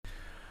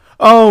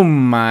Oh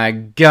my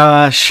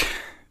gosh.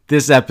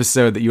 This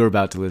episode that you're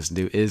about to listen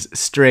to is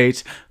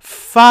straight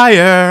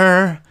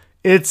fire.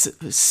 It's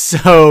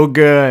so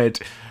good.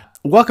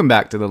 Welcome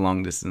back to the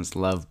Long Distance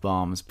Love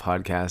Bombs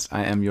podcast.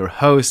 I am your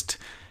host,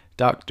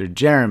 Dr.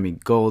 Jeremy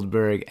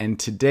Goldberg, and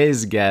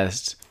today's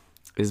guest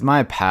is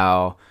my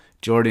pal,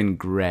 Jordan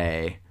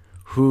Gray,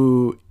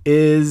 who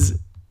is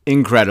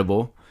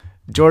incredible.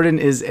 Jordan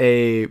is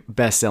a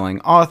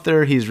best-selling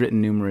author. He's written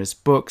numerous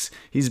books.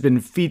 He's been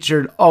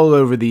featured all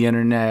over the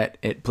internet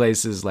at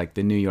places like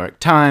the New York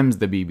Times,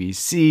 the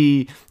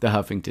BBC, the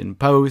Huffington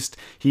Post.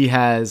 He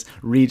has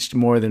reached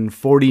more than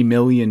 40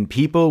 million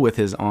people with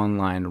his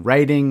online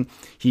writing.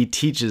 He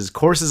teaches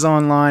courses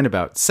online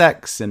about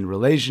sex and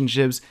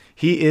relationships.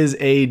 He is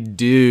a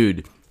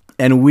dude.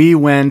 And we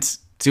went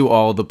to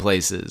all the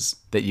places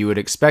that you would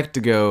expect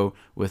to go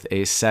with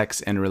a sex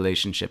and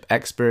relationship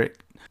expert.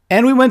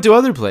 And we went to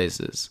other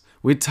places.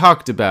 We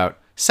talked about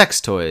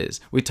sex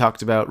toys. We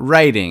talked about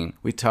writing.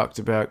 We talked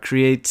about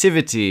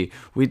creativity.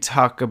 We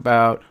talked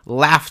about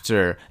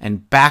laughter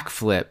and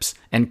backflips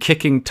and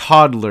kicking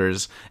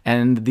toddlers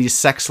and the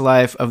sex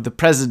life of the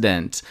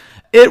president.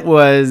 It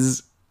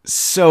was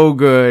so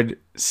good,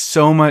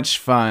 so much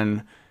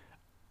fun.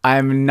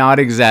 I'm not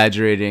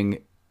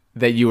exaggerating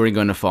that you were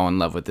going to fall in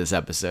love with this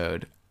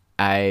episode.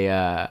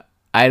 I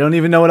don't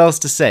even know what else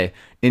to say.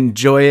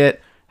 Enjoy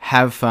it.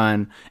 Have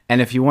fun.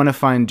 And if you want to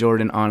find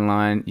Jordan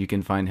online, you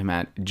can find him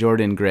at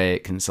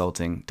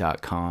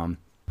jordangrayconsulting.com.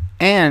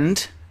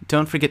 And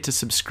don't forget to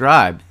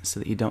subscribe so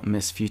that you don't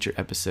miss future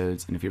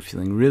episodes. And if you're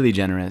feeling really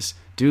generous,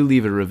 do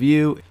leave a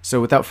review. So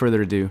without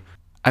further ado,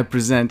 I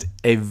present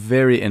a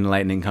very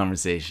enlightening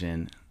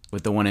conversation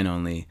with the one and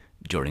only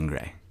Jordan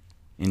Gray.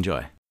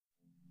 Enjoy.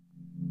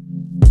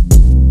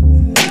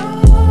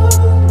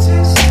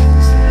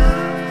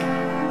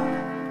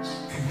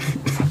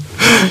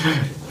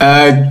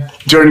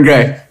 Jordan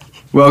Gray,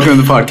 welcome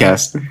to the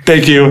podcast.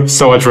 Thank you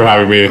so much for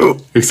having me.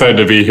 Excited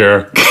to be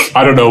here.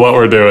 I don't know what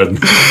we're doing.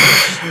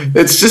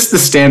 It's just the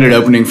standard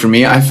opening for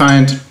me. I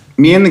find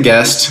me and the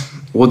guest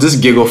will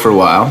just giggle for a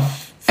while,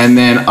 and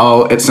then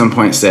I'll at some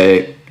point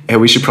say, hey,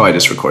 we should probably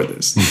just record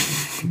this.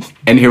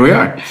 And here we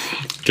are.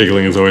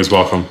 Giggling is always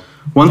welcome.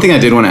 One thing I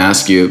did want to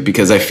ask you,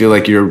 because I feel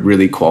like you're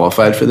really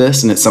qualified for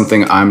this, and it's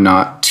something I'm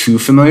not too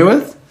familiar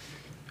with.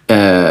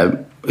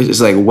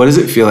 It's like, what does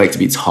it feel like to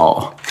be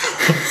tall?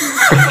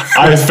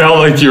 I felt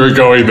like you were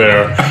going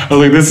there. I was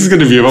like, this is going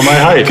to be about my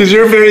height. Because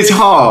you're very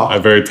tall.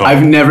 I'm very tall.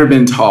 I've never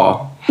been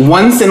tall.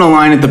 Once in a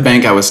line at the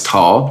bank, I was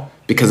tall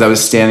because I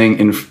was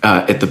standing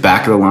at the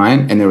back of the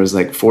line, and there was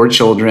like 4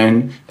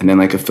 children, and then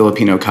like a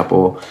Filipino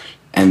couple,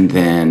 and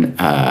then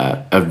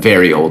a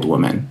very old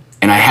woman.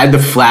 And I had the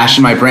flash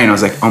in my brain. I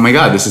was like, oh my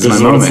God, this is my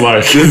moment.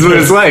 This is what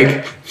it's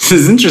like. This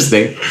is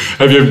interesting.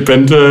 Have you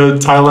been to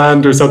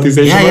Thailand or Southeast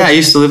Asia? Yeah, I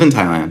used to live in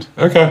Thailand.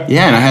 Okay.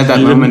 Yeah, and I had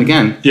that moment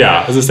again.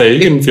 Yeah, as I say,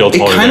 you can feel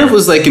taller. It kind of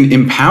was like an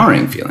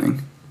empowering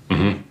feeling.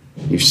 Mm-hmm.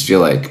 You just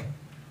feel like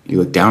you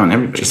look down on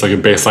everybody. Just like a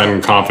baseline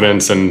of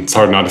confidence, and it's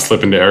hard not to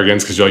slip into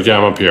arrogance because you're like, yeah,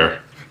 I'm up here.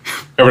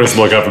 Everyone has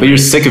to look up. But you're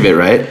sick of it,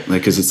 right?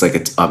 Like, because it's like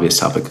an obvious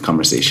topic of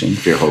conversation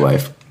for your whole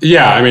life.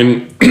 Yeah, I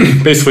mean,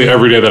 basically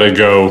every day that I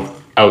go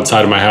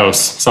outside of my house,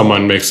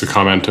 someone makes a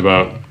comment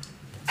about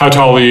how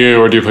tall are you,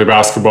 or do you play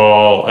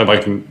basketball, and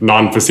like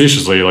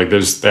non-facetiously, like they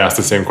ask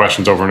the same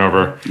questions over and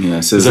over. Yeah,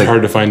 so is it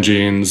hard to find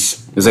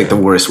jeans? It's like the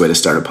worst way to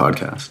start a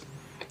podcast.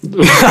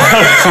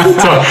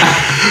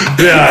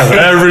 Yeah,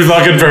 every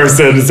fucking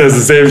person says the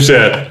same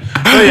shit.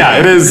 But yeah,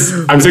 it is.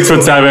 I'm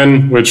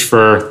 6'7", which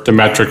for the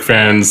metric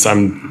fans,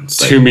 I'm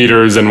 2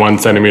 meters and 1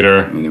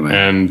 centimeter. Anyway.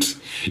 And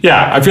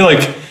yeah, I feel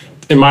like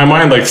in my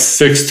mind, like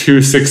 6'2",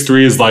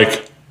 6'3" is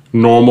like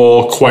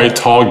normal, quite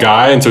tall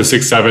guy, and so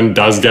 6'7"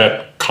 does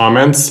get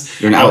comments.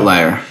 You're an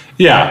outlier.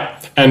 Yeah,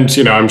 and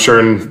you know, I'm sure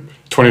in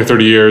 20 or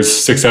 30 years,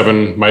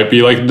 6'7" might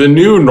be like the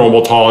new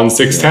normal tall, and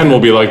 6'10"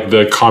 will be like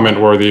the comment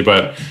worthy.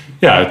 But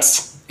yeah,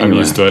 I'm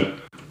used to it.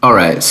 All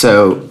right,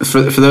 so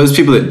for those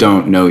people that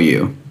don't know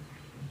you,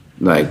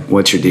 like,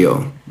 what's your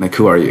deal? Like,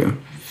 who are you?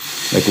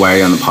 Like, why are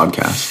you on the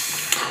podcast?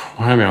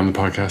 Why am I on the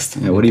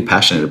podcast? Yeah, what are you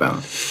passionate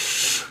about?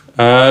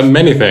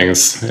 Many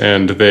things,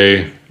 and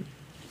they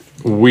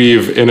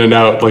weave in and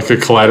out like a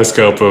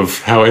kaleidoscope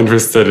of how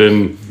interested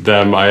in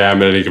them I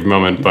am at any given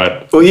moment.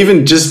 But well,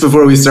 even just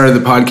before we started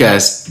the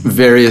podcast,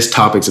 various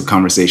topics of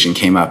conversation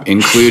came up,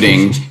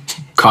 including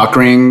cock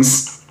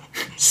rings,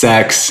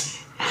 sex,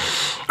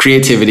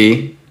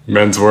 creativity,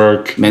 men's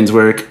work,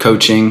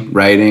 coaching,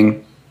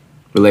 writing,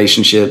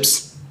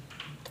 relationships.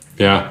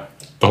 Yeah,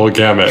 the whole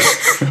gamut.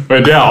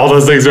 But yeah, all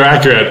those things are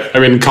accurate. I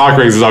mean, cock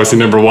rings is obviously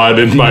number one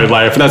in my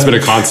life, and that's been a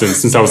constant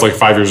since I was like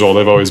 5 years old.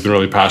 I've always been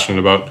really passionate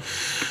about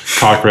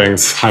cock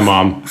rings. Hi,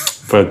 Mom.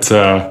 But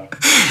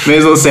may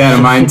as well say hi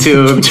to mine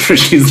too. I'm sure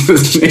she's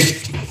listening.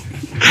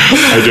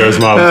 Hi, Joe's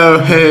mom. Oh,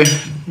 hey.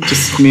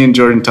 Just me and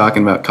Jordan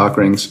talking about cock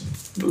rings.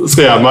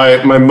 So yeah,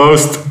 my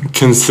most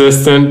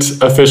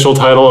consistent official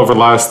title over the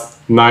last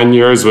 9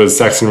 years was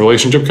sex and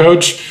relationship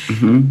coach.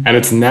 Mm-hmm. And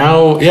it's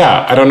now,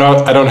 I don't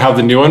know, I don't have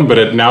the new one, but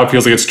it now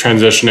feels like it's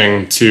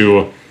transitioning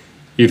to,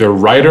 either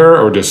writer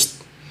or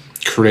just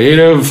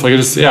creative. Like,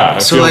 I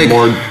So, feel like,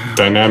 more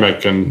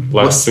dynamic and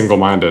less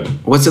single-minded.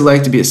 What's it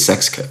like to be a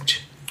sex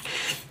coach?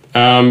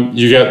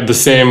 You get the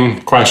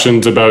same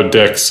questions about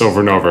dicks over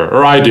and over,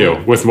 or I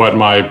do, with what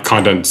my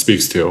content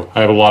speaks to.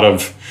 I have a lot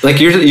of... Like,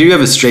 you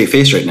have a straight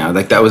face right now.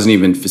 Like, that wasn't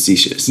even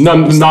facetious. No,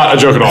 not a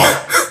joke at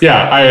all.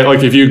 Yeah,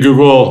 like, if you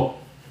Google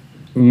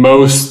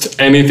most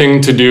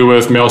anything to do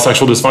with male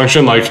sexual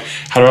dysfunction, like,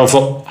 how do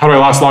I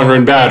last longer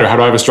in bed, or how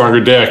do I have a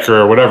stronger dick,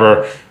 or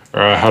whatever,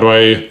 or how do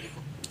I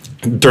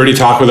dirty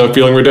talk without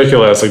feeling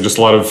ridiculous, like just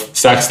a lot of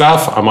sex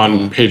stuff. I'm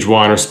on page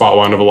 1 or spot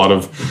 1 of a lot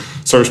of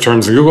search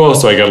terms in Google,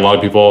 so I get a lot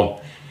of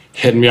people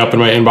hitting me up in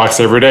my inbox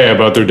every day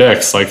about their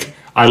dicks. Like,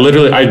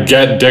 I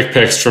get dick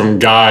pics from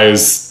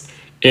guys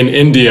in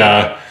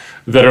India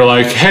that are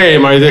like, hey,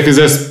 my dick is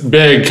this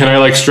big, can I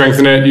like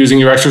strengthen it using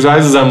your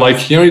exercises? I'm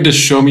like, you don't need to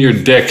show me your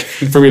dick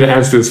for me to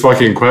answer this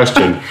fucking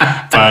question.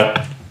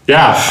 But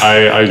yeah,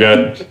 I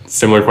get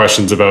similar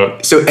questions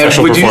about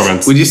sexual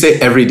performance. Would you say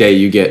every day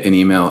you get an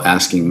email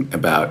asking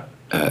about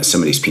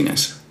somebody's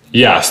penis?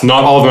 Yes,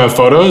 not all of them have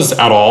photos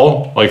at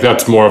all. Like,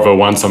 that's more of a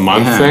once a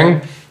month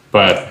thing.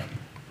 But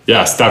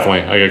yes,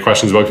 definitely. I get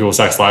questions about people's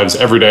sex lives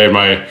every day in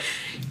my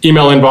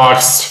email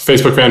inbox,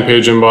 Facebook fan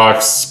page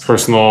inbox,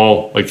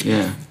 personal. Like,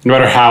 no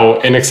matter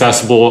how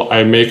inaccessible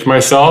I make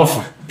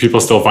myself, people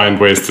still find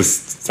ways to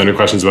send me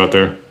questions about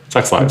their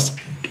sex lives.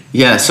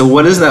 Yeah, so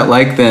what is that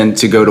like then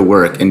to go to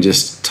work and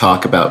just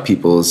talk about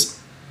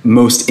people's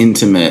most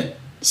intimate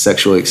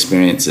sexual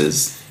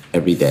experiences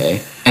every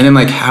day? And then,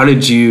 like, how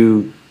did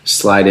you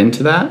slide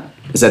into that?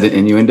 Is that an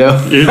innuendo?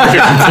 It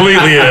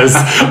completely is.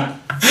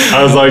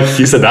 I was like,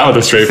 you said that with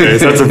a straight face.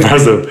 That's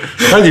impressive.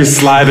 How did you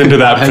slide into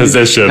that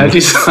position How did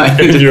you slide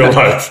in into your that?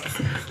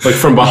 life? Like,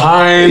 from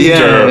behind,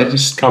 or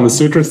just Kama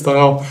Sutra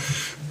style?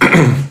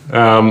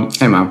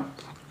 Hey, Mom.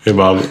 Hey,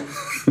 Bob.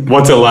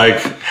 What's it like?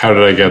 How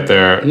did I get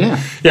there?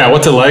 Yeah,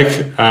 what's it like?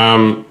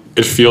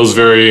 It feels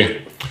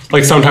very,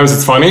 like, sometimes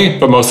it's funny,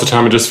 but most of the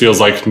time it just feels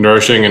like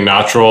nourishing and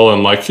natural,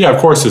 and like, yeah,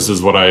 of course this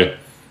is what I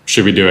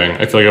should be doing.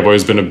 I feel like I've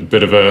always been a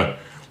bit of a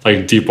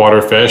like deep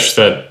water fish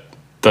that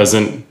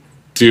doesn't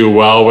do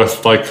well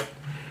with like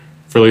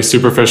really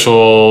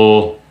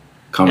superficial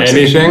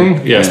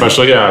anything. Yeah,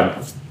 especially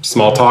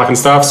small talk and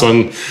stuff. So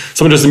when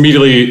someone just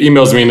immediately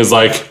emails me and is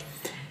like,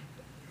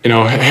 you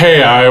know,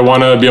 hey, I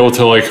want to be able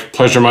to like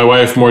pleasure my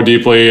wife more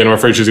deeply and I'm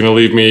afraid she's going to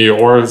leave me.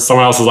 Or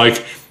someone else is like,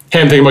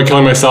 hey, I'm thinking about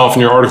killing myself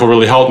and your article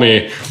really helped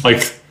me.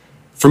 Like,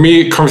 for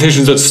me,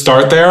 conversations that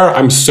start there,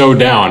 I'm so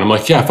down. I'm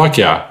like, yeah, fuck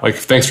yeah. Like,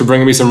 thanks for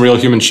bringing me some real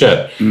human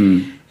shit.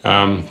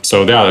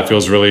 So yeah, that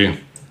feels really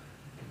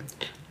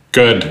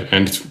good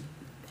and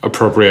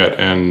appropriate,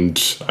 and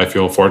I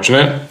feel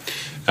fortunate.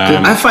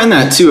 I find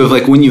that too, of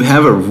like when you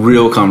have a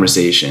real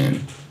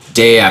conversation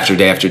day after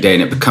day after day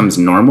and it becomes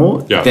normal,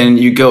 then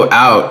you go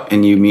out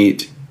and you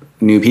meet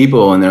new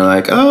people and they're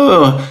like,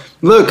 oh,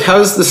 look,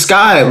 how's the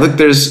sky? Look,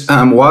 there's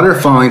water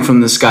falling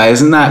from the sky.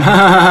 Isn't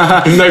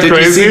that Isn't that Did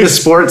crazy? you see the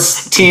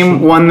sports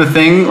team won the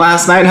thing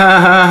last night?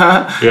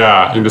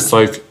 Yeah, you're just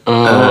like,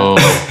 oh,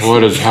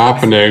 what is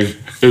happening?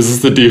 Is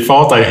this the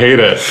default? I hate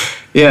it.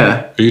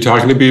 Yeah. Are you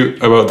talking to me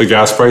about the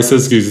gas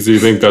prices? Do you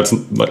think that's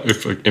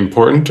like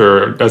important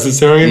or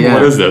necessary? Yeah.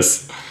 What is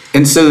this?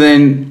 And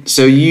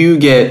so you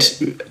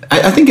get,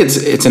 I think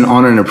it's an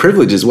honor and a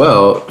privilege as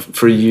well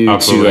for you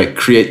Absolutely. to like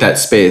create that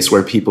space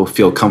where people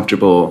feel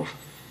comfortable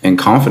and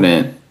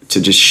confident to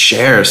just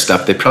share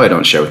stuff they probably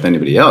don't share with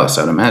anybody else,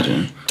 I'd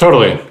imagine.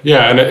 Totally.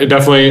 Yeah. And it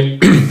definitely,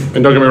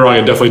 and don't get me wrong,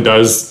 it definitely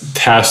does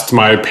test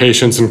my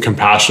patience and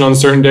compassion on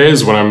certain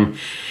days when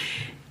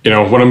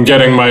I'm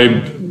getting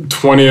my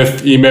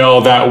 20th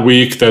email that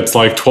week that's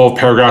like 12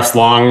 paragraphs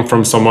long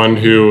from someone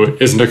who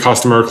isn't a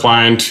customer or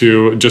client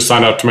who just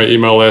signed up to my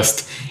email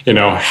list,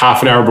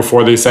 half an hour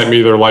before they sent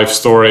me their life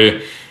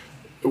story.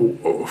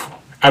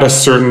 At a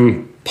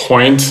certain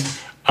point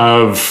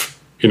of,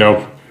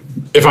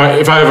 if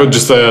I have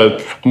just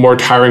a more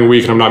tiring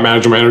week and I'm not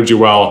managing my energy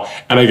well,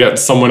 and I get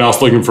someone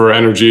else looking for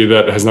energy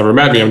that has never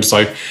met me, I'm just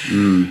like,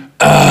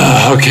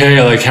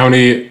 okay, like how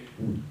many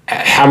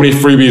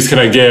freebies can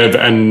I give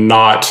and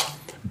not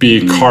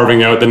be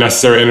carving out the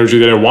necessary energy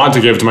that I want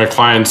to give to my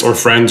clients or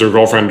friends or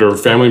girlfriend or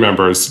family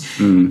members.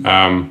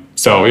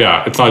 So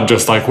yeah, it's not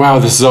just like, wow,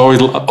 this is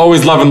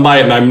always love and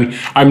light, and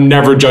I'm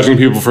never judging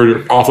people for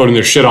offloading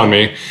their shit on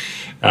me.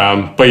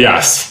 But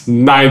yes,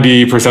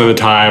 90% of the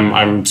time,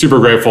 I'm super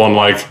grateful and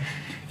like,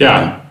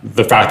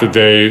 the fact that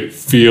they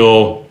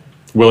feel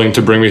willing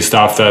to bring me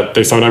stuff that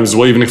they sometimes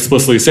will even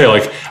explicitly say,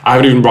 like, I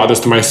haven't even brought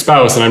this to my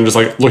spouse, and I'm just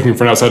like looking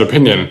for an outside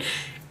opinion.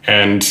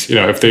 And,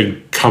 if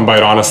they come by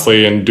it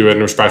honestly and do it in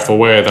a respectful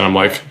way, then I'm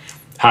like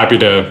happy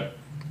to,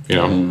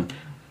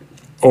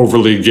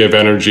 overly give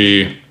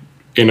energy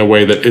in a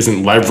way that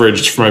isn't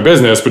leveraged for my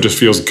business, but just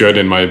feels good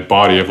in my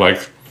body of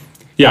like,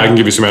 I can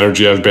give you some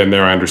energy. I've been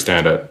there. I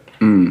understand it.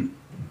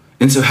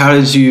 And so how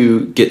did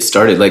you get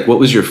started? Like, what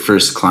was your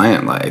first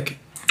client like?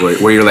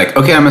 Where you're like,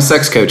 okay, I'm a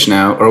sex coach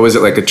now? Or was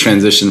it like a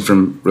transition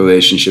from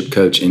relationship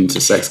coach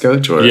into sex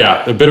coach? Or?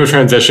 Yeah, a bit of a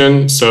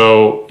transition.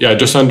 So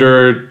just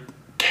under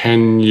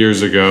 10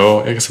 years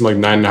ago. I guess I'm like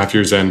 9.5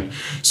 years in.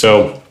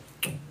 So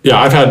yeah,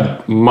 I've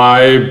had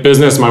my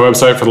business, my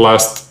website for the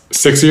last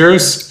 6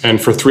 years. And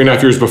for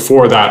 3.5 years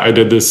before that, I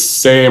did this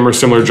same or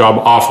similar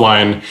job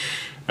offline.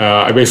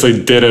 I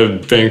basically did a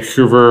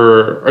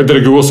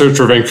Google search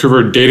for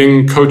Vancouver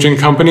dating coaching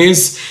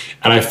companies,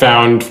 and I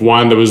found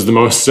one that was the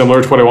most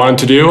similar to what I wanted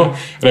to do.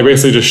 And I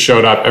basically just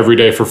showed up every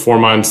day for 4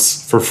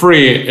 months for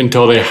free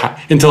until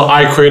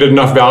I created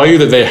enough value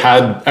that they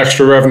had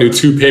extra revenue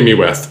to pay me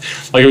with.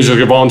 Like, it was like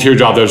a volunteer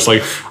job. They're just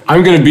like,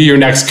 I'm going to be your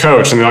next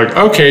coach. And they're like,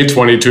 okay,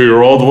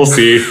 22-year-old, we'll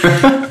see.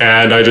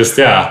 And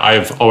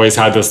I've always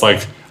had this,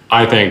 like,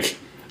 I think,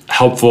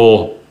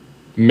 helpful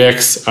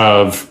mix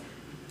of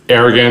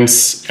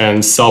arrogance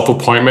and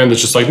self-appointment. That's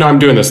just like, no, I'm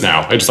doing this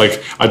now. I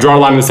draw a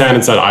line in the sand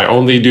and said, I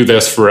only do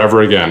this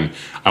forever again.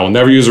 I will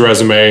never use a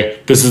resume.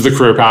 This is the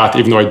career path,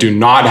 even though I do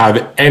not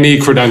have any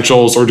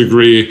credentials or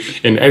degree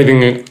in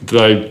anything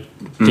that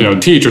I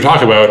teach or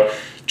talk about.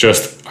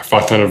 Just a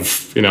fuck ton of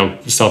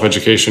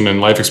self-education and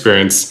life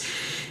experience.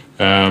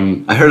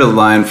 I heard a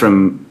line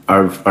from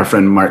our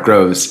friend Mark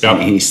Groves.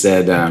 Yep. He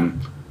said,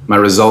 my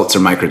results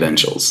are my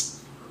credentials.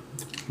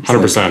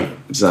 100%.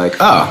 It's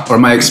like, or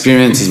my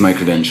experience is my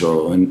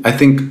credential. And I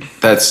think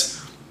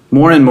that's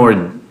more and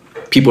more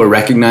people are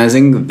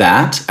recognizing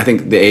that. I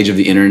think the age of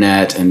the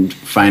internet and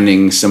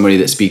finding somebody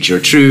that speaks your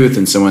truth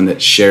and someone that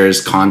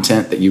shares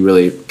content that you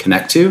really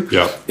connect to.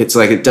 Yeah. It's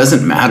like, it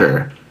doesn't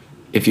matter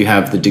if you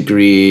have the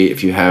degree,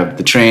 if you have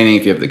the training,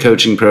 if you have the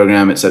coaching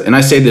program, etc. And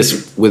I say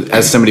this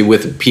as somebody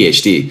with a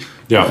PhD.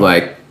 Yeah.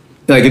 Like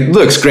it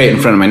looks great in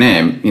front of my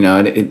name,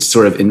 it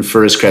sort of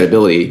infers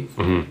credibility.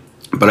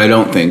 Mm-hmm. But I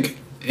don't think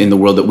in the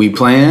world that we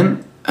play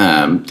in,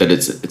 that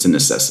it's a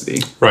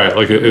necessity. Right.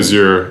 Like, is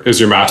your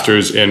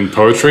master's in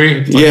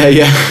poetry? Like,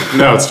 yeah.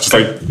 No, it's just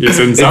like, it's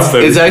in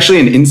something. It's actually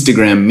an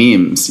Instagram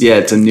memes. Yeah,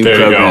 it's a new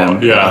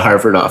program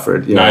Harvard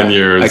offered. Yeah. 9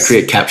 years. I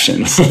create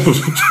captions.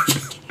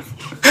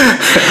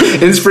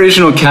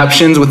 Inspirational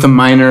captions with a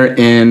minor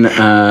in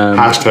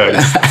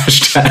hashtags.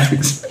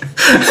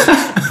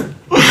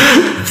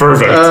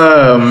 Perfect.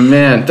 Oh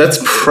man, that's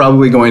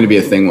probably going to be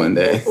a thing one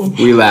day.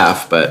 We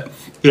laugh, but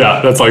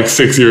yeah, that's like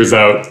 6 years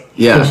out.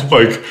 Yeah.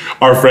 Like,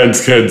 our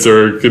friends' kids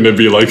are going to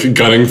be like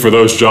gunning for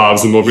those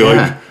jobs, and we'll be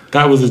like,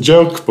 that was a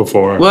joke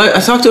before. Well,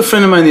 I talked to a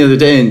friend of mine the other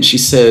day, and she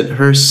said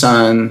her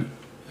son's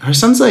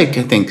like,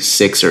 I think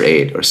 6 or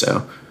 8 or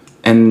so.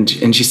 And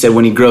she said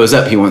when he grows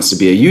up, he wants to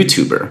be a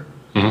YouTuber.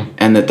 Mm-hmm.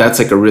 And that's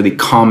like a really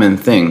common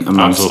thing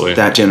amongst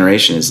that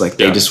generation, is like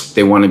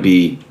they want to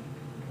be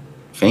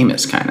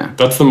famous, kind of.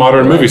 That's the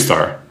modern movie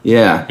star.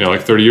 Yeah.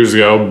 Like 30 years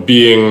ago,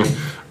 being,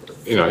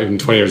 even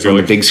 20 years ago,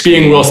 like big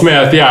screen. being Will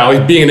Smith,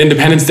 like being an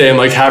Independence Day and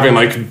like having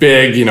like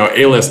big,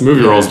 A-list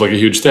movie roles, like a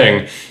huge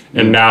thing.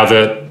 And now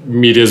that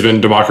media has been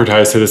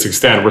democratized to this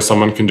extent, where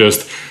someone can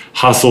just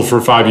hustle for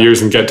 5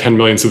 years and get 10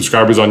 million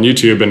subscribers on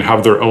YouTube and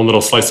have their own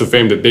little slice of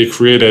fame that they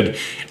created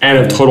and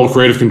have total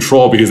creative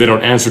control because they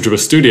don't answer to a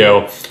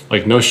studio,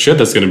 like, no shit,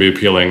 that's going to be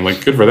appealing.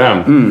 Like, good for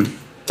them.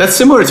 That's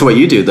similar to what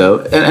you do,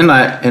 though, and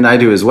I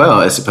do as well.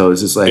 I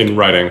suppose it's like in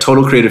writing,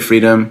 total creative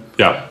freedom.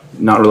 Yeah,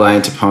 not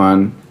reliant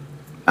upon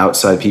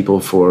outside people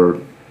for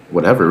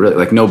whatever. Really,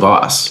 like, no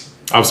boss.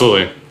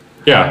 Absolutely.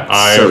 Yeah,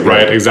 I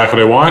write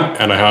exactly what I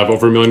want, and I have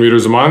over 1 million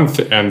readers a month,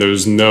 and I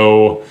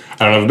don't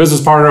have a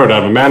business partner, I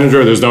don't have a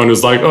manager, there's no one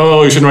who's like,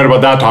 oh, you shouldn't write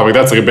about that topic,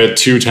 that's like a bit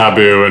too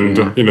taboo, and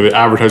the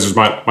advertisers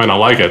might not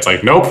like it. It's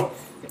like, nope,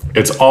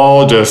 it's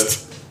all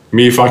just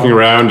me fucking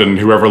around, and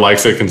whoever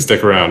likes it can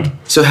stick around.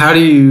 So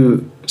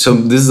so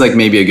this is like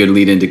maybe a good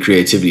lead into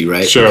creativity,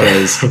 right? Sure.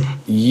 Because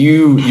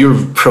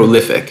you're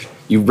prolific.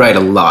 You write a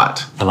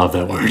lot. I love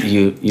that word.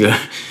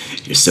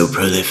 You're so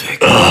prolific.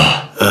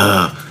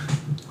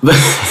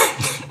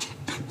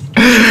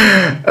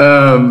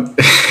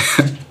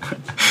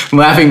 I'm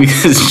laughing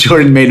because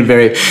Jordan made a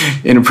very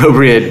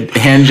inappropriate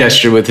hand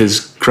gesture with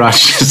his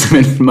crotch just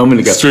a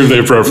moment ago. Extremely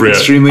appropriate.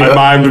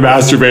 I'm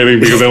masturbating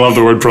because I love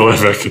the word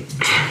prolific.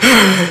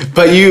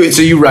 But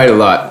you write a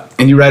lot,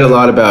 and you write a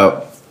lot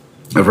about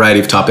a variety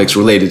of topics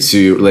related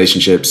to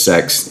relationships,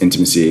 sex,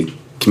 intimacy,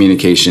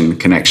 communication,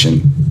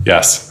 connection.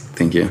 Yes.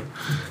 Thank you.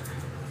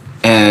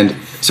 And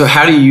so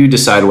how do you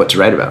decide what to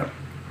write about?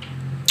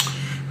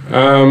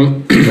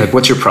 Like,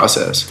 what's your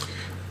process?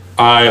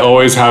 I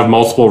always have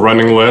multiple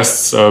running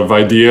lists of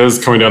ideas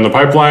coming down the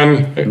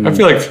pipeline. I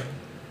feel like,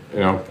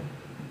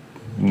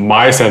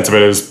 my sense of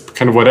it is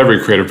kind of what every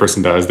creative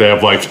person does. They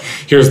have like,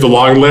 here's the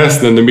long list,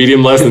 and then the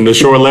medium list, and the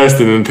short list,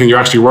 and then the thing you're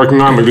actually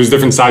working on. Like, there's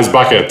different size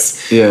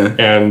buckets. Yeah.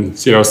 And,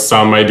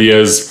 some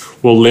ideas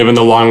will live in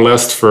the long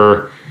list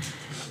for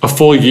a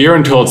full year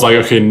until it's like,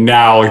 okay,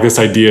 now like this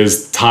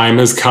idea's time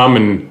has come.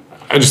 And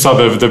I just saw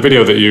the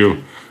video that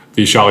you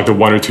shot, like the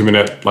 1 or 2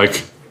 minute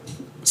like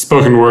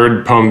spoken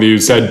word poem that you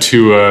said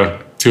to a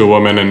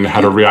woman and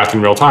had her react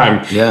in real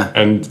time. Yeah.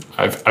 And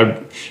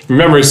if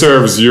memory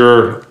serves,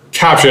 your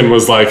caption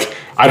was like,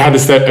 I'd had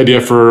this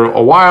idea for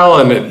a while,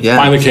 and it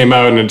finally came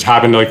out, and it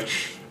happened. Like,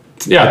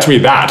 to me,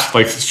 that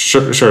like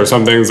sure,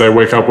 some things I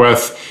wake up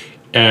with,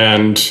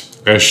 and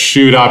I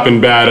shoot up in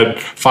bed at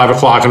 5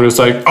 o'clock and I'm just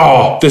like,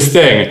 oh, this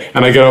thing.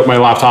 And I get out my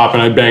laptop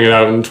and I bang it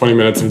out in 20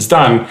 minutes and it's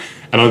done.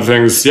 And other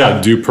things,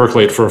 do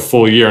percolate for a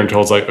full year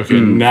until it's like, okay,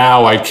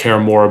 now I care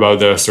more about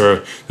this,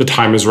 or the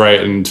time is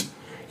right. And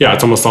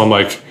it's almost on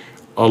like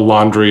a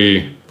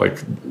laundry, like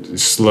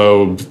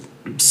slow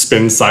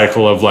spin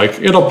cycle of like,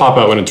 it'll pop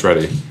out when it's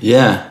ready.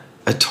 Yeah,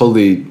 I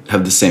totally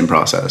have the same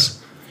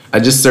process. I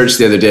just searched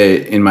the other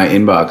day in my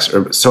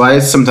inbox, so I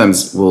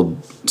sometimes will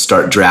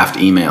start draft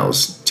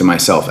emails to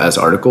myself as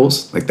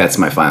articles. Like that's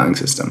my filing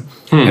system.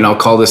 And I'll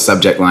call the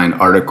subject line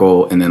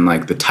article and then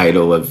like the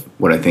title of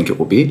what I think it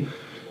will be.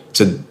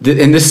 So,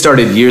 and this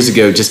started years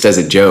ago just as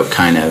a joke,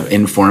 kind of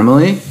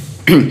informally.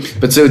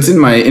 But so it's in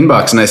my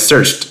inbox and I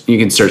searched, you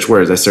can search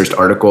words. I searched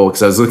article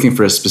because I was looking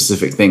for a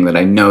specific thing that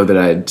I know that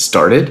I had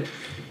started.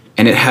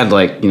 And it had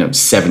like,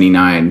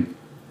 79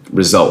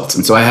 results.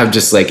 And so I have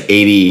just like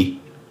 80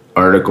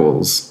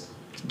 articles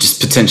just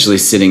potentially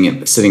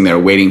sitting there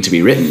waiting to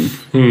be written,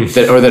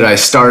 that I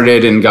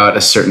started and got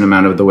a certain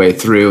amount of the way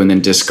through and then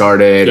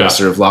discarded or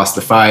sort of lost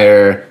the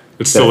fire.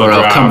 It's still a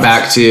I'll draft. come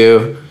back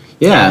to.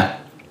 Yeah.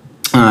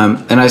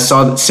 And I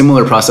saw a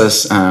similar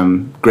process,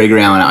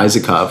 Gregory Alan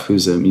Isakov,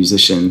 who's a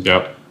musician.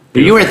 Yep.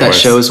 But you were at that voice.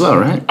 show as well,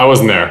 right? I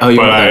wasn't there, you but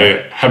weren't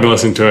there. I have been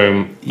listening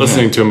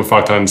to him a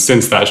fuck ton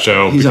since that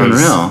show. He's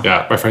unreal.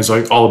 Yeah, my friends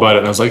were like all about it,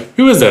 and I was like,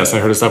 "Who is this?" And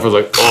I heard his stuff. I was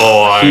like,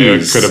 "Oh, I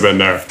could have been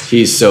there."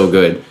 He's so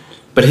good.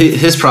 But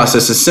his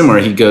process is similar.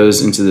 He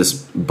goes into this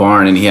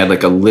barn and he had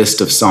like a list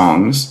of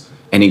songs,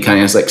 and he kind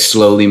of just like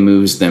slowly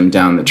moves them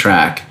down the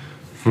track,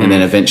 and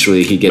then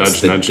eventually he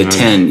gets the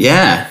 10.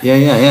 Yeah.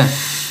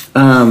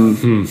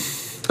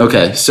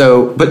 Okay,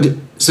 so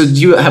do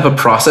you have a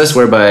process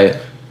whereby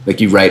like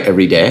you write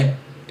every day?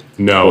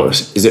 No. Or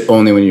is it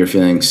only when you're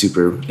feeling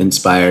super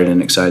inspired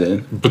and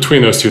excited?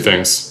 Between those two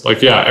things,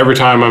 like every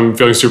time I'm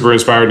feeling super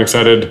inspired and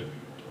excited,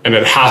 and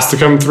it has to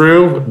come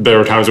through, there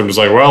are times I'm just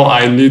like, well,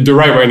 I need to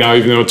write right now,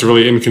 even though it's a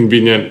really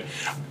inconvenient,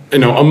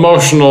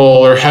 emotional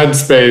or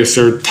headspace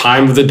or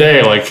time of the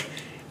day. Like,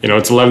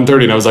 it's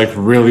 11:30 and I was like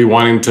really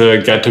wanting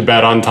to get to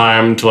bed on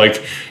time to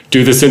like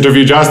do this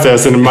interview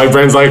justice. And my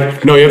brain's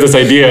like, no, you have this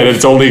idea and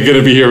it's only going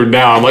to be here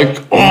now. I'm like,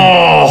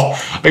 oh,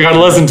 I got to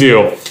listen to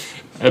you.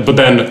 But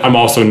then I'm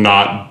also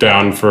not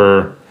down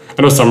for,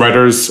 I know some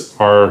writers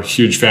are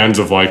huge fans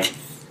of like,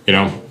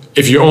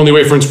 if you only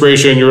wait for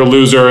inspiration, you're a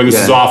loser and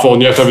this is awful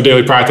and you have to have a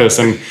daily practice.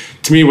 And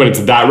to me, when it's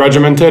that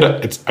regimented,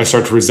 I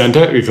start to resent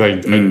it because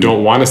I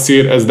don't want to see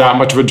it as that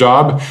much of a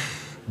job.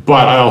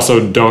 But I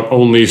also don't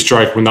only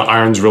strike when the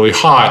iron's really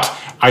hot.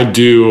 I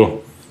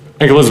think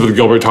Elizabeth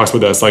Gilbert talks about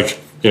this. Like,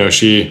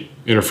 she,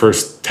 in her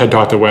first TED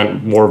Talk that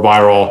went more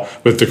viral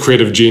with the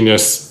creative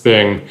genius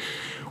thing,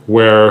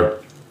 where,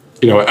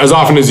 as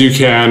often as you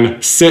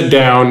can, sit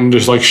down and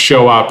just like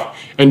show up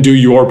and do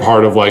your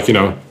part of like,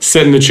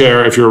 sit in the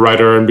chair if you're a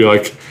writer and be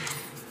like,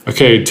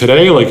 okay,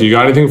 today, like, you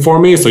got anything for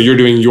me? So you're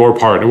doing your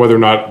part. And whether or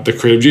not the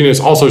creative genius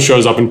also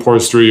shows up and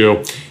pours through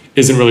you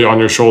isn't really on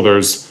your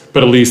shoulders,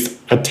 but at least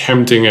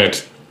attempting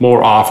it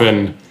more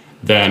often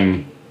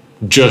than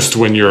just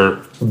when you're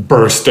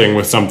bursting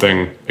with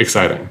something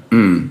exciting.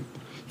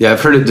 Yeah,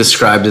 I've heard it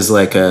described as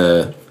like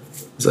a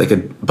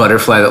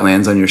butterfly that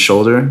lands on your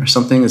shoulder or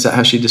something. Is that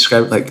how she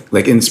described it?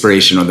 Like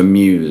inspiration or the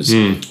muse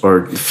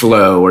or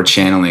flow or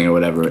channeling or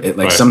whatever. It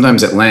like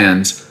sometimes it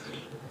lands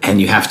and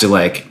you have to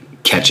like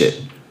catch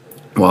it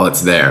while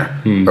it's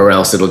there or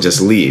else it'll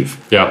just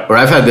leave. Yeah. Or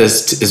I've had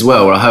this as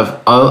well where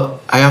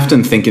I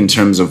often think in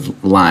terms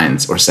of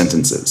lines or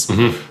sentences.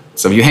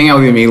 So if you hang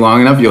out with me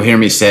long enough, you'll hear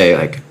me say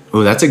like,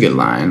 oh, that's a good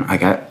line.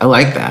 Like I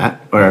like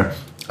that. Or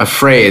a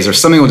phrase or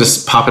something will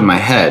just pop in my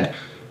head.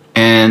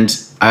 And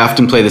I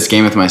often play this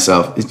game with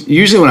myself. It's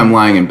usually when I'm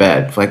lying in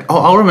bed. Like, oh,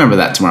 I'll remember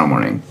that tomorrow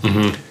morning.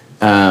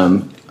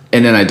 And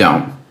then I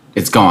don't.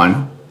 It's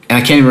gone. And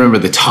I can't even remember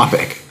the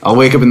topic. I'll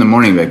wake up in the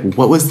morning and be like,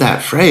 what was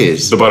that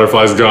phrase? The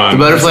butterfly's gone.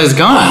 The butterfly's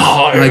gone.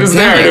 Oh, like, it was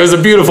there. It was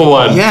a beautiful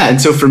one. Yeah,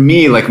 and so for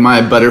me, like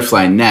my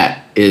butterfly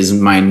net is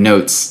my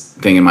notes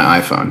thing in my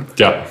iPhone.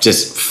 Yeah.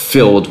 Just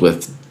filled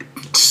with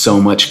so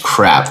much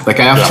crap. Like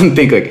I often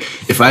think like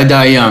if I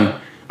die young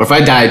or if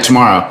I die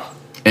tomorrow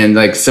and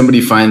like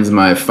somebody finds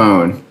my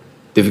phone,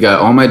 they've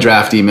got all my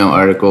draft email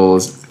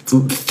articles,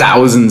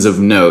 thousands of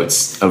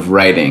notes of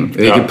writing.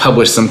 They could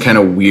publish some kind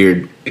of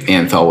weird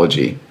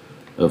anthology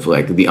of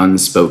like the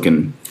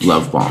unspoken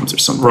love bombs or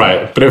something.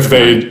 Right. But if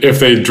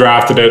they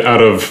drafted it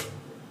out of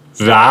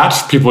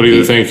that, people would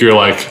either think you're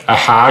like a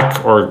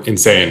hack or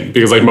insane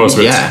because like most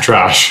of it's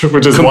trash,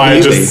 which is why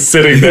it's just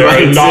sitting there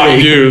and not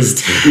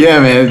used. Yeah,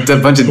 man, it's a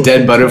bunch of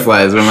dead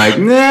butterflies. I'm like,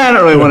 nah, I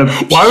don't really want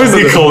to. Why was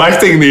he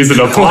collecting these in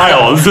a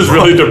pile? This is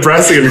really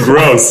depressing and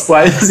gross.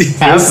 Why does he have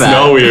That's that?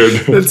 so weird.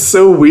 That's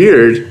so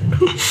weird.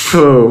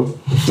 Oh,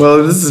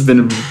 well, this has been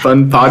a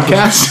fun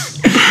podcast.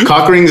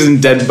 Cock rings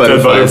and dead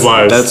butterflies.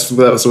 That's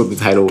what the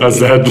title was.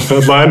 That's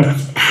the headline?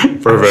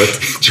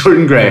 Perfect.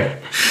 Jordan Gray.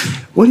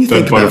 What do you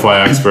think about butterfly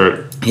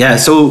expert? Yeah,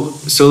 so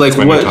like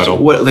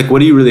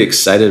what are you really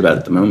excited about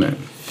at the moment?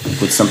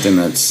 Like, what's something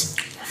that's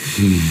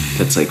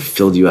like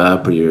filled you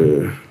up or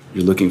you're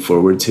looking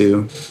forward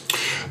to?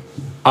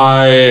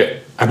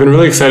 I've been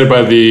really excited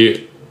by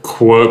the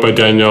quote by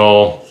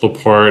Danielle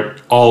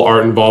Laporte, "All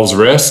art involves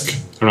risk."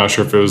 I'm not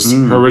sure if it was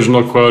her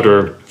original quote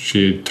or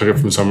she took it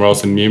from somewhere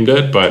else and memed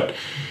it, but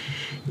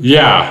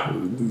yeah,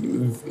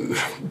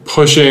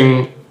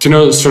 pushing. Do you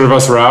know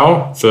Srinivas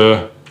Rao,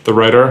 the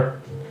writer?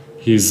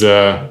 He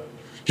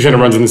kind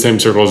of runs in the same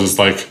circles as,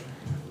 like,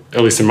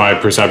 at least in my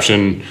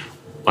perception,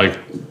 like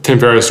Tim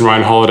Ferriss and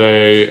Ryan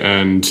Holiday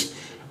and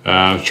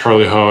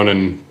Charlie Hohn,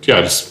 and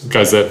just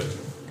guys that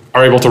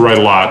are able to write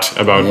a lot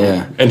about.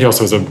 Yeah. And he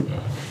also has a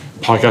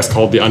podcast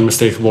called The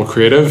Unmistakable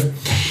Creative.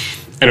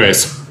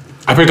 Anyways,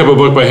 I picked up a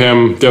book by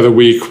him the other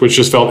week, which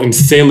just felt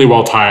insanely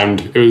well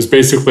timed. It was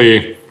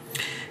basically,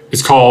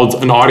 it's called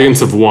An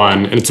Audience of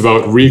One, and it's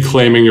about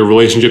reclaiming your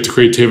relationship to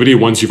creativity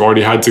once you've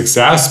already had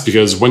success.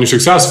 Because when you're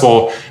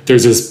successful,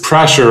 there's this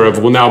pressure of,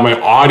 well, now my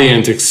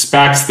audience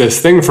expects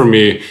this thing from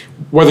me,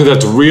 whether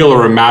that's real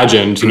or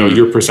imagined,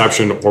 your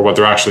perception or what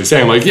they're actually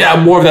saying. Like,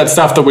 yeah, more of that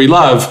stuff that we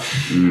love.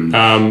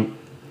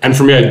 And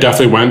for me, I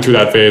definitely went through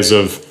that phase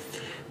of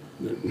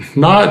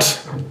not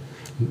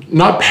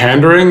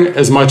pandering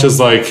as much as,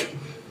 like,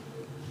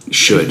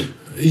 should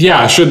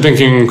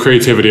thinking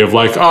creativity of,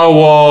 like,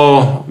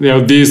 oh,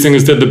 well, these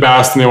things did the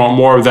best and they want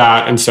more of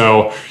that. And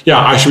so,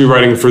 I should be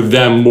writing for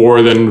them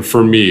more than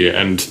for me.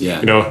 And,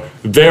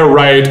 they're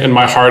right. And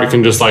my heart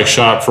can just, like,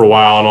 shut up for a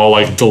while and I'll,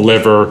 like,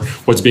 deliver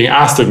what's being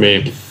asked of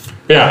me.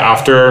 But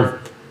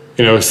after,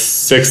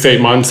 6 to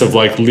 8 months of,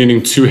 like,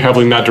 leaning too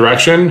heavily in that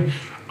direction,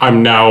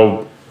 I'm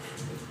now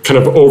kind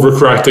of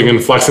overcorrecting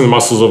and flexing the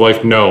muscles of,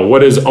 like, no,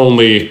 what is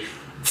only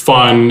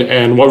fun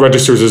and what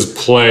registers as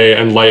play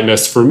and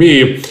lightness for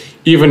me,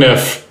 even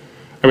if,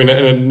 and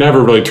it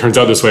never really turns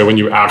out this way when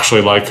you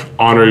actually, like,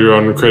 honor your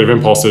own creative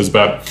impulses,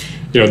 but,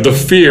 the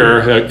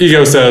fear,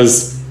 ego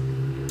says,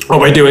 oh,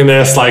 by doing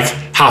this, like,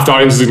 half the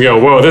audience is gonna go,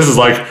 whoa, this is,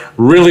 like,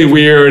 really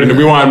weird and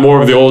we want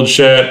more of the old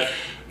shit.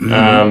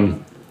 I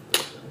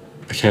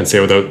can't say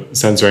it without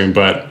censoring,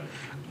 but,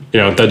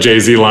 that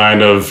Jay-Z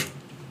line of,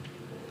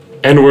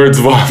 N-words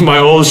of my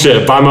old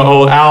shit, buy my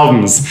old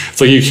albums. It's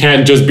like, you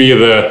can't just be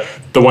the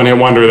one-hit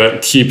wonder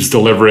that keeps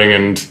delivering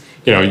and,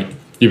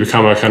 you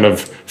become a kind of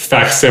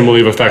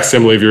facsimile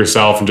of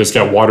yourself and just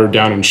get watered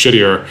down and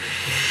shittier.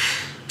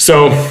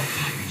 So,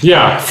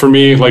 for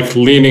me, like,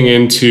 leaning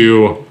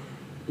into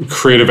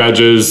creative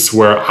edges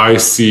where I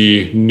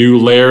see new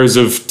layers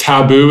of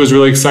taboo is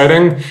really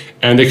exciting.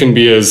 And they can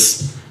be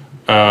as,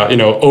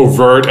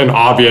 overt and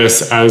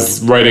obvious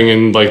as writing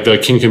in, like, the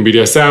kink and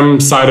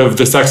BDSM side of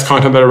the sex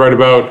content that I write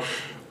about,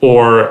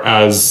 or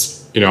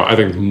as, I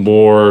think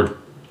more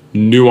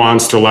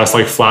nuanced or less,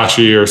 like,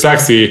 flashy or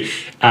sexy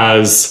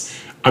as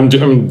I'm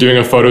doing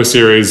a photo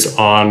series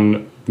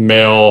on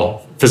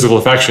male physical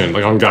affection,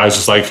 like on guys,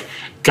 just like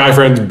guy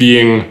friends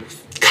being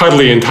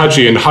cuddly and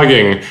touchy and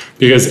hugging,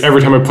 because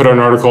every time I put out an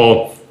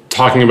article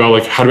talking about,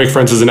 like, how to make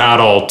friends as an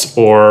adult,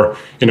 or,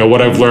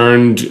 what I've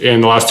learned in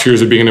the last 2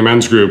 years of being in a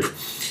men's group,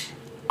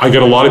 I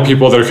get a lot of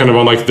people that are kind of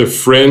on, like, the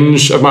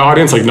fringe of my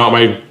audience, like, not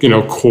my,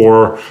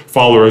 core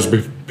followers,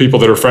 but people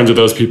that are friends with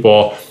those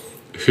people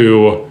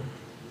who,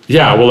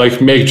 will,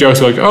 like, make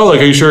jokes like, oh, like,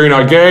 are you sure you're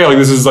not gay? Like,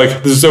 this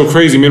is so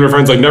crazy. Me and my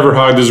friends, like, never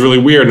hug. This is really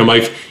weird. And I'm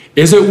like,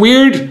 is it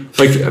weird?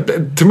 Like,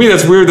 to me,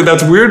 that's weird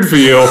that's weird for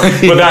you.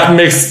 But that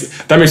makes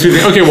me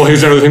think, okay, well,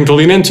 here's another thing to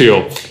lean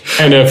into.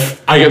 And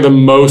if I get the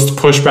most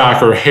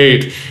pushback or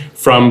hate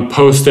from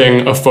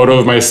posting a photo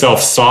of myself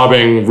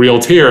sobbing real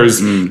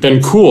tears,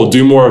 then cool,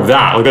 do more of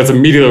that. Like, that's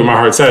immediately what my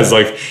heart says.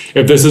 Like,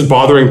 if this is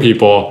bothering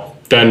people,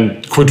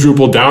 then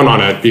quadruple down on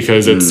it,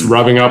 because it's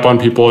rubbing up on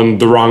people in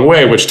the wrong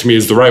way, which to me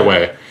is the right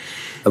way.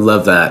 I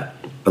love that.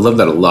 I love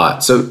that a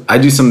lot. So I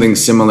do something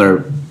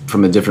similar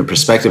from a different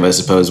perspective, I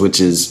suppose, which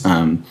is,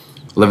 I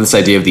love this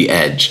idea of the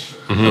edge,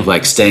 of,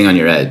 like, staying on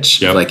your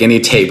edge. Yep. Like, any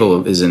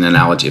table is an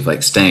analogy of,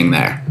 like, staying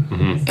there.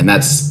 And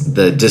that's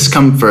the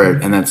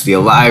discomfort, and that's the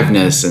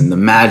aliveness and the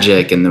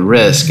magic and the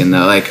risk and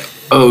the, like,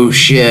 oh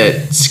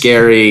shit,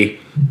 scary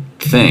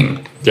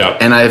thing. Yeah.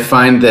 And I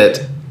find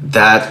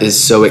that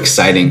is so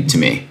exciting to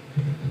me.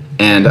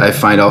 And I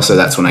find also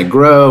that's when I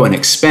grow and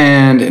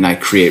expand and I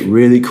create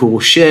really cool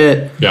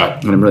shit. Yeah.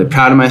 And I'm really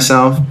proud of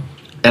myself.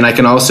 And I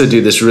can also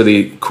do this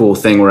really cool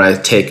thing where I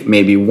take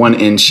maybe 1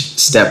 inch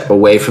step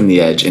away from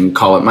the edge and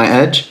call it my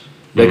edge.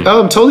 Like,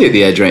 oh, I'm totally at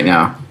the edge right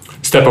now.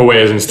 Step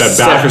away as in step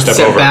back or step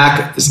over? Step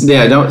back.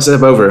 Yeah, don't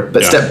step over.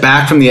 But step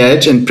back from the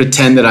edge and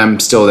pretend that I'm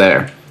still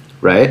there.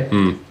 Right?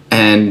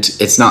 And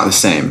it's not the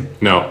same.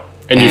 No.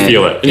 And you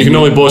feel it. And you can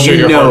only bullshit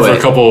your heart for a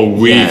couple of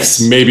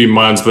weeks, maybe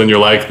months, but then you're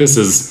like,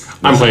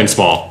 I'm playing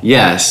small.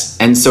 Yes.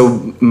 And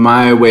so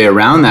my way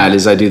around that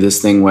is I do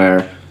this thing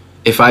where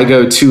if I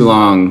go too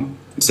long,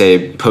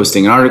 say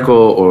posting an article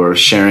or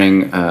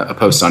sharing a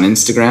post on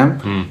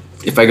Instagram,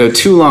 if I go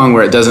too long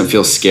where it doesn't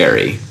feel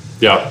scary,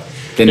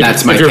 then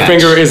that's my catch. If your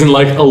finger isn't,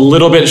 like, a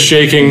little bit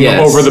shaking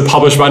over the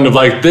publish button of,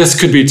 like, this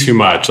could be too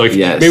much. Like,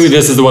 maybe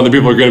this is the one that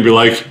people are going to be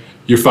like,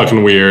 you're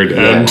fucking weird.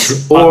 And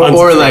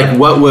or like,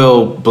 what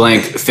will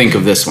blank think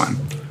of this one?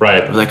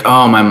 Right. Like,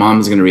 oh, my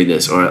mom's going to read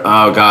this. Or,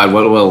 oh, God,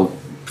 what will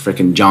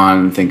freaking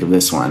John think of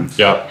this one?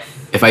 Yeah.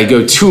 If I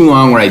go too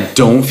long where I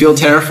don't feel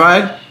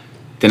terrified,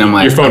 then I'm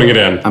like, You're phoning it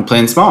in. I'm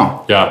playing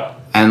small. Yeah.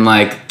 And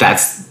like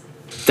that's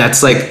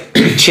like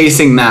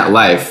chasing that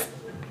life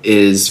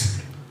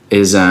is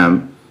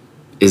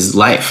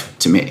life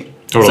to me.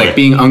 Totally. It's like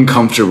being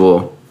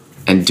uncomfortable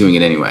and doing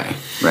it anyway,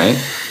 right?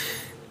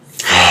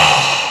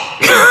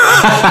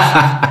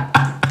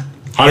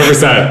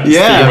 100%.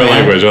 Yeah, Speaking my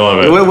language, I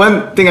love it.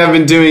 One thing I've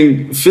been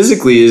doing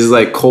physically is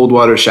like cold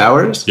water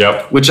showers.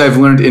 Yep. Which I've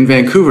learned in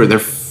Vancouver. They're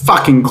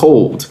fucking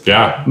cold.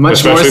 Yeah.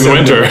 Much more especially so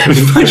in the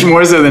winter. much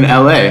more so than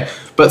LA.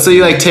 But so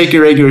you like take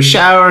your regular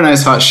shower,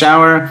 nice hot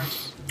shower,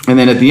 and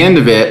then at the end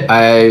of it,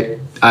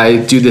 I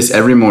do this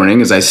every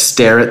morning as I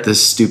stare at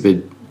this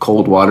stupid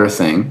cold water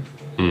thing,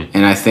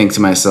 and I think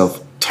to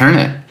myself, turn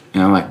it.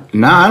 And I'm like,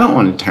 no, I don't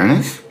want to turn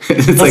it.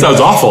 That sounds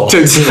awful.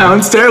 It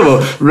sounds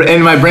terrible.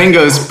 And my brain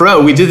goes,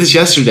 bro, we did this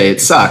yesterday. It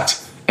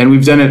sucked. And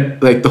we've done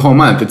it like the whole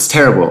month. It's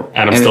terrible.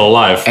 And I'm still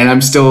alive. And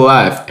I'm still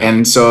alive.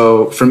 And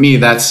so for me,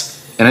 and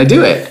I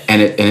do it,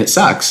 and it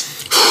sucks.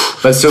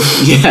 But so,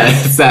 yeah,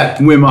 it's that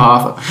Wim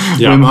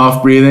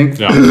Hof breathing.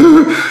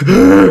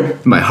 Yeah.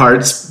 My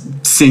heart's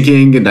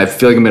sinking and I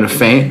feel like I'm going to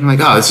faint. I'm like,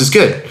 oh, this is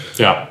good.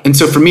 Yeah. And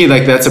so for me,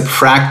 like that's a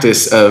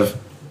practice of,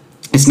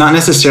 it's not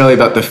necessarily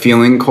about the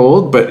feeling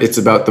cold, but it's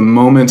about the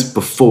moment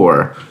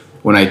before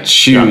when I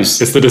choose.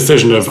 Yeah. It's the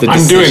decision of,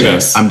 I'm doing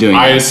this.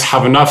 I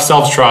have enough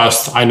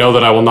self-trust. I know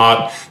that I will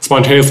not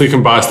spontaneously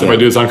combust if I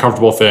do this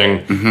uncomfortable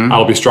thing.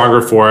 I'll be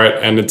stronger for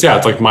it. And it's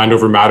like mind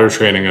over matter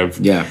training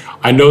of,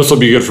 I know this will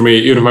be good for me.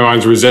 Even if my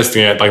mind's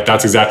resisting it, like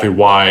that's exactly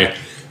why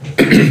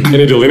I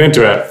need to lean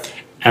into it.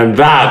 And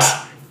that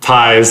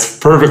ties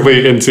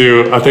perfectly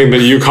into a thing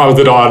that you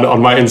commented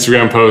on my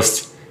Instagram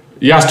post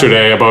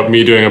yesterday about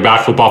me doing a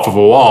backflip off of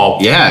a wall.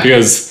 Yeah.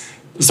 Because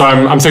so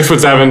I'm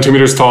 6'7", 2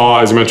 meters tall,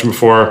 as you mentioned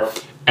before,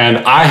 and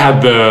I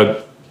had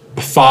the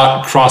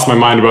thought cross my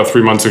mind about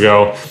 3 months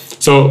ago.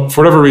 So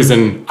for whatever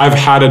reason, I've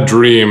had a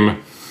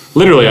dream.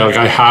 Literally, like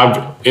I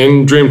have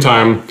in dream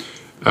time,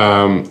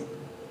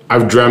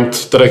 I've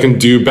dreamt that I can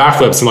do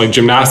backflips and like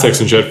gymnastics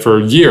and shit for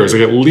years.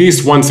 Like at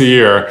least once a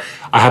year,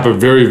 I have a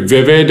very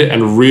vivid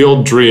and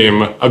real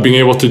dream of being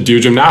able to do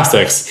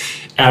gymnastics.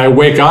 And I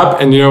wake up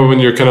and, when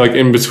you're kind of like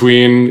in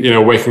between,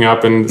 waking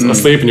up and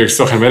asleep and you're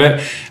still kind of in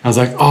it. I was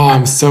like, oh,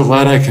 I'm so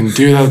glad I can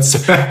do that.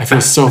 I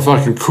feel so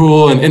fucking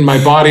cool and in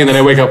my body. And then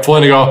I wake up full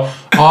and I go,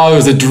 oh, it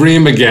was a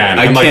dream again.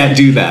 I can't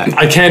do that.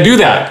 I can't do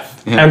that.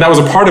 Yeah. And that was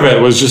a part of it,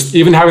 was just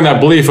even having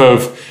that belief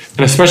of,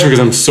 and especially because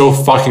I'm so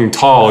fucking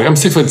tall, like I'm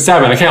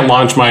 6'7", I can't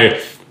launch my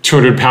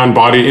 200-pound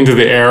body into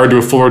the air, do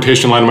a full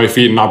rotation, land on my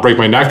feet and not break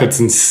my neck. That's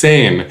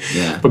insane.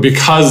 Yeah. But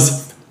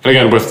because, and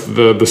again, with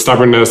the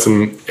stubbornness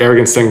and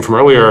arrogance thing from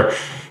earlier,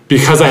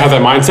 because I have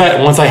that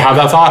mindset, once I have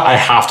that thought, I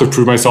have to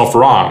prove myself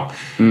wrong.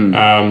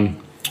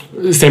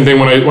 Same thing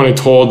when I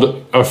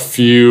told a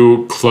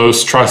few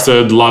close,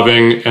 trusted,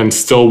 loving, and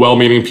still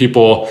well-meaning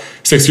people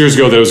 6 years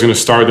ago that I was going to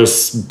start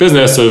this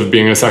business of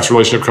being a sex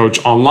relationship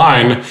coach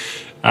online.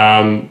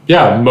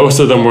 Most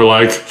of them were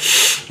like,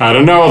 I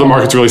don't know, the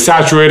market's really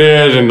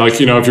saturated. And like,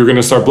 if you're going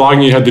to start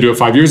blogging, you had to do it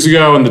 5 years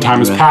ago and the time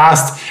has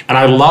passed. And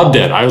I loved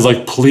it. I was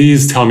like,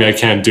 please tell me I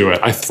can't do it.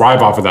 I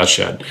thrive off of that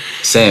shit.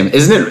 Same.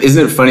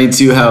 Isn't it funny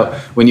too, how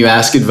when you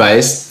ask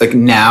advice, like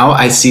now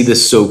I see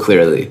this so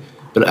clearly,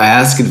 but I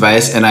ask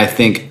advice and I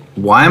think,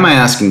 why am I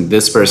asking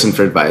this person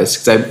for advice?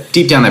 Because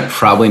deep down, I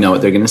probably know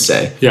what they're going to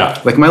say.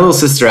 Yeah. Like my little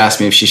sister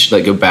asked me if she should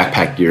like go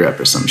backpack Europe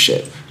or some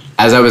shit,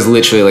 as I was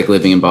literally like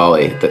living in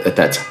Bali at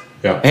that time.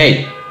 Yeah.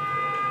 Hey,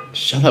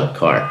 shut up,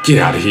 car. Get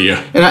out of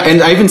here. And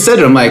I even said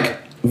to him, like,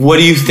 what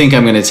do you think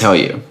I'm going to tell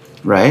you?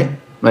 Right?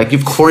 Like,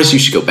 of course you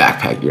should go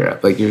backpack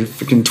Europe. Like, you're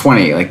freaking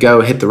 20. Like,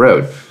 go hit the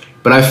road.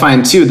 But I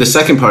find, too, the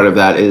second part of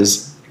that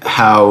is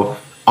how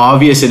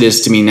obvious it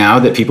is to me now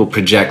that people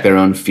project their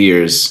own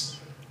fears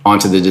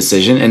onto the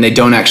decision and they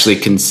don't actually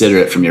consider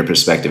it from your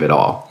perspective at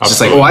all. It's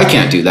just like, oh, I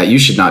can't do that. You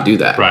should not do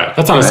that. Right.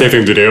 That's not a safe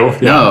thing to do. Yeah.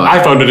 No.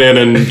 I phoned it in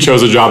and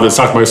chose a job that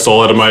sucked my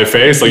soul out of my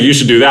face. Like, you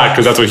should do that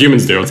because that's what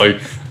humans do. It's like,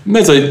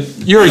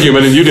 you're a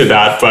human and you did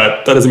that,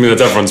 but that doesn't mean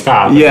that's everyone's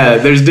path. Yeah,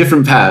 there's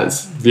different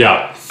paths.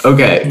 Yeah.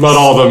 Okay. Not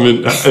all of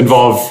them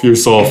involve your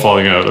soul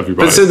falling out of your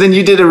body. But so then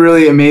you did a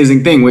really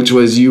amazing thing, which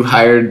was you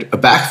hired a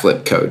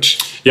backflip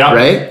coach. Yeah.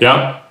 Right?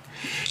 Yeah.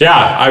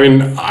 Yeah. I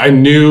mean, I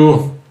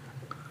knew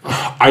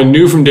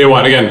from day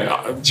one, again.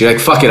 So you're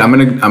like, fuck it, I'm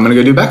gonna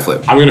go do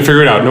backflip. I'm gonna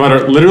figure it out.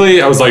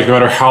 Literally, I was like, no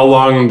matter how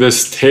long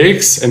this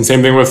takes, and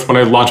same thing with when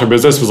I launched my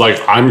business, was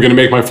like, I'm gonna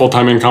make my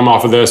full-time income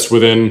off of this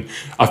within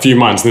a few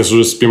months, and this will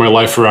just be my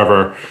life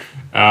forever.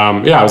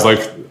 I was like,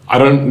 I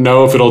don't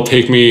know if it'll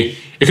take me,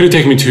 it could have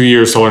taken me 2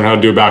 years to learn how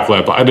to do a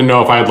backflip. I didn't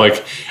know if I had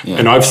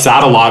I've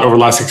sat a lot over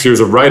the last 6 years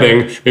of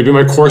writing. Maybe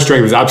my core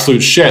strength is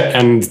absolute shit,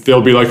 and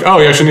they'll be like, oh,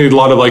 you actually need a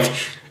lot of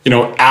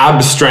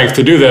ab strength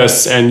to do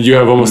this, and you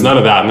have almost none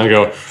of that. And I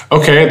go,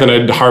 okay, then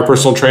I'd hire a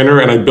personal trainer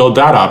and I'd build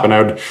that up, and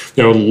I would,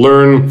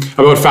 learn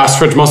about fast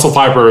twitch muscle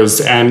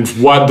fibers and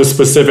what the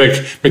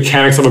specific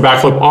mechanics of a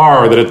backflip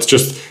are, that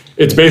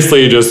it's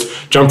basically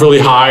just jump really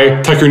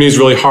high, tuck your knees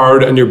really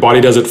hard, and your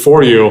body does it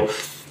for you.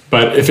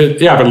 But if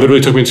it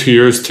literally took me 2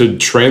 years to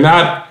train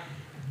that,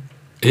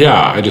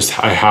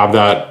 I have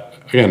that.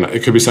 Again,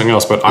 it could be something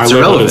else, but it's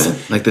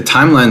irrelevant. Like the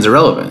timeline's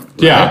irrelevant.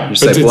 Right? Yeah. You're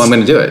just like, well, I'm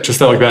going to do it. Just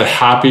that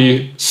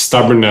happy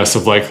stubbornness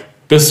of like,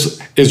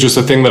 this is just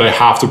a thing that I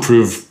have to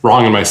prove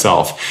wrong in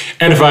myself.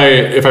 And if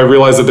I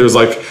realize that there's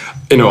like,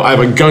 I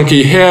have a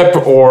gunky hip,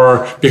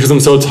 or because I'm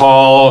so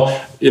tall,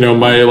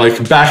 my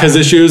like back has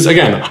issues,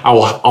 again,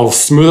 I'll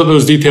smooth out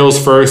those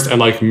details first and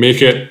like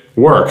make it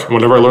work. And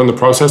whenever I learn the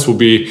process will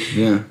be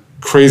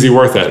crazy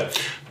worth it.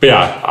 But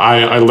yeah,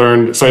 I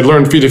learned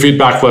feet to feet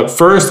backflip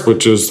first,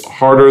 which is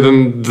harder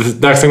than the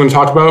next thing I'm going to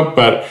talk about.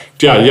 But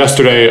yeah,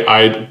 yesterday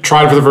I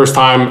tried for the first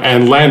time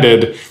and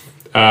landed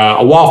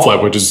a wall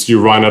flip, which is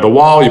you run at a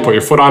wall, you put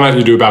your foot on it,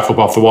 you do a backflip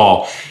off the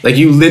wall. Like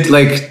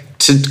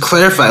to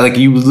clarify, like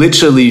you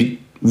literally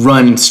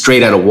run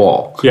straight at a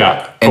wall.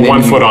 Yeah, and put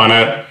one foot on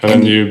it, and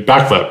then you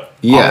backflip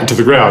into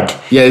the ground.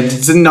 Yeah,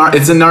 it's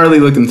a gnarly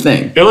looking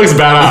thing. It looks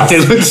badass.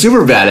 It looks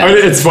super badass. I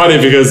mean, it's funny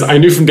because I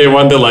knew from day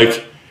one that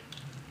like,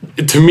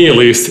 to me at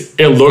least,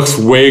 it looks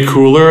way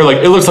cooler. Like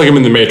it looks like I'm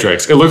in the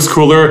Matrix. It looks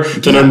cooler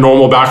than a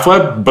normal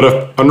backflip, but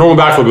a normal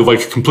backflip with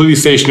like completely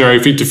stationary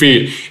feet to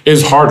feet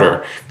is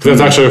harder because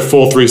that's actually a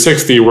full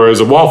 360. Whereas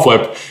a wall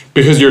flip,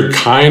 because you're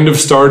kind of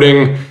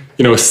starting,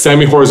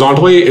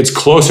 semi-horizontally, it's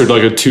closer to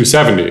like a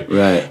 270.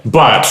 Right.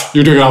 But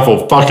you're doing it off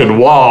a fucking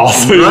wall,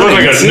 so you look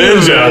like a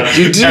ninja.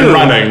 You do. And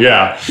running,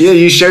 yeah. Yeah,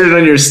 you shared it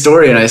on your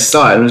story, and I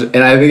saw it,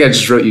 and I think I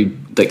just wrote you.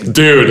 Like,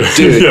 dude.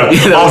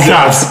 Yeah, all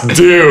caps,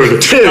 dude.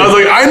 I was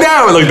like, I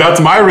know. Like,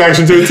 that's my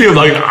reaction to it too. I'm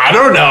like, I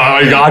don't know how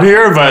I got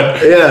here,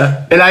 but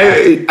yeah. And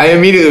I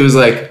immediately was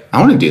like,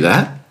 I want to do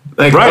that.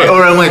 Like, right.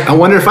 Or I'm like, I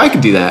wonder if I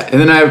could do that. And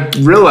then I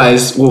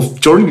realized, well,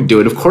 if Jordan could do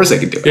it, of course I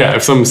could do it. Yeah,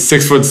 if some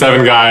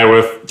 6'7" guy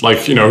with like,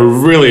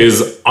 who really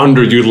is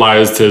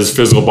underutilized his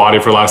physical body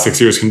for the last 6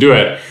 years can do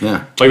it.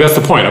 Yeah. Like that's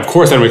the point. Of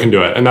course anyone can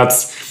do it. And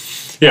that's,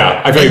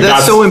 yeah, I feel like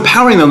that's so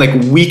empowering though. Like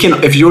we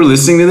can, if you're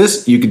listening to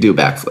this, you could do a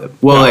backflip.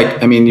 Well,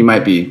 like, I mean, you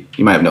might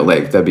have no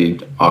leg. That'd be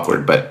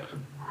awkward, but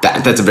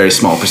that's a very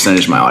small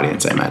percentage of my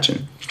audience, I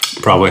imagine.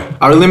 Probably.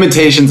 Our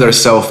limitations are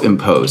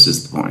self-imposed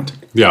is the point.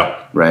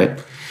 Yeah.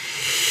 Right?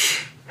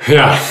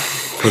 Yeah.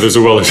 But there's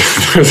a will,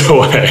 there's a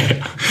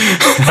way.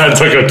 That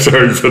took a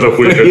turn for the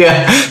weird.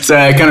 Yeah.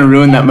 Sorry, I kind of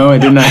ruined that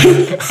moment, didn't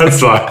I? That's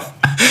fine.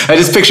 I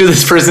just picture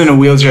this person in a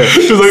wheelchair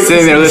like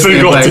sitting there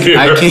listening like,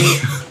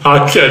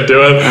 I can't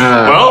do it.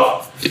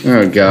 Well,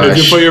 oh gosh.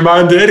 If you put your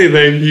mind to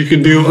anything, you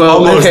can do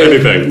almost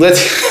anything.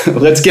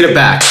 Let's get it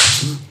back.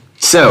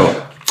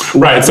 So,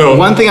 right. So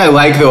one thing I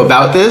like though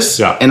about this,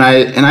 yeah. and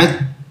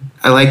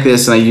I like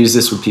this, and I use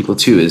this with people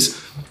too, is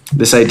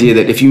this idea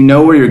that if you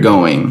know where you're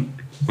going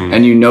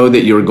and you know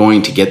that you're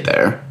going to get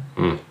there,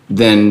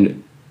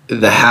 then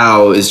the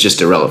how is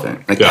just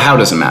irrelevant. Like the how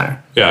doesn't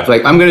matter. Yeah.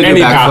 Like I'm going to do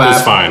Any a backflip. path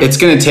is fine. It's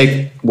going to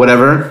take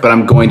whatever, but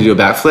I'm going to do a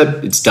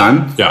backflip. It's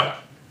done. Yeah.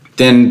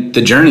 Then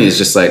the journey is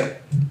just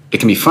like, it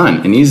can be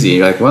fun and easy.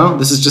 You're like, well,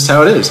 this is just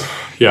how it is.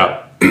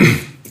 Yeah.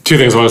 Two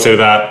things I want to say to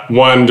that.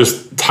 One,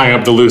 just tying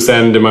up the loose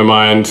end in my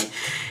mind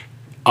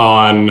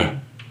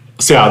on,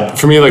 so yeah,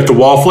 for me, like the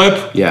wall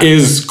flip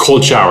is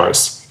cold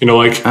showers.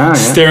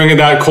 Staring at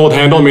that cold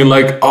handle, I mean,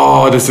 like,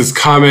 oh, this is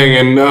coming,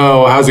 and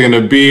no, how's it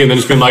gonna be? And then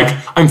just being like,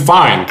 I'm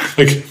fine.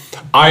 Like,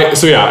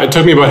 it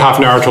took me about half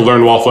an hour to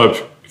learn wall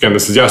flip. Again,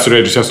 this is just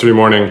yesterday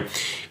morning,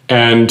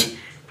 and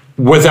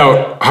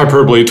without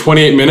hyperbole,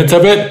 28 minutes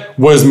of it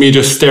was me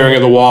just staring at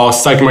the wall,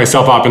 psyching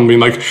myself up, and being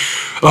like,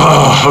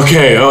 oh,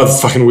 okay, oh, it's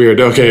fucking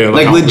weird. Okay,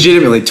 like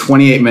legitimately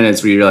 28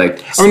 minutes where you're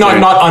like, I mean,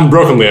 not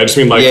unbrokenly. I just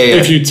mean like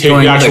if you take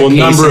the actual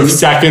number of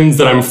seconds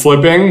that I'm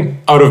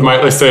flipping out of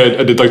my, let's say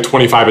I did like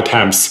 25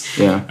 attempts.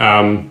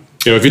 Yeah.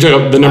 If you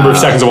took the number of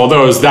seconds of all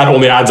those, that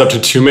only adds up to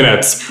 2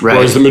 minutes. Right.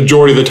 Whereas the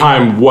majority of the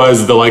time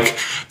was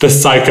the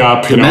psych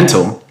up.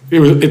 Mental.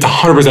 It's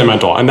 100%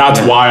 mental, and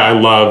that's why I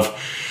love.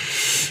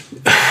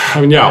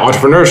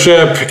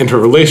 Entrepreneurship,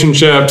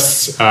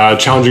 interrelationships,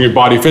 challenging your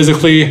body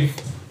physically.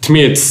 To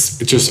me, it's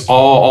just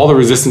all the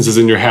resistance is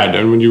in your head.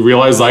 And when you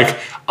realize like,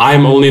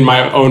 I'm only in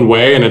my own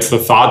way, and it's the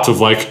thoughts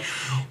of like,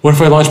 what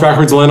if I launch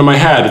backwards and land on my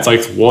head? It's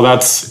like, well,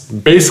 that's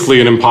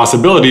basically an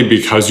impossibility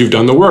because you've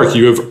done the work.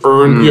 You have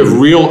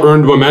real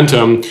earned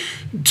momentum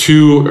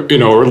to,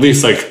 or at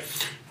least like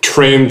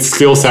trained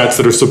skill sets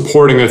that are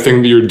supporting the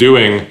thing that you're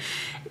doing.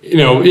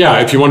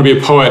 If you want to be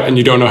a poet and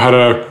you don't know how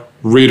to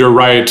read or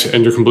write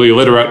and you're completely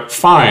illiterate,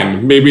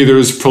 fine. Maybe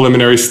there's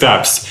preliminary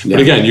steps. Yeah.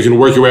 But again, you can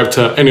work your way up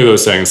to any of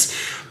those things.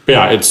 But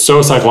yeah, it's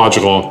so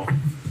psychological.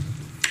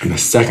 And the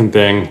second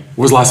thing,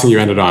 what was the last thing you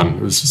ended on?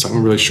 It was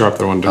something really sharp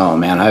that I wanted to... Oh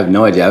man, I have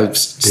no idea. I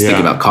was just thinking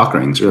about cock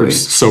rings, really.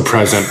 So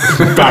present.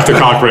 Back to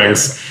cock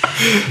rings.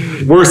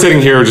 We're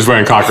sitting here just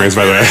wearing cock rings,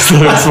 by the way. So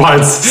that's why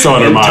it's so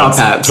on our minds. Top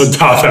hats. The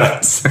top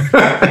hats.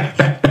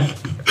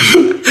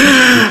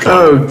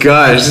 Oh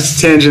gosh, just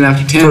tangent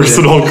after tangent.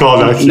 Personal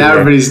callback. Now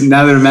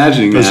they're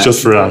imagining that. It's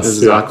just for us. This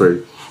is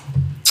awkward.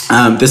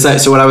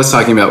 So what I was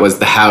talking about was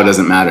the how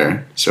doesn't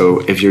matter. So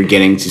if you're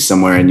getting to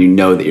somewhere and you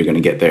know that you're going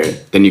to get there,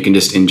 then you can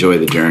just enjoy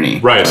the journey.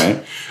 Right.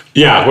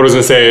 Yeah. What I was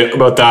going to say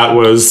about that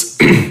was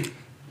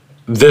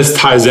this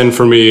ties in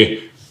for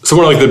me. So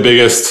one of like the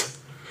biggest,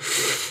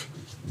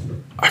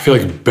 I feel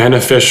like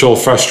beneficial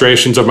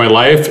frustrations of my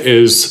life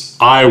is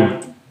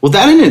Well,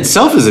 that in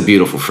itself is a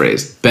beautiful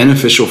phrase.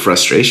 Beneficial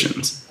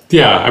frustrations.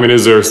 Yeah, I mean,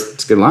 it's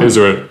a good line. Is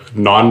there a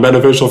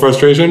non-beneficial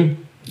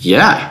frustration?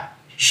 Yeah.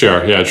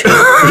 Sure. Yeah. True.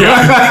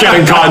 Yeah.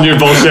 Getting caught in your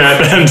bullshit,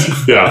 and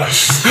yeah.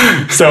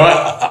 So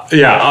a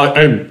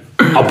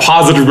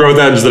positive growth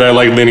edge that I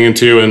like leaning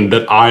into, and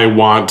that I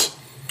want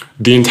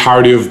the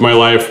entirety of my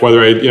life,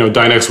 whether I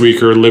die next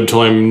week or live till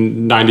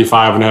I'm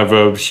 95 and have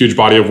a huge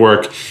body of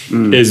work,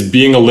 is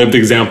being a lived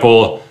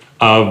example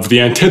of the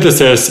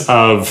antithesis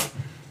of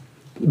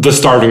the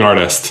starving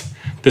artist.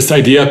 This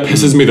idea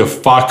pisses me the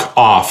fuck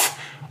off.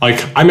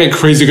 Like, I make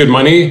crazy good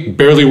money,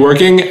 barely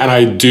working, and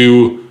I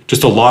do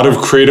just a lot of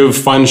creative,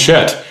 fun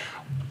shit.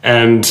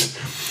 And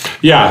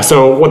yeah,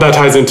 so what that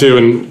ties into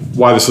and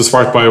why this was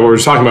sparked by what we were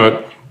just talking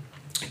about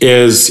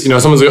is,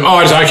 someone's like, oh,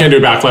 I can't do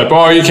a backflip.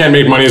 Oh, you can't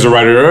make money as a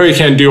writer. Oh, you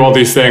can't do all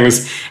these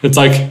things. It's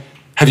like,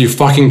 have you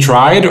fucking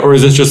tried? Or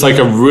is this just like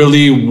a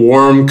really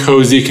warm,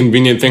 cozy,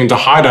 convenient thing to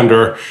hide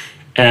under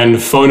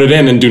and phone it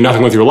in and do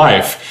nothing with your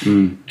life?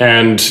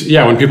 And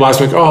yeah, when people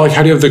ask me, like, oh, like,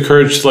 how do you have the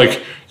courage to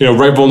like,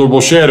 write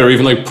vulnerable shit or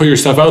even like put your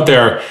stuff out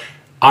there?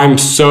 I'm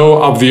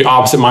so of the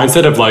opposite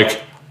mindset of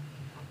like,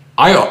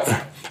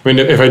 I mean,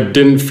 if I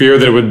didn't fear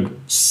that it would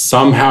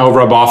somehow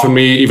rub off on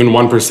me even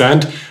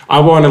 1%, I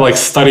want to like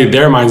study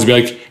their minds and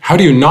be like, how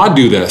do you not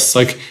do this?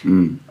 Like,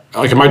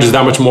 like, am I just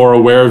that much more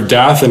aware of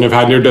death and have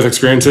had near-death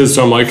experiences?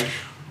 So I'm like,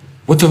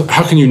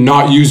 how can you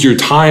not use your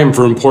time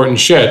for important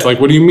shit? Like,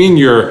 what do you mean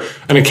you're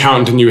an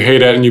accountant and you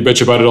hate it and you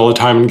bitch about it all the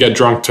time and get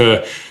drunk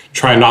to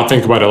try and not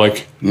think about it?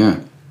 Like, yeah.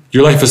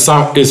 Your life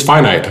is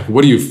finite.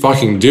 What are you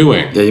fucking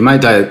doing? Yeah, you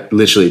might die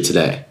literally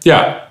today.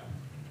 Yeah.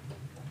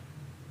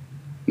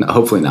 No,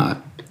 hopefully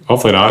not.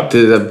 Hopefully not.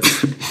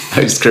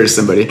 I just cursed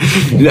somebody.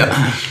 No,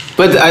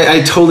 but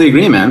I totally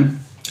agree,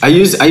 man. I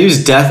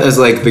use death as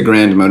like the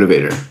grand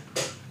motivator,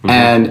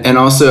 and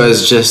also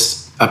as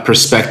just a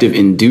perspective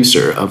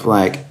inducer of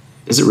like,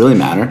 does it really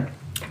matter?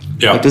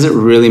 Yeah. Like, does it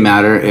really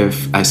matter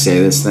if I say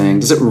this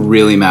thing? Does it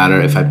really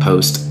matter if I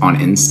post on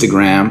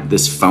Instagram,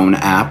 this phone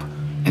app,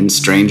 and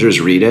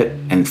strangers read it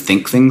and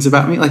think things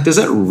about me? Like, does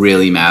that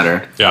really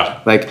matter?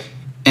 Yeah. Like,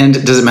 and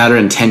does it matter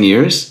in 10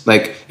 years?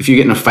 Like, if you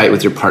get in a fight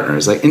with your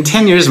partners, like, in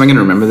 10 years, am I going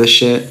to remember this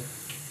shit?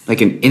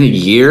 Like, in a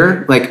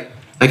year? Like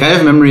I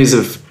have memories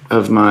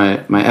of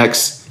my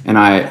ex and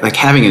I, like,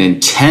 having an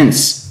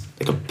intense,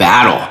 like, a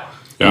battle,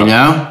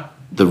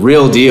 The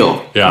real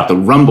deal. Yeah. Like the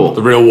rumble.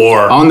 The real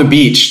war. On the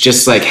beach,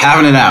 just, like,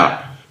 having it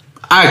out.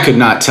 I could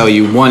not tell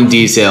you one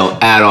detail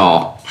at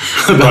all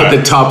about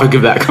the topic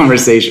of that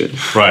conversation.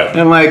 Right.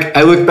 And, like,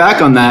 I look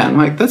back on that and I'm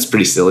like, that's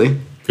pretty silly.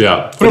 Yeah.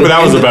 I wonder what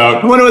that was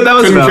about. I wonder what that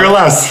was about. Couldn't care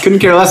less. Couldn't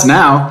care less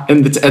now.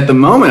 And at the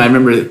moment, I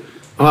remember,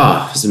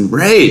 I was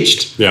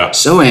enraged. Yeah.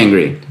 So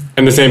angry.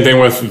 And the same thing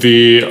with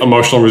the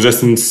emotional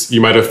resistance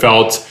you might have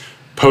felt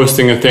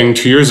posting a thing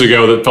 2 years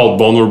ago that felt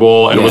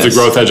vulnerable and was a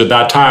growth edge at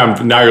that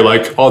time. Now you're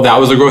like, oh, that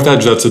was a growth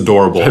edge? That's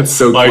adorable. That's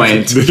so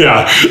quaint.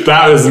 Yeah.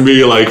 That is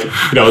me, like,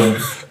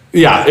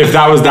 yeah, if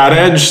that was that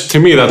edge, to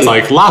me, that's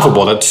like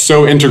laughable. That's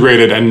so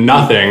integrated and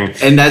nothing.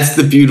 And that's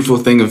the beautiful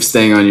thing of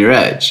staying on your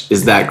edge,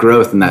 is that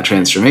growth and that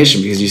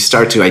transformation, because you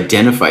start to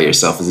identify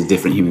yourself as a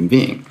different human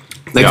being.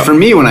 Like, for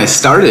me, when I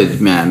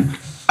started, man,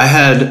 I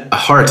had a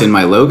heart in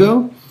my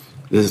logo,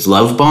 this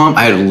love bomb.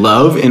 I had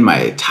love in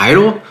my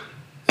title,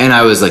 and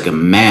I was like a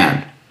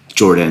man,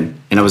 Jordan.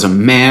 And I was a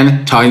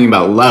man talking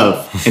about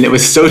love, and it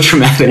was so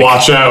traumatic.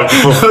 Watch out,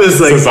 I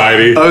was like,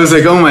 society. I was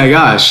like, oh my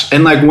gosh.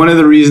 And like, one of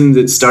the reasons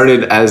it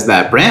started as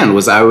that brand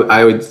was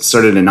I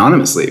started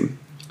anonymously.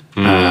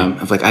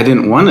 Of like, I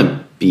didn't want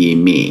to be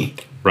me.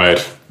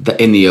 Right.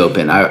 In the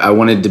open. I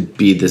wanted to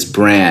be this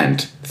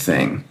brand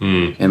thing.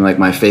 And like,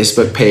 my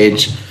Facebook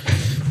page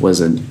was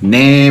a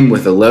name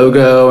with a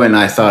logo, and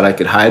I thought I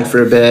could hide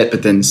for a bit,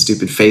 but then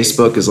stupid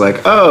Facebook is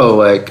like, oh,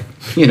 like,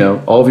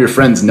 all of your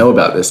friends know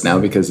about this now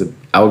because of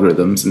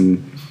algorithms,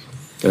 and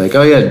they're like,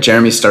 oh yeah,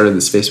 Jeremy started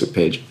this Facebook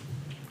page.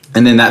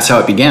 And then that's how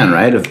it began,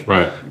 right?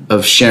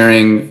 Of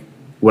sharing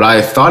what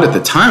I thought at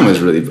the time was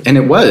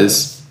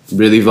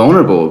really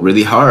vulnerable,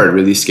 really hard,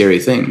 really scary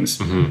things.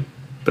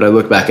 But I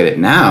look back at it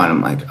now and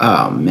I'm like,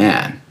 oh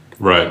man.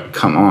 Right.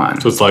 Come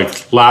on. So it's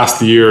like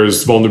last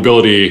year's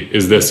vulnerability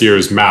is this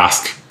year's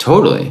mask.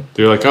 Totally.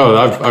 They're like, oh,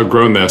 I've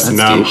grown this, and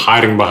now I'm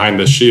hiding behind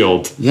this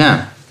shield.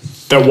 Yeah.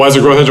 That was a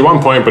growth edge at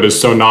one point, but is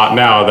so not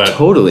now. That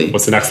totally.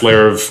 What's the next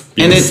layer of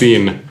being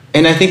seen?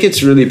 And I think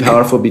it's really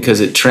powerful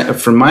because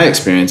from my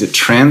experience, it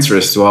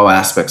transfers to all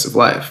aspects of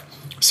life.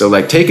 So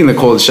like, taking the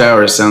cold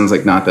shower sounds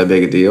like not that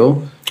big a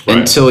deal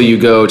until you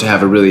go to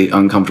have a really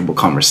uncomfortable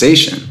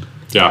conversation.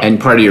 Yeah. And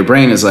part of your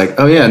brain is like,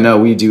 oh yeah, no,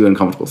 we do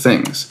uncomfortable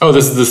things. Oh,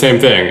 this is the same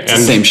thing. It's the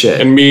same shit.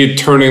 And me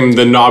turning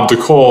the knob to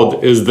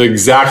cold is the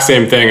exact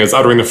same thing as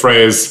uttering the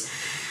phrase,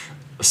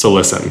 so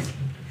listen.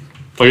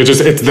 Like,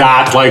 it's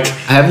that, like,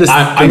 I have this thing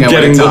I want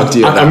to talk to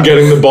you about. I'm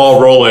getting the ball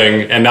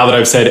rolling, and now that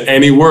I've said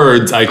any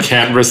words, I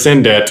can't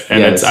rescind it,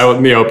 and it's out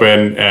in the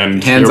open,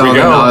 and hands here we on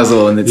go. the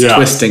nozzle, and it's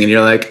twisting, and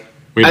you're like,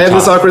 We I need have to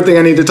this talk. awkward thing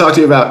I need to talk to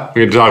you about.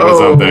 We need to talk about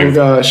Oh something. my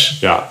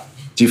gosh. Yeah.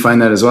 Do you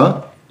find that as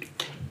well?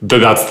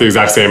 That's the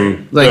exact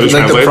same. Like that it the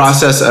translates?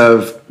 process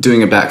of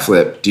doing a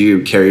backflip, do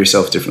you carry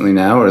yourself differently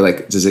now? Or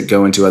like, does it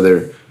go into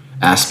other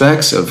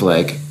aspects of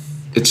like,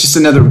 it's just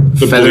another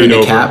feather in bleed the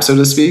over. cap, so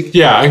to speak?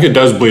 Yeah, I think it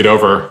does bleed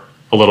over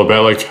a little bit.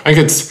 Like I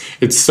think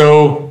it's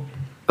so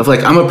Of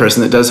like, I'm a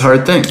person that does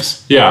hard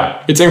things.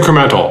 yeah, it's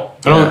incremental.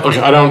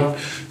 I don't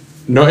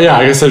know. Yeah,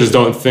 I guess I just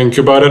don't think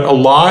about it a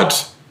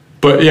lot.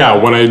 But yeah,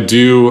 when I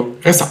do,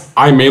 I guess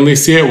I mainly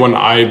see it when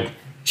I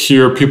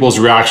hear people's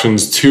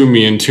reactions to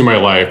me and to my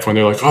life when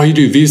they're like, "Oh, you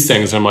do these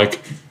things," and I'm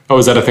like, "Oh,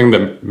 is that a thing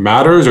that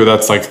matters, or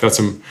that's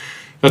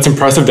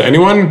impressive to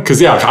anyone?" Because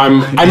yeah,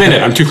 I'm in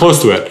it. I'm too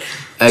close to it.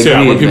 So yeah,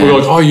 when Agreed, people man. go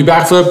like, "Oh, you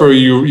backflip or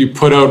you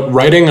put out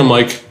writing," I'm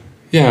like,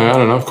 "Yeah, I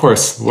don't know. Of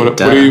course. What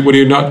do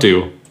you not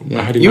do?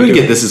 How do You not would do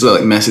get it?" this as well,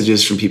 like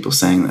messages from people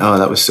saying, "Oh,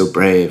 that was so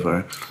brave,"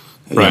 or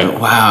you Right. know,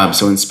 "Wow, I'm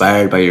so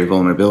inspired by your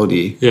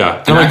vulnerability."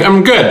 Yeah, I'm like,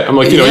 I'm good. I'm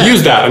like, Yeah.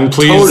 use that and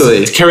please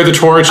Totally. carry the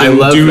torch I and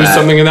love do that.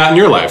 something in that in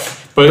your life.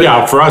 But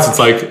yeah, for us, it's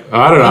like,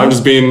 I don't know, I'm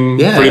just being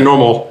Yeah. pretty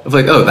normal. Of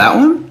like, oh, that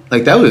one,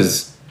 like that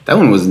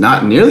one was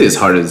not nearly as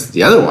hard as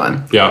the other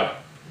one, Yeah,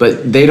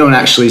 but they don't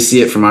actually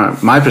see it from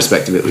my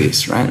perspective, at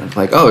least, right? Of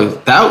like, oh,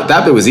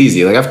 that bit was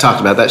easy. Like I've talked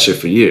about that shit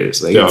for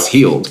years. Like Yeah. it's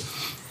healed.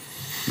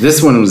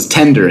 This one was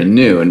tender and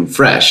new and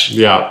fresh.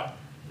 yeah,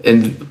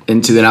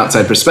 And to an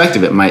outside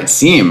perspective, it might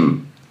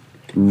seem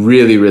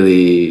really,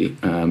 really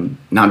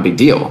not a big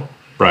deal.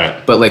 right.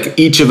 But like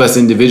each of us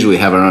individually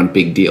have our own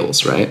big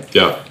deals, right?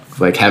 Yeah,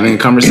 Like having a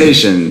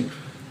conversation.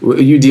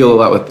 You deal a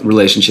lot with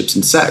relationships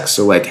and sex.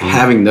 So like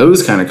having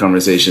those kind of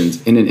conversations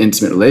in an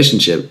intimate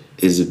relationship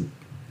is,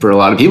 for a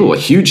lot of people, a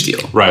huge deal.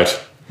 right.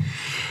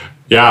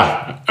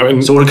 Yeah, I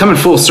mean, So we're coming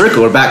full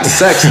circle. We're back to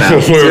sex now.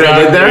 See We're what I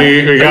did back.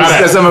 there? We got it.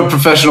 Because I'm a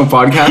professional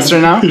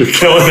podcaster now. you're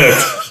killing it.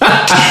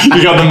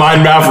 You got the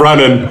mind map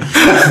running.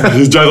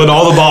 He's juggling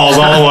all the balls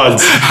all at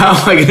once. How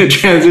am I going to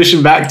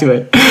transition back to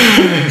it?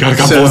 Got to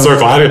come So- full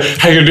circle. How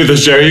you gonna do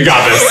this, Jerry? You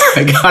got this.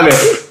 I got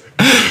it.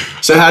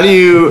 So how do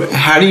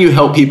you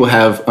help people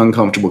have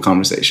uncomfortable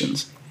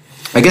conversations?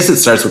 I guess it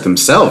starts with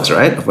themselves,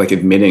 right? Of like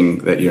admitting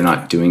that you're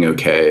not doing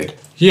okay.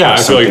 Yeah, I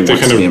feel like Something they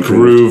wants kind to be of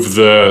improved. groove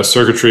the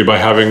circuitry by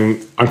having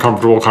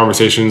uncomfortable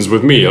conversations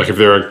with me. Like if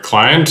they're a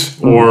client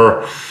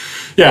or,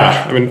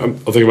 yeah, I mean,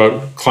 I'll think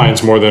about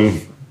clients more than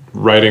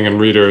writing and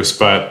readers,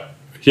 but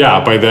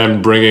yeah, by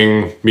them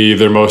bringing me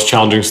their most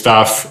challenging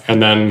stuff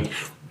and then,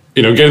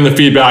 getting the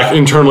feedback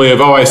internally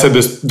of, oh, I said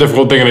this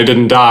difficult thing and I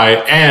didn't die.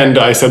 And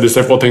I said this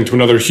difficult thing to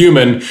another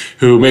human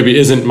who maybe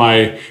isn't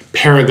my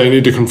parent that I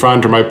need to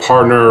confront or my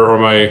partner or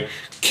my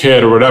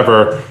kid or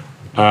whatever.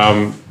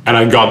 And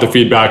I got the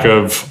feedback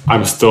of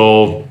I'm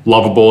still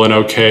lovable and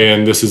okay,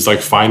 and this is like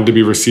fine to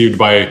be received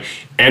by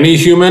any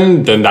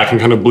human, then that can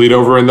kind of bleed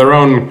over in their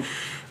own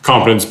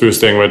confidence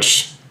boosting,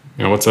 which,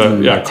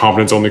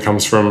 confidence only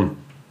comes from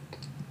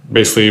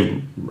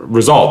basically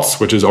results,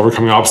 which is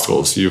overcoming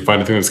obstacles. You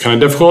find a thing that's kind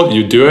of difficult,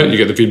 you do it, you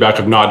get the feedback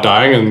of not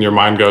dying, and your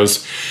mind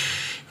goes,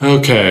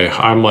 okay,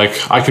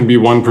 I can be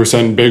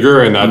 1%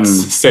 bigger and that's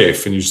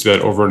safe. And you just do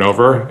that over and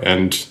over,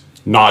 and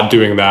not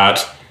doing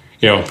that,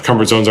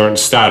 comfort zones aren't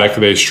static.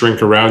 They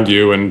shrink around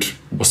you and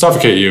will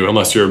suffocate you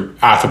unless you're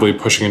actively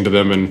pushing into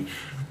them and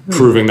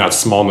proving that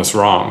smallness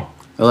wrong.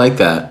 I like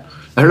that.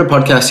 I heard a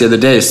podcast the other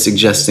day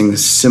suggesting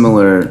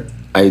similar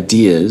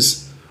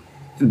ideas.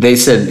 They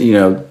said,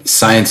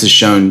 science has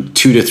shown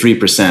 2 to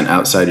 3%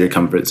 outside your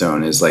comfort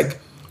zone is like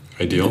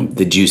Ideal.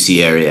 the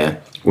juicy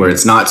area where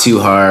it's not too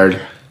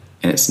hard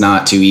and it's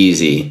not too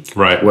easy.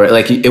 Right. Where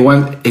like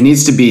it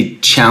needs to be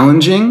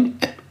challenging,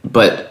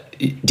 but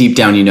deep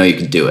down you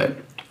can do it.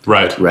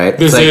 Right. Right.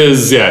 This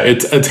It's like-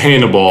 it's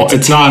attainable. It's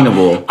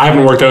attainable. Not, I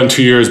haven't worked out in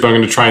 2 years, but I'm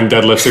going to try and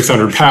deadlift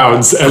 600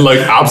 pounds and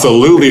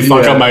absolutely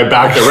fuck Yeah. up my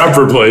back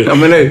irreparably. I'm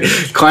gonna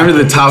climb to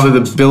the top of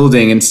the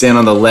building and stand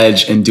on the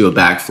ledge and do a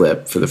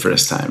backflip for the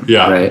first time.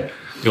 Yeah. Right.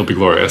 It'll be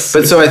glorious.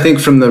 But so I think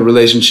from the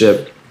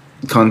relationship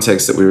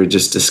context that we were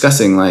just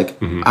discussing, like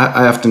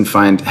I often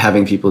find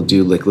having people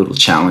do like little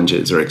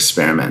challenges or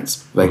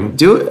experiments, like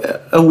do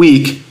a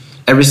week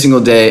every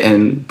single day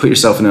and put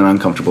yourself in an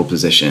uncomfortable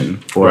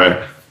position. Or Right.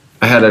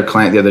 I had a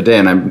client the other day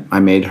and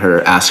I made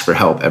her ask for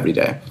help every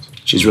day.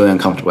 She's really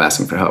uncomfortable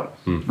asking for help.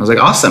 I was like,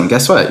 awesome.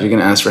 Guess what? You're going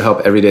to ask for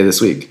help every day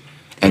this week.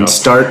 And Yep.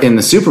 start in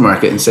the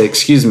supermarket and say,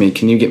 excuse me,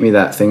 can you get me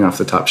that thing off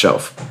the top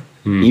shelf?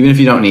 Even if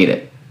you don't need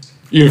it.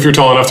 Even if you're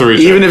tall enough to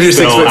reach Even it, if you're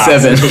still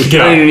 6'7", ask. get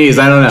on your Yeah. knees.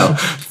 I don't know.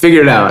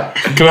 Figure it out.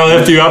 Can I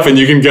lift you up and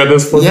you can get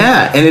this for me?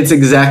 Yeah, and it's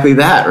exactly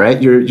that,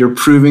 right? You're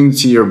proving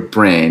to your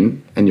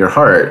brain and your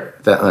heart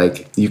that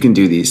like you can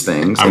do these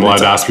things. I'm and allowed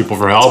it's to ask people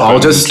for help. all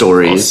and just I'll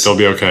stories. still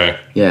be okay.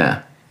 Yeah,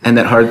 and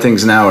that hard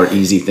things now are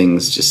easy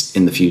things just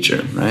in the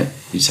future, right?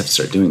 You just have to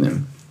start doing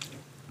them.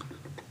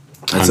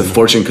 That's a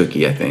fortune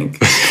cookie, I think.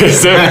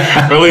 Is there?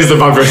 Or at least the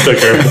bumper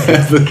sticker.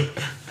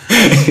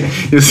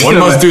 One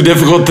must do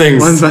difficult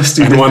things, One must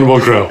do and one will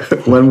grow.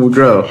 One will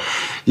grow.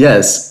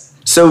 Yes.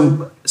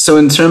 So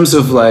in terms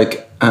of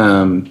like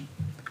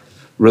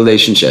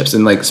relationships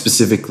and like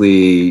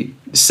specifically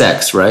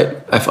sex, right?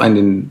 I find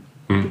in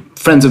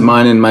friends of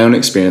mine, in my own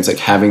experience, like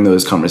having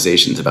those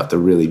conversations about the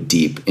really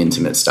deep,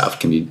 intimate stuff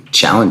can be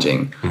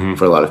challenging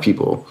for a lot of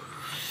people.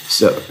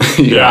 So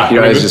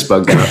your eyes just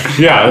bugged out.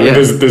 Yeah.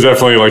 There's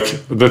definitely like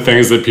the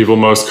things that people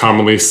most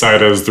commonly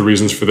cite as the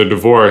reasons for the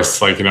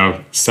divorce, like,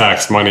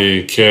 sex,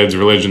 money, kids,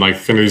 religion, like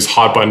kind of these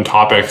hot button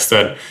topics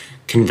that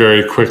can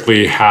very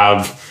quickly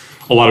have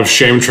a lot of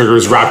shame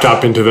triggers wrapped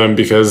up into them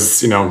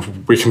because,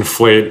 we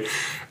conflate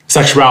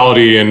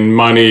sexuality and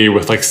money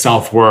with like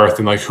self-worth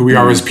and like who we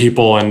are as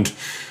people. And,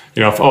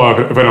 if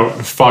I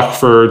don't fuck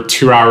for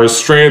 2 hours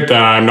straight,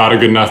 then I'm not a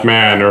good enough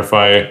man. Or if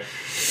I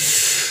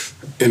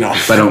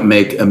don't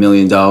make $1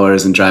 million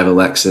and drive a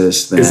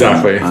Lexus, then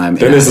exactly.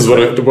 This is what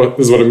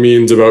it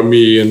means about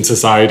me and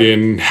society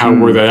and how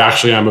worthy I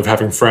actually am of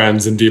having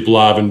friends and deep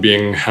love and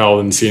being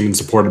held and seen and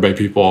supported by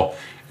people.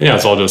 Yeah,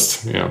 it's all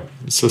just,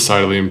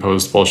 societally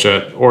imposed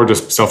bullshit or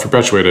just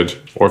self-perpetuated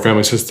or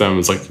family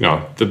systems. Like,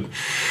 the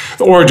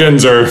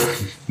origins are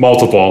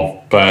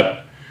multiple, but...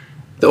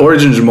 The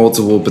origins are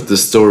multiple, but the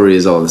story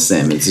is all the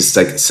same. It's just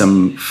like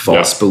some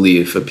false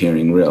belief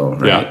appearing real,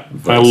 right?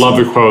 Yeah. I love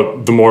the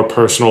quote, the more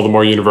personal, the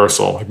more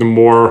universal. Like, the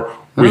more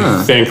we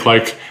think,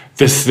 like,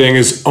 this thing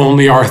is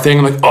only our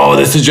thing. Like, oh,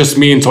 this is just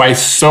me. And so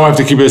I have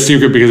to keep it a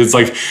secret because it's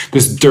like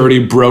this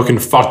dirty, broken,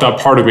 fucked up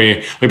part of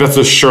me. Like, that's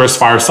the surest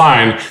fire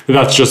sign that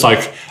that's just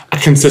like a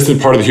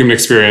consistent part of the human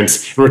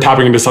experience. And we're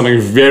tapping into something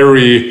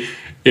very,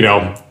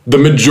 the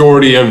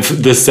majority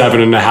of the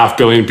 7.5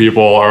 billion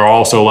people are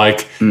also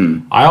like,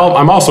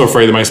 I'm also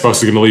afraid that my spouse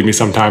is going to leave me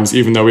sometimes,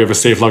 even though we have a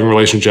safe, loving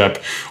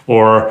relationship.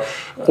 Or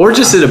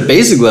just at a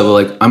basic level,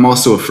 like, I'm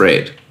also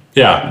afraid.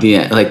 Yeah.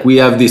 Like, we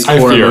have these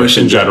core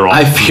emotions. In general.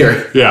 I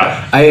fear.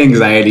 Yeah. I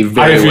anxiety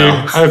very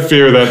well. I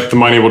fear that the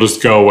money will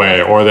just go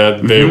away, or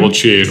that they will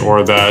cheat,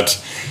 or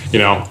that,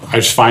 I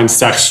just find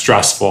sex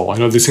stressful.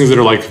 These things that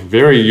are like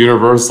very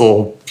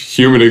universal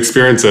human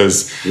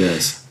experiences.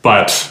 Yes.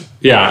 But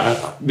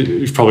yeah,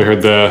 you've probably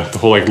heard the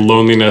whole like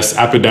loneliness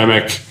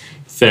epidemic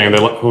thing.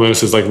 That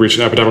loneliness is like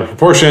reaching epidemic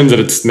proportions,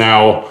 and it's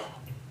now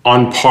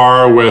on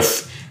par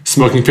with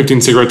smoking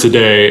 15 cigarettes a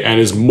day and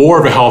is more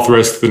of a health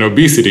risk than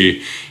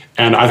obesity.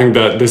 And I think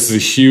that this is a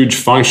huge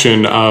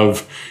function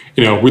of,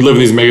 we live in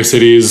these mega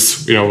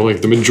cities,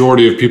 like the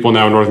majority of people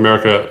now in North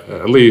America,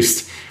 at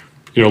least,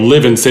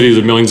 live in cities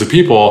of millions of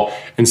people.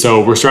 And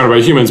so we're surrounded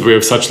by humans, but we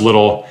have such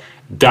little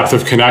depth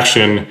of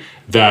connection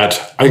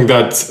that I think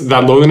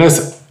that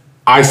loneliness,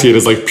 I see it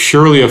as like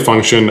purely a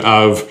function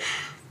of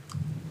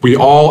we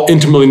all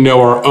intimately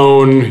know our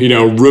own,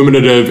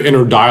 ruminative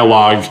inner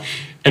dialogue.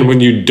 And when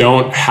you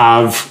don't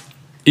have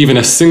even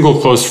a single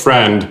close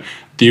friend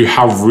that you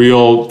have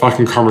real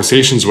fucking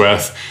conversations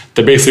with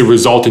that basically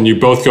result in you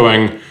both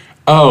going,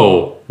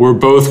 oh, we're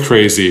both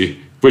crazy,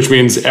 which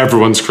means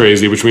everyone's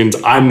crazy, which means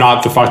I'm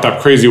not the fucked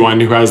up crazy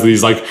one who has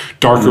these like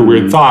darker,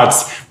 weird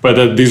thoughts, but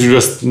that these are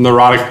just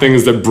neurotic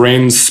things that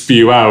brains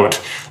spew out.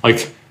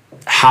 Like,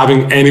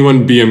 having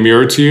anyone be a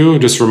mirror to you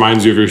just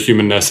reminds you of your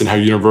humanness and how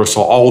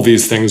universal all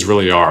these things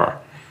really are.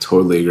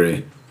 Totally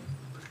agree.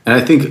 And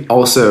I think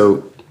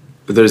also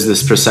there's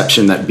this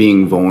perception that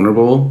being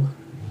vulnerable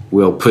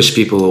will push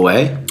people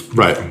away.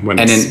 Right. And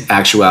in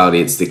actuality,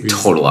 it's the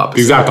total opposite.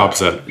 The exact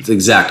opposite. It's the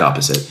exact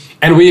opposite.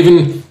 And we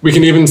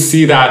can even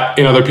see that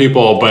in other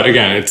people. But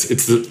again,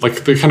 it's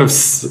like the kind of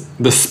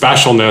the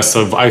specialness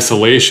of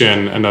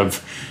isolation and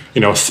of,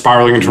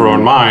 spiraling into our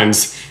own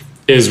minds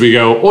is we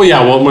go, oh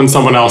yeah, well, when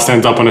someone else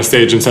stands up on a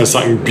stage and says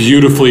something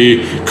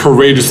beautifully,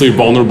 courageously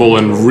vulnerable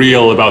and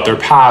real about their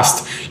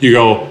past, you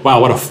go,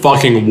 wow, what a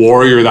fucking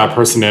warrior that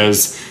person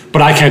is.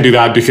 But I can't do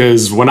that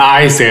because when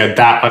I say it,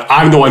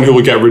 I'm the one who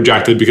will get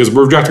rejected because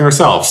we're rejecting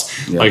ourselves.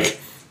 Yeah. Like,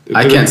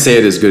 I can't say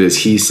it as good as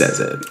he says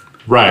it.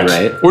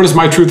 Right. Or just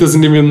my truth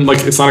isn't even like,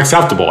 it's not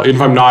acceptable. Even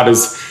if I'm not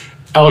as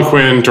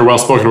eloquent or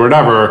well-spoken or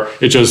whatever,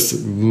 it's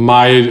just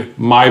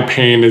my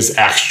pain is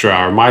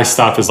extra, or my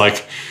stuff is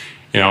like,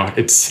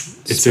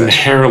 it's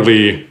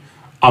inherently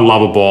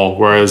unlovable.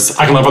 Whereas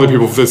I can love other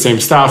people for the same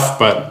stuff,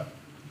 but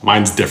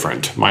mine's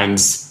different.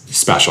 Mine's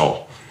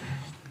special.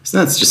 So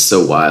that's just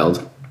so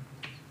wild.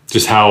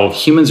 Just how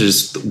humans are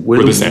just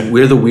we're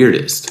the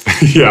weirdest.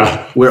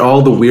 Yeah, we're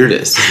all the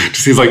weirdest.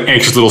 Just these like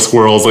anxious little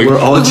squirrels. Like we're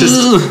all like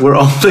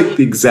the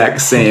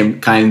exact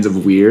same kinds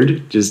of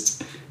weird,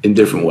 just in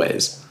different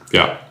ways.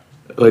 Yeah,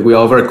 like we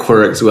all have our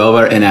quirks, we all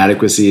have our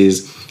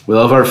inadequacies, we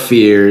all have our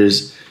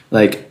fears.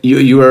 Like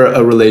you are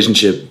a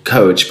relationship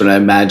coach, but I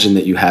imagine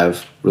that you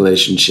have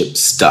relationship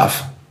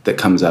stuff that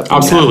comes up.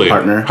 Absolutely,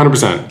 partner,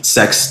 100%.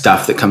 Sex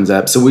stuff that comes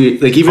up. So we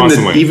like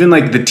even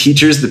the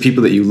teachers, the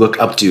people that you look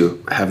up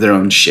to, have their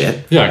own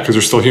shit. Yeah, because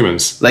they're still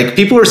humans. Like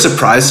people are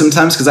surprised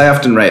sometimes because I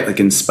often write like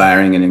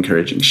inspiring and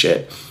encouraging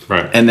shit.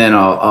 Right. And then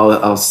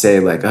I'll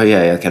say like, oh yeah,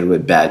 I had a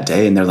bad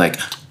day, and they're like,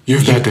 you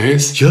have bad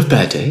days? You have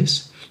bad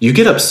days? You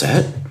get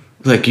upset?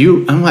 Like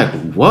I'm like,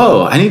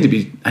 whoa, I need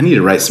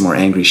to write some more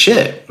angry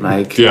shit.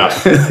 Like, yeah.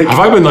 Have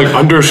I been like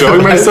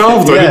undershowing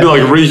myself? Do I need to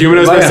like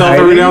rehumanize myself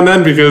every now and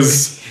then?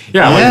 Because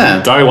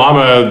like Dalai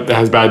Lama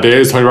has bad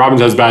days, Tony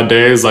Robbins has bad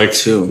days, like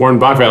Warren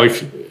Buffett,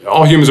 like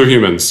all humans are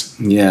humans.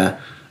 Yeah.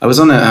 I was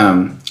on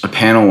a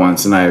panel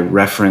once and I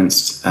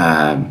referenced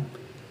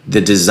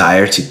the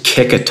desire to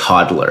kick a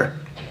toddler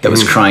that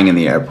was crying in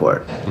the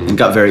airport and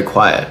got very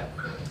quiet,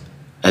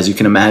 as you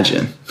can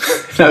imagine.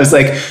 And I was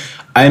like,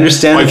 I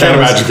understand. Well, I can't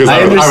imagine because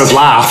I would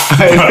laugh.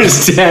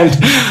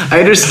 I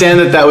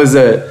understand that was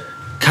a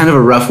kind of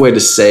a rough way to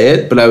say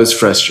it, but I was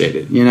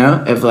frustrated,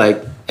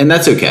 and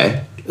that's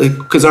okay.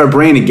 Because our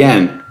brain,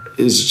 again,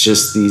 is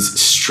just these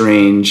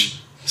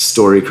strange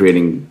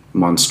story-creating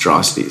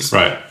monstrosities.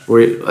 Right.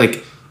 Where,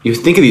 you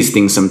think of these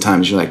things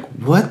sometimes, you're like,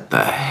 what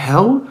the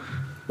hell?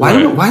 Why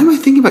am I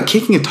thinking about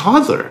kicking a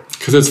toddler?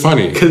 Because it's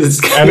funny. Because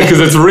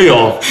it's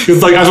real.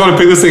 It's like, I just want to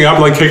pick this thing up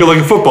and kick it like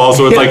a football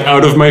so it's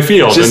out of my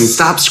field. Just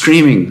stop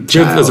screaming,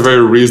 child. That's a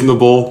very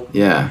reasonable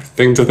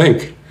thing to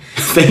think.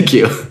 Thank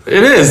you.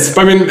 It is.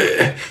 I mean,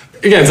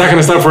 again, it's that kind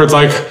of stuff where it's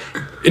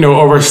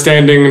we're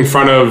standing in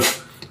front of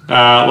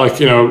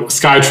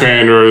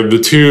SkyTrain or the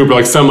Tube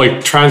or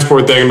some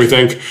transport thing and we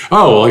think,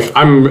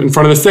 I'm in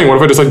front of this thing. What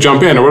if I just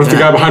jump in? Or what if the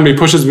guy behind me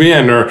pushes me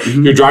in? Or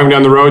you're driving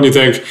down the road and you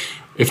think,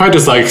 if I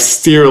just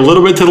steer a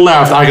little bit to the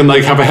left, I can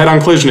have a head-on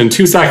collision in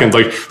 2 seconds.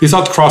 These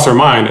thoughts cross our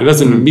mind. It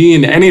doesn't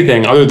mean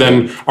anything other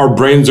than our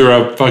brains are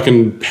a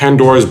fucking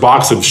Pandora's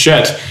box of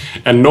shit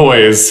and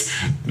noise.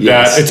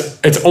 Yes.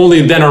 That it's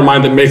only then our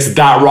mind that makes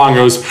that wrong.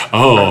 Goes,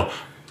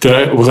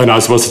 was I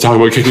not supposed to talk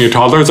about kicking a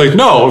toddler? It's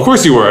no, of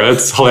course you were.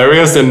 It's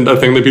hilarious and a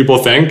thing that people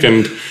think.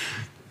 And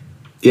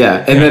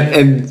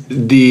and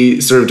the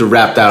sort of to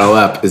wrap that all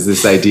up is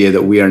this idea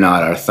that we are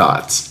not our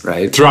thoughts,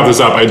 right? To wrap this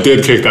up, I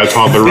did kick that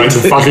toddler right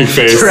in the fucking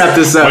face. To wrap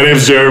this up, my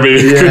name's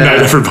Jeremy. Good night,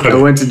 everybody. I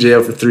went to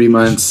jail for 3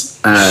 months.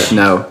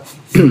 No.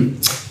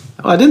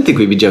 I didn't think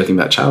we'd be joking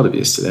about child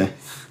abuse today.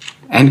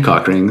 And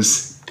cock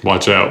rings.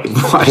 Watch out. We'll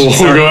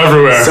go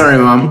everywhere. Sorry,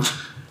 Mom.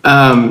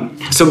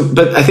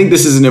 But I think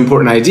this is an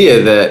important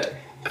idea that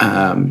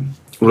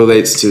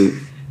relates to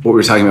what we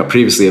were talking about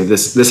previously of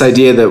this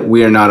idea that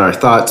we are not our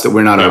thoughts, that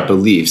we're not our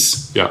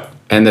beliefs. Yeah.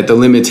 And that the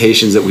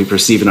limitations that we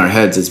perceive in our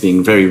heads as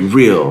being very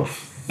real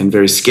and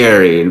very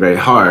scary and very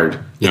hard,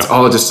 it's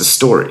all just a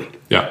story.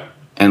 Yeah.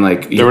 And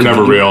they were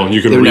never real.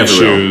 You can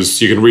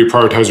re-choose, you can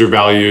reprioritize your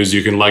values,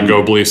 you can let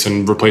go of beliefs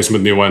and replace them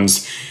with new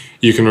ones.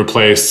 You can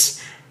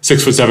replace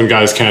 6'7"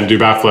 guys can't do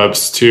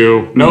backflips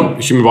to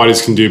human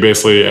bodies can do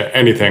basically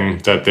anything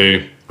that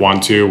they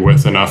want to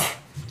with enough.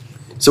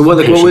 So what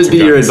would be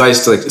your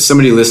advice to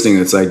somebody listening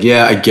that's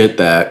yeah, I get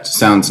that,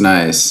 sounds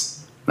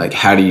nice.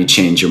 How do you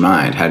change your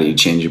mind? How do you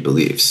change your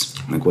beliefs?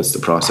 What's the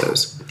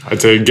process?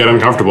 I'd say get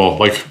uncomfortable.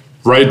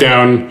 Write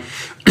down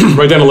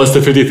a list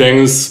of 50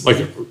 things,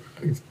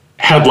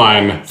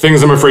 headline,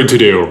 things I'm afraid to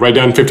do. Write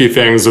down 50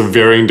 things of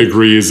varying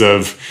degrees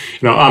of,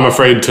 I'm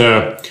afraid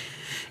to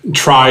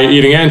try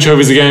eating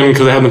anchovies again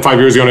because I had them 5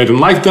 years ago and I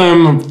didn't like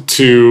them,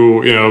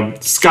 to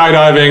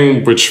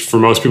skydiving, which for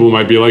most people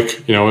might be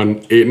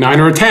an 8, 9,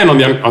 or a 10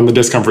 on the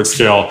discomfort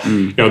scale.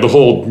 The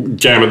whole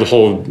gamut, the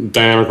whole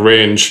dynamic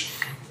range,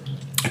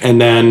 and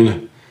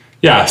then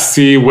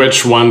see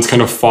which ones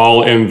kind of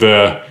fall in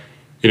the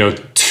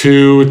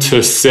 2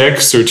 to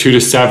 6 or 2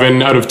 to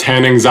 7 out of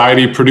 10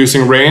 anxiety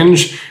producing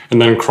range,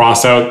 and then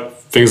cross out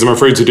things I'm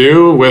afraid to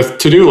do with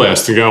to-do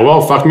list and go,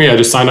 well, fuck me, I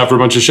just signed up for a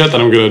bunch of shit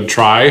that I'm going to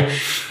try.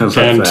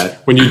 And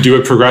when you do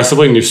it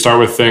progressively and you start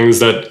with things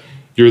that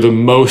you're the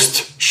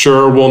most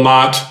sure will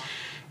not,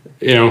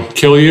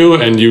 kill you,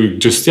 and you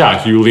just,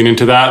 you lean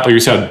into that, like you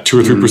said, 2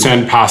 or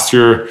 3% past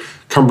your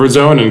comfort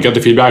zone and get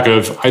the feedback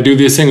of, I do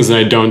these things and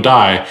I don't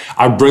die.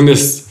 I bring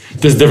this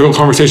difficult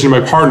conversation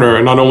to my partner,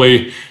 and not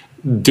only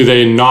do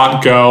they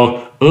not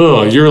go,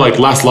 oh, you're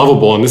less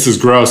lovable and this is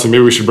gross and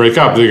maybe we should break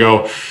up. They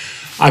go,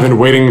 I've been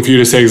waiting for you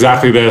to say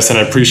exactly this, and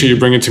I appreciate you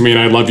bringing it to me, and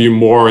I love you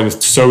more, and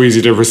it's so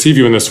easy to receive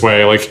you in this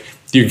way.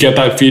 You get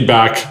that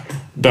feedback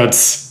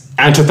that's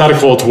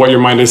antithetical to what your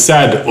mind has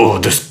said. Oh,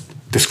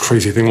 this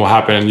crazy thing will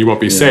happen, and you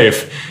won't be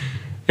safe.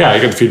 Yeah,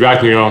 you get the feedback,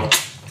 and you go,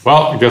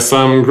 well, I guess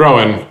I'm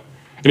growing.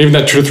 And even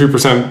that 2 to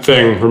 3%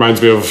 thing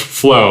reminds me of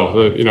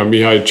flow.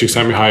 Mihai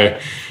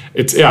Csikszentmihalyi.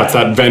 It's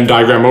that Venn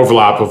diagram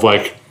overlap of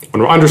when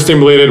we're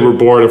understimulated, we're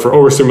bored. If we're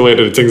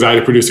overstimulated, it's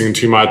anxiety producing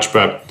too much.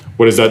 But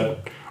what is that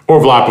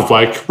overlap of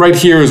right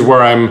here is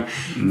where I'm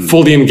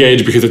fully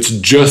engaged because it's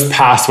just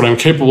past what I'm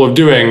capable of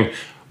doing,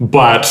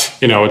 but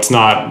it's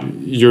not,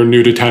 you're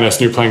new to tennis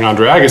and you're playing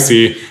Andre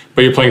Agassi,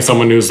 but you're playing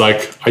someone who's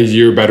a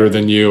year better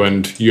than you,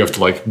 and you have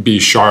to be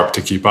sharp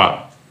to keep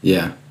up.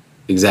 Yeah,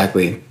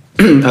 exactly.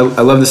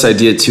 I love this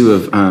idea too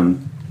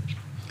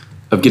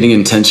of getting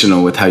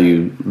intentional with how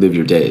you live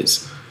your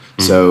days.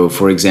 So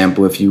for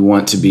example, if you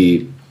want to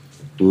be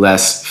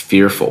less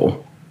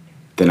fearful,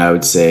 then I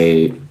would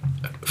say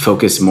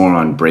focus more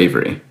on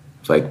bravery.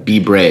 Be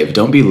brave.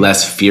 Don't be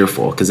less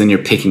fearful, because then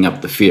you're picking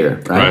up the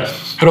fear, right?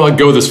 How do I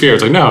go with this fear?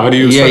 It's no, how do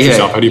you stretch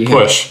yourself? How do you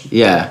push?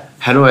 Yeah.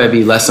 How do I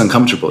be less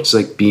uncomfortable?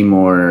 Just be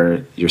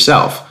more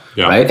yourself,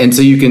 Yeah. right? And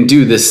so you can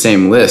do this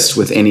same list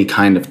with any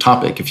kind of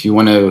topic. If you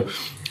want to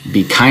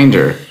be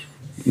kinder,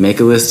 make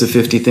a list of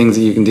 50 things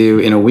that you can do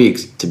in a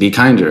week to be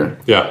kinder.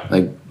 Yeah.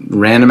 Like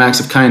random acts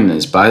of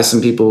kindness. Buy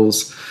some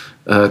people's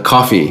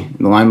coffee,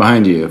 the line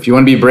behind you. If you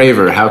want to be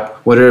braver,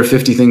 what are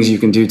 50 things you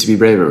can do to be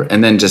braver?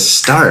 And then just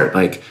start.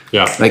 Like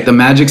the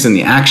magic's in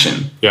the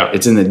action. Yeah.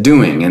 It's in the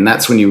doing, and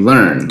that's when you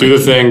learn. Do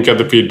the thing, get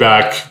the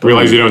feedback,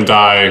 realize you don't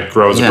die,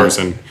 grow as a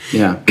person.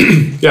 Yeah.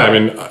 Yeah, I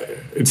mean,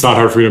 it's not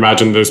hard for me to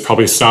imagine there's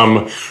probably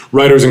some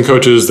writers and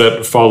coaches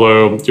that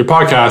follow your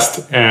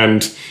podcast,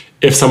 and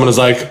if someone is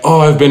like, oh,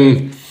 I've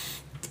been...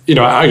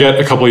 I get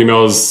a couple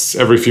emails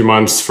every few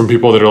months from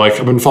people that are like,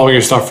 I've been following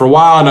your stuff for a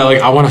while and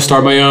I want to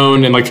start my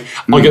own. And like,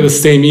 I'll get the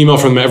same email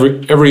from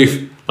them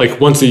every like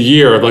once a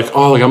year of like,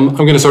 oh, like I'm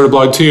going to start a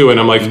blog too. And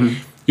I'm like,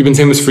 you've been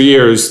saying this for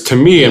years to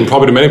me and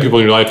probably to many people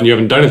in your life and you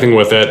haven't done anything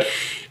with it.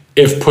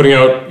 If putting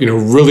out,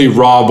 really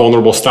raw,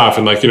 vulnerable stuff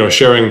and like,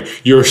 sharing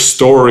your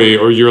story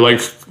or your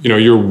like,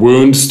 your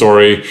wound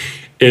story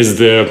is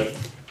the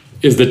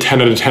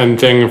 10 out of 10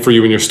 thing for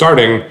you when you're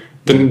starting,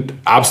 then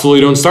absolutely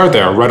don't start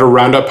there. Write a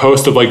roundup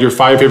post of like your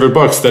 5 favorite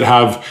books that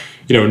have,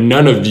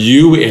 none of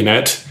you in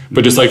it,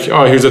 but just like,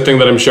 oh, here's a thing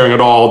that I'm sharing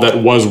at all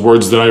that was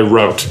words that I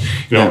wrote.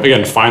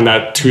 Again, find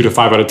that 2 to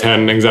 5 out of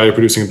 10 anxiety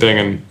producing thing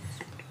and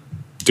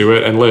do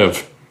it and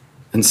live.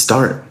 And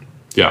start.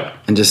 Yeah.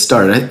 And just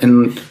start.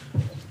 And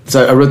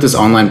so I wrote this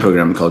online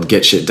program called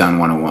Get Shit Done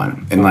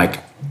 101. And like,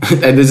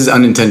 and this is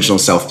unintentional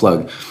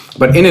self-plug,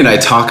 but in it I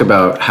talk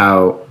about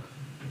how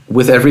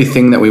with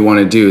everything that we want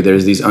to do,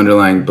 there's these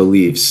underlying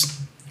beliefs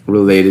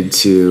related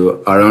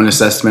to our own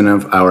assessment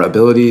of our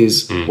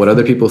abilities, what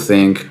other people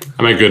think.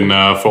 Am I good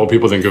enough? What will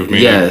people think of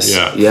me? Yes,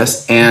 yeah.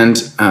 yes. And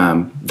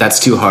that's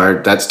too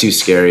hard. That's too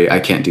scary. I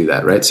can't do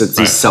that, right? So it's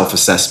this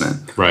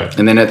self-assessment. Right.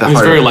 And then at the heart...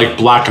 It's very like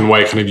black and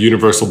white kind of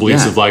universal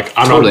beliefs of like,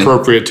 I'm not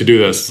appropriate to do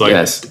this. It's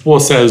like, well,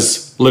 it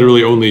says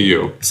literally only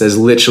you. It says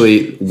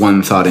literally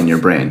one thought in your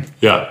brain.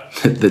 Yeah.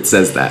 that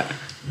says that.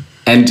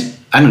 And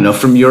I don't know,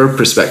 from your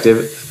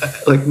perspective,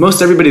 like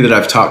most everybody that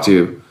I've talked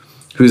to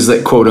who's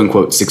like quote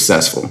unquote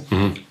successful,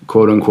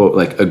 quote unquote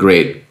like a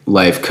great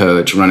life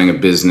coach, running a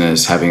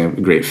business, having a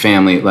great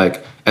family,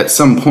 like at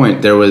some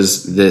point there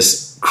was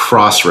this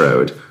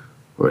crossroad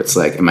where it's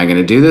like, am I going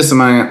to do this?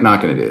 Am I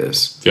not going to do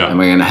this? Yeah. Am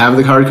I going to have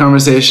the hard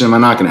conversation? Am I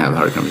not going to have the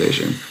hard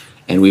conversation?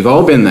 And we've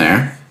all been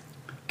there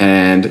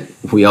and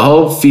we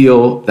all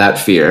feel that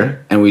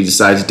fear and we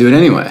decide to do it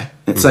anyway.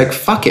 It's like,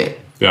 fuck it.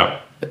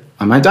 Yeah.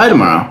 I might die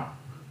tomorrow.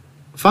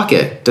 Fuck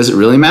it. Does it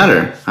really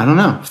matter? I don't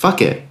know.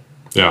 Fuck it.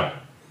 Yeah.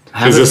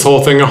 Is this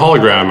whole thing a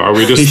hologram? Are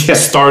we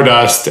just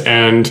stardust?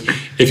 And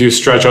if you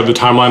stretch out the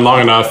timeline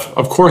long enough,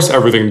 of course,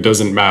 everything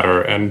doesn't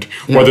matter. And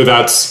whether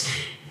that's,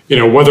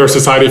 whether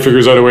society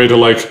figures out a way to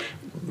like,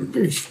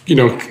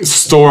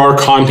 store our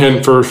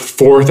content for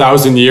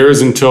 4,000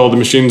 years until the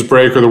machines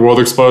break or the world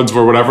explodes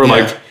or whatever,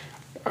 like,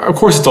 of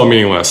course it's all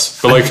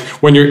meaningless. But like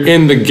when you're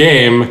in the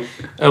game,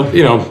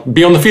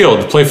 be on the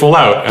field, play full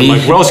out. And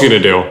like, what else are you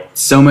going to do?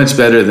 So much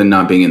better than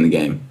not being in the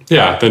game.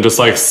 Yeah, than just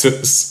like,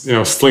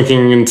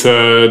 slinking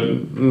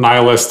into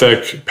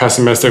nihilistic,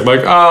 pessimistic,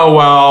 like, oh,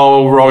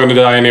 well, we're all going to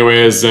die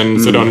anyways.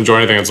 And so don't enjoy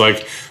anything. It's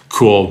like,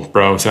 cool,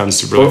 bro.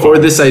 Sounds really fun. Or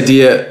this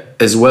idea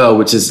as well,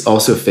 which is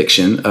also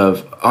fiction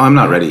of, oh, I'm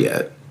not ready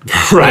yet.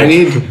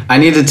 Right. I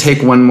need to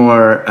take one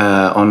more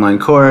online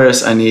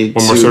course. I need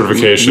one more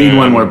certification. Read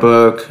one more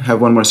book.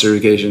 Have one more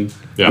certification.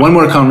 Yeah. One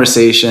more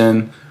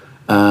conversation.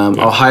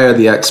 I'll hire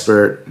the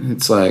expert.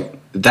 It's like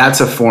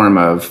that's a form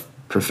of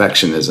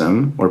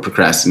perfectionism or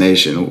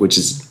procrastination, which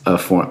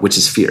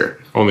is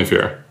fear. Only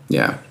fear.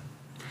 Yeah.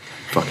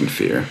 Fucking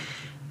fear.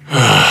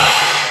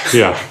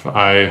 Yeah.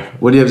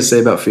 What do you have to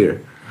say about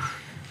fear?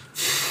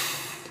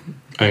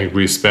 I think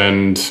we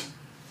spend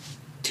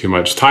too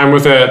much time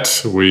with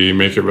it. We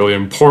make it really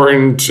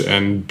important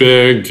and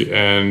big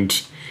and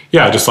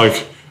just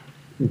like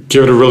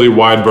give it a really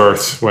wide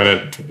berth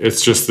when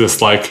it's just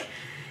this like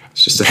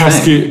it's just a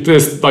pesky thing.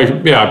 This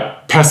like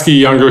pesky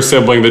younger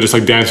sibling that just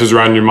like dances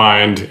around your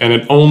mind, and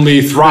it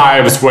only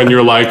thrives when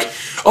you're like,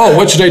 oh,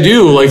 what should I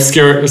do? Like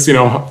scare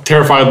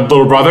terrified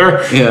little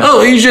brother. Yeah.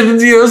 Oh, you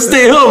should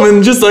stay home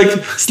and just like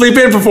sleep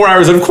in for 4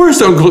 hours, and of course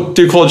don't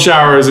do cold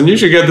showers, and you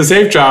should get the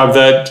safe job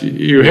that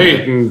you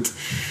hate and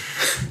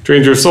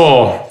drains your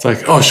soul. It's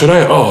like, oh, should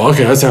I? Oh,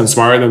 okay, that sounds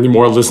smart. And then the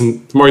more you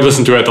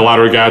listen to it, the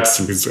louder it gets.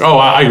 Because, oh,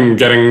 I'm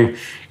getting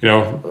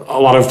a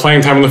lot of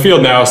playing time in the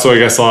field now, so I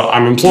guess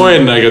I'm employed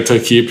and I get to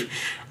keep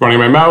running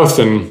my mouth.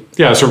 And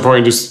at a certain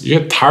point, you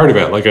get tired of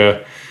it. Like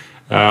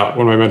one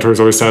of my mentors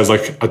always says,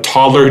 like a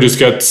toddler who just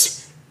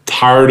gets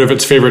tired of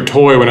its favorite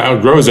toy when it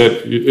outgrows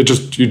it,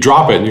 you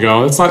drop it and you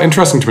go, it's not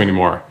interesting to me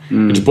anymore.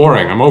 It's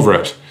boring. I'm over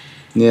it.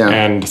 Yeah.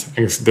 And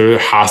there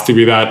has to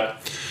be that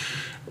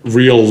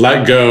real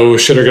let go,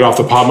 shit or get off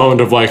the pot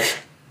moment of like,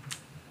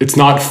 it's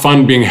not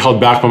fun being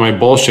held back by my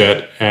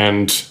bullshit,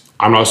 and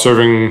I'm not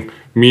serving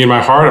me and my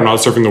heart. I'm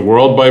not serving the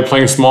world by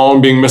playing small and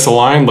being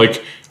misaligned.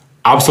 Like,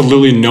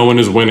 absolutely no one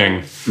is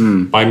winning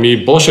by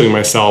me bullshitting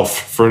myself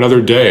for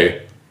another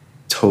day.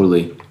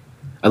 Totally.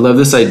 I love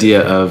this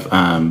idea of,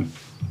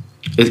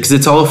 because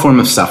it's all a form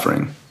of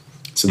suffering.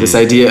 So this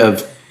idea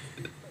of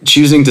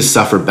choosing to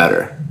suffer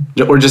better,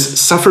 or just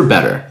suffer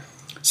better.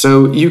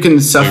 So you can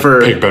suffer,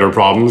 make better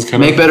problems,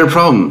 make better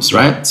problems,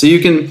 right? So you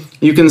can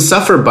You can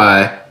suffer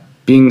by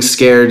being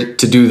scared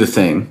to do the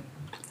thing.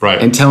 Right.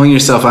 And telling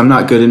yourself, I'm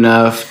not good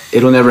enough,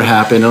 it'll never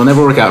happen, it'll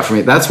never work out for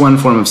me. That's one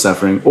form of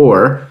suffering.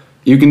 Or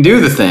you can do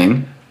the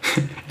thing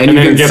and you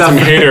then can get suffer.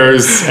 some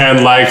haters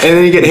and like And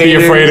then you get be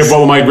haters. afraid of what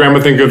will my grandma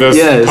think of this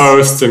Yes.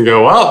 post and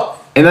go, well,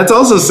 And that's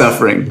also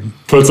suffering.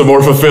 but it's a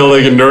more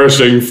fulfilling and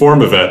nourishing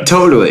form of it.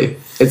 Totally.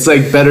 It's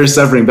like better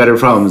suffering, better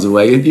problems.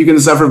 Like you can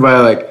suffer by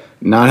like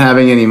not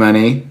having any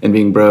money and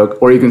being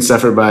broke, or you can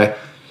suffer by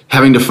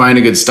having to find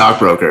a good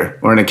stockbroker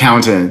or an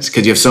accountant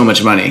because you have so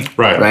much money.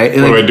 Right. Right.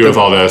 What do I do with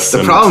all this? The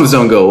And problems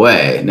don't go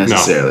away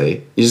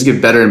necessarily. You just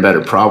get better and better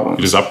problems.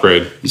 you just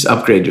upgrade. You just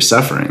upgrade your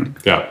suffering.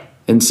 Yeah.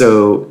 And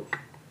so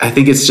I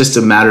think it's just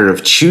a matter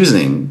of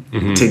choosing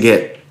to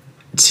get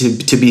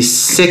to be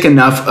sick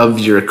enough of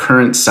your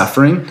current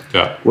suffering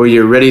Yeah. where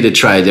you're ready to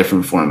try a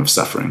different form of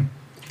suffering.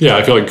 Yeah.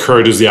 I feel like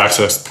courage is the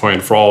access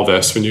point for all of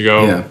this. When you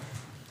go, Yeah.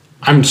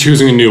 I'm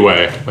choosing a new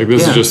way. Like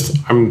this Yeah. is just,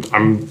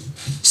 I'm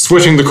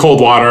switching the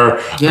cold water.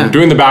 Yeah. I'm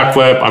doing the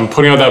backflip. I'm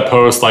putting out that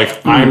post. Like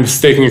I'm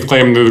staking a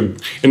claim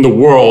in the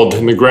world,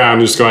 in the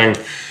ground, just going,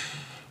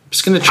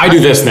 Just gonna try. I do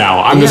this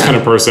now. I'm this Yeah. kind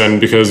of person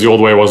because the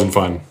old way wasn't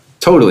fun.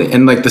 Totally.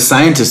 And like the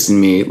scientist in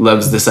me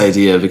loves this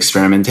idea of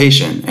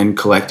experimentation and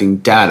collecting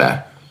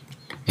data.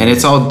 And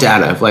it's all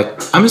data of like,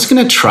 I'm just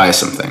going to try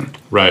something.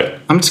 Right.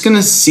 I'm just going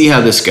to see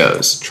how this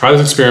goes. Try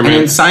this experiment.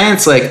 And in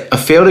science, like a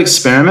failed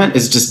experiment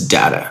is just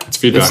data. It's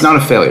feedback. It's not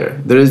a failure.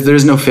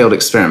 There's no failed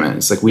experiment.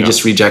 It's like we Yeah.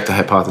 just reject the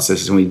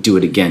hypothesis and we do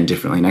it again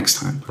differently next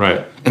time.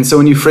 Right. And so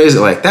when you phrase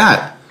it like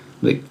that,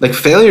 like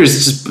failure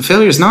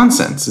is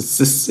nonsense.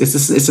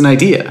 It's an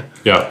idea.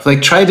 Yeah.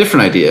 Like try a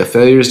different idea.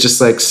 Failure is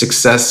just like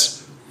success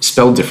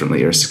spelled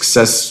differently or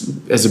success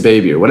as a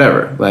baby or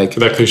whatever. Like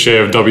That cliche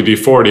of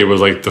WD-40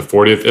 was like the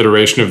 40th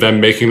iteration of them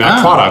making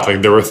that product.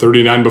 Like there were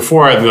 39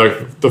 before it, and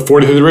the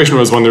 40th iteration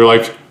was when they're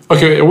like,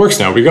 okay, it works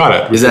now. We got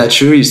it. is that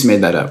true? Or you just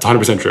made that up?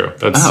 100% true.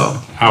 That's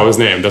Oh. how his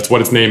name. That's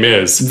what its name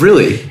is.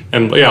 Really?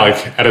 And yeah,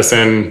 like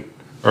Edison,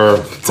 or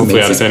hopefully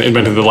amazing. Edison,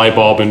 invented the light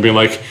bulb and being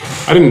like,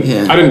 I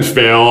Yeah. didn't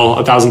fail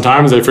 1,000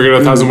 times. I figured out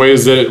 1,000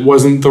 ways that it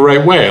wasn't the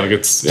right way. Like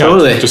it's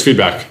Totally. just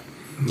feedback.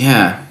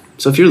 Yeah.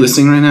 So if you're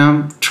listening right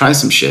now, try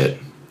some shit.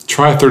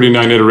 Try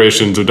 39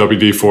 iterations of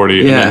WD-40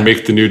 and Yeah. then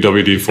make the new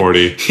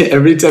WD-40.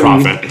 Every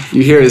time Profit.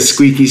 you hear a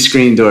squeaky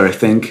screen door,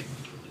 think,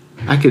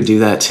 I could do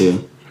that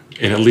too.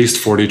 In at least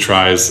 40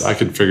 tries, I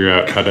could figure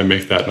out how to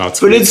make that not But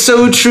squeak. it's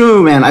so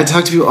true, man. I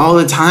talk to people all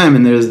the time,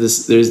 and there's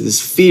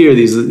this fear,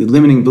 these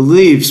limiting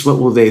beliefs. What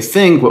will they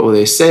think? What will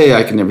they say?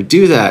 I can never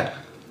do that.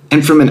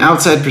 And from an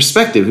outside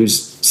perspective,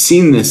 who's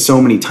seen this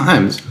so many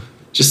times,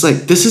 just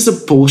like this is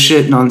a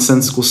bullshit,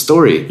 nonsensical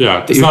story Yeah,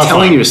 that it's you're not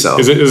telling fun. yourself.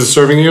 Is it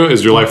serving you?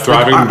 Is your life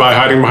thriving by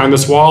hiding behind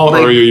this wall,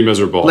 like- or are you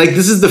miserable? Like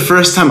this is the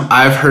first time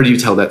I've heard you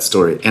tell that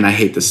story, and I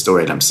hate this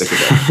story, and I'm sick of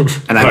it,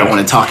 and I don't Right.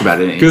 want to talk about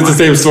it anymore. Because it's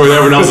the same story that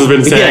everyone else has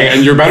been saying, Yeah.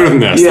 and you're better than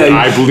this. Yeah. And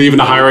I believe in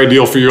a higher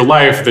ideal for your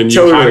life than you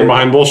Totally. hiding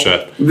behind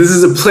bullshit. This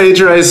is a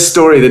plagiarized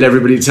story that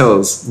everybody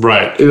tells.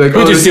 Right. You're like,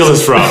 Who'd oh, you this steal is-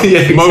 this from?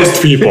 Yeah, Most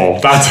exactly. people.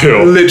 That's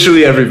who.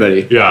 Literally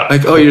everybody. Yeah.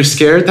 Like, oh, you're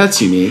scared? That's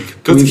unique.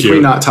 Can That's we, can we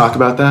cute. not talk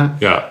about that?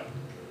 Yeah.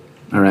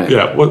 All right.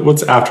 Yeah.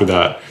 What's after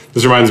that?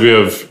 This reminds me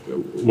of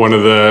one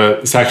of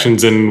the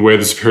sections in Way of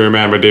the Superior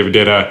Man by David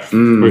Data,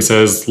 where he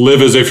says, live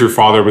as if your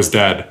father was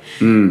dead.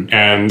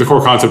 And the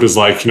core concept is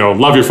like,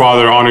 love your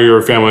father, honor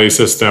your family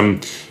system.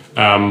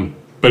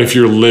 But if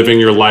you're living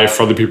your life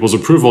for other people's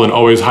approval and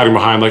always hiding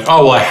behind like,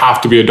 oh, well, I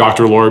have to be a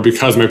doctor or lawyer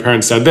because my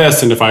parents said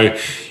this. And if I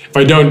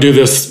don't do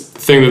this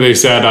thing that they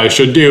said I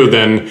should do,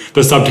 then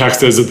the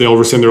subtext is that they'll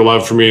rescind their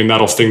love for me and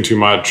that'll sting too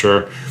much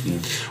or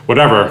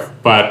whatever.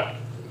 But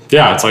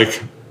yeah, it's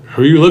like,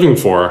 who are you living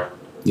for?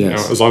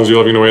 Yes. As long as you're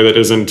living in a way that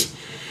isn't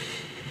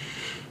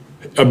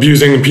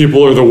abusing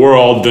people or the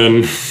world, then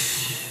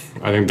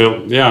I think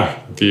that,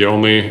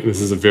 this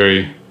is a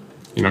very,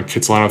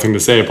 Kitsilano thing to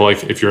say, but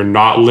like, if you're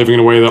not living in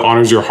a way that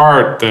honors your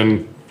heart,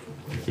 then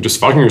you're just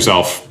fucking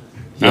yourself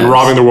and Yes.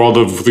 robbing the world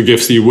of the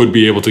gifts that you would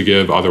be able to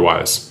give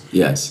otherwise.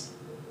 Yes.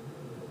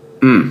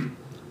 And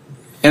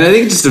I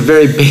think just a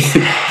very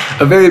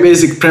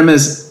basic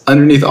premise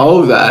underneath all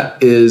of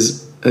that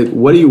is like,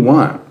 what do you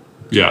want?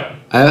 Yeah.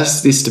 I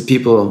ask this to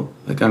people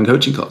like on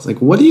coaching calls. Like,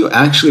 what do you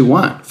actually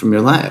want from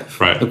your life?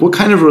 Right. Like, what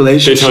kind of They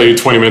relationship? tell you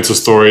 20 minutes of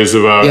stories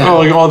about, Yeah.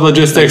 like all the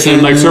logistics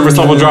and like surface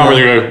level drama. And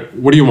you go,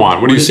 what do you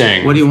want? What are you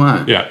saying? What do you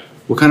want? Yeah.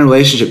 What kind of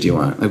relationship do you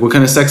want? Like, what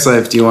kind of sex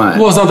life do you want?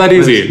 Well, it's not that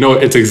easy. No,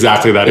 it's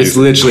exactly that It's easy.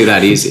 literally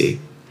that easy.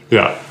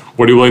 Yeah.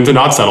 What are you willing to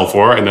not settle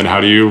for? And then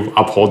how do you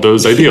uphold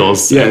those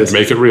ideals Yes. and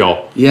make it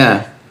real?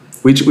 Yeah.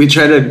 We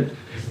try to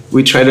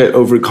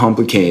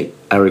overcomplicate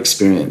our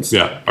experience.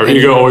 Yeah. Our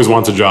ego always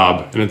wants a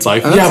job. And it's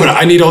like, that's yeah, but a-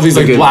 I need all these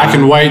like good black one.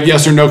 and white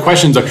yes or no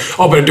questions. Like,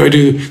 oh, but do I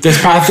do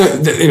this path,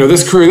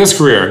 this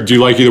career? Do you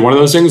like either one of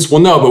those things?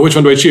 Well, no, but which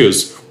one do I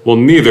choose? Well,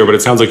 neither, but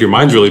it sounds like your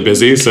mind's really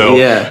busy. So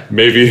Yeah.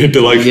 maybe you need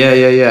to like,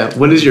 Yeah.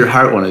 What does your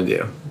heart want to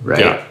do? Right.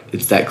 Yeah.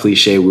 It's that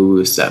cliche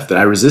woo-woo stuff that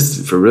I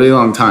resisted for a really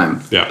long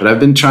time. Yeah. But I've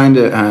been trying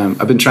to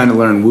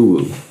learn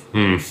woo-woo.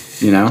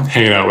 You know?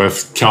 Hanging out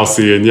with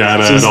Kelsey and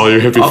Yana and all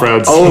your hippie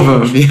friends. All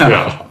of them,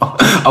 yeah.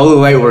 All the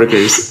light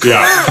workers.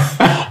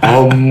 Yeah.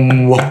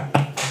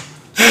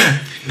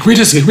 Can we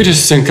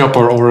just sync up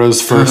our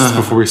auras first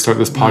before we start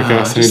this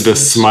podcast? I need to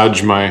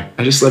smudge my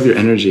I just love your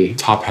energy.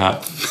 top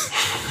hat.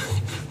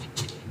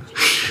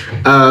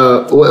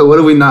 What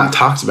have we not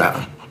talked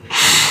about?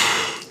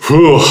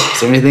 Whew.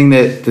 Is there anything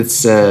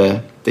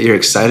that you're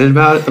excited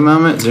about at the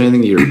moment? Is there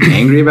anything that you're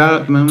angry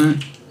about at the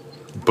moment?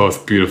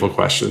 Both beautiful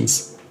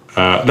questions.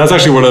 That's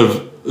actually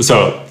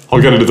so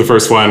I'll get into the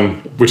first one,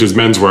 which is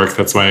men's work.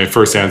 That's my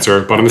first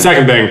answer. But on the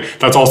second thing,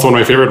 that's also one of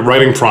my favorite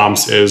writing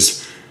prompts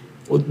is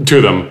two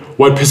of them.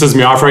 What pisses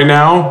me off right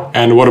now,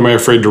 and what am I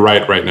afraid to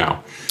write right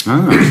now?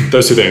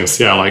 Those two things.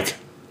 Yeah, like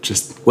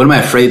just... What am I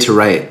afraid to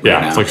write right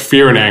now? It's like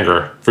fear and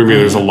anger. For me,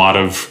 there's a lot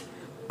of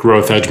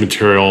growth edge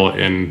material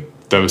in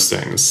those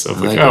things.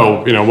 Of like,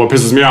 what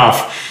pisses me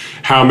off?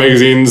 How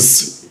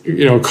magazines,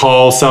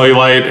 call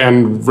cellulite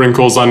and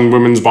wrinkles on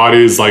women's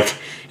bodies like,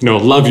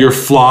 love your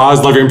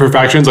flaws, love your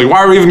imperfections. Like, why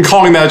are we even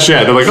calling that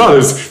shit? They're like,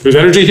 there's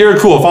energy here.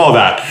 Cool, follow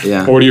that.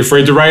 Yeah. Or what are you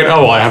afraid to write?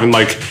 Oh, well, I haven't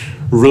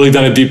really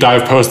done a deep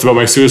dive post about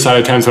my suicide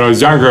attempts when I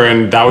was younger,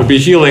 and that would be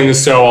healing,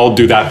 so I'll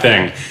do that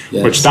thing.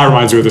 Yes. Which that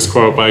reminds me of this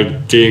quote by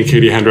Gay and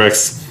Katie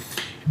Hendricks.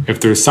 If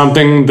there's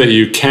something that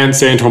you can't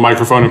say into a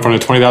microphone in front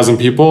of 20,000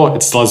 people,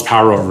 it still has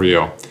power over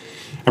you. I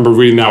remember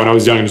reading that when I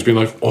was young and just being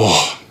like,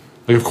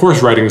 of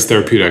course writing is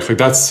therapeutic. Like,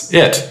 that's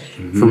it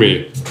for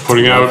me.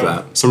 Putting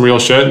out some real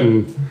shit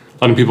and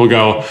letting people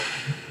go,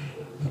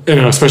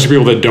 especially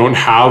people that don't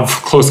have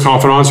close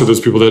confidants, or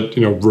those people that,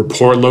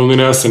 report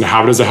loneliness and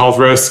have it as a health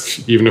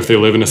risk, even if they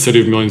live in a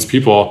city of millions of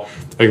people.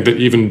 I think that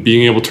even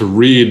being able to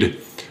read,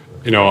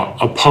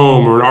 a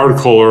poem or an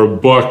article or a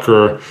book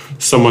or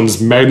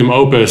someone's magnum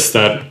opus,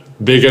 that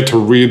they get to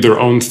read their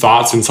own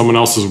thoughts in someone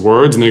else's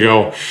words and they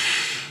go,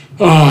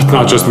 it's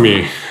not just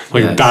me.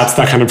 That's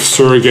that kind of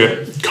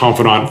surrogate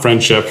confidant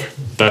friendship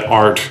that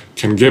art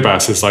can give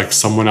us. Is like,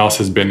 someone else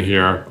has been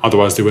here,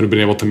 otherwise they wouldn't have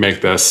been able to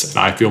make this,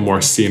 and I feel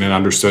more seen and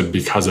understood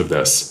because of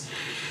this.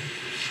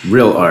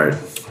 Real art.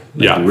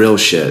 Real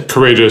shit.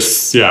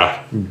 Courageous,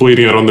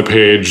 bleeding out on the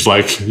page,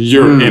 like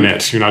you're in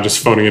it. You're not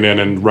just phoning it in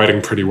and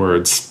writing pretty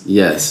words.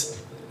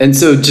 Yes. And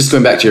so just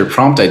going back to your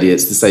prompt idea,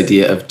 it's this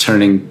idea of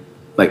turning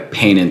like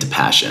pain into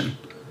passion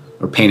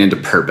or pain into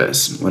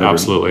purpose, whatever.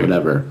 Absolutely.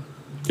 Whatever.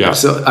 Yeah.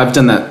 So I've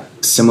done that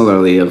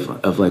similarly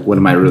of like, what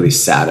am I really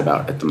sad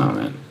about at the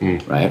moment,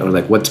 right? Or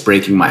like, what's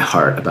breaking my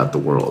heart about the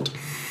world?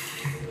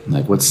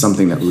 Like, what's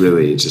something that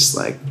really just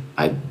like,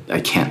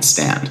 I can't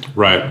stand.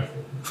 Right.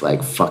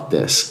 Like, fuck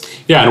this.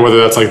 Yeah, and whether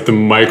that's like the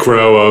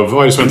micro of,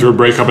 I just went through a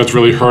breakup, it's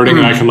really hurting,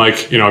 and I can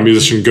a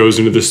musician goes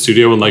into the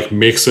studio and like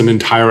makes an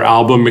entire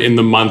album in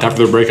the month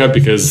after the breakup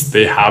because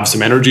they have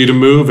some energy to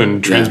move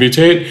and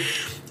transmutate.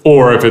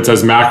 Or if it's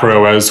as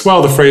macro as,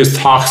 the phrase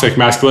toxic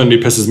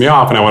masculinity pisses me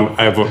off, and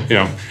I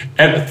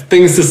have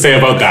things to say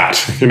about that,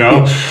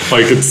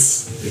 like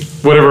it's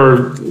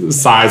whatever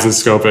size and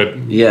scope it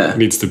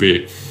needs to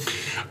be.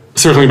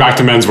 Circling back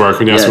to men's work,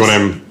 when you ask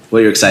me what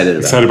you're excited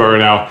about right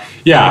now.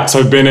 Yeah, so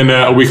I've been in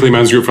a weekly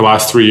men's group for the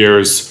last 3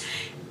 years,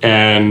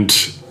 and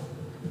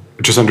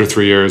just under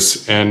 3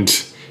 years. And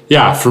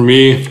for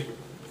me,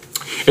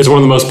 it's one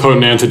of the most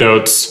potent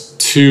antidotes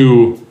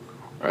to,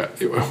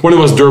 one of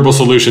the most durable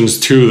solutions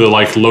to the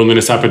like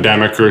loneliness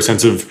epidemic or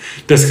sense of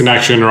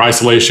disconnection or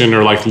isolation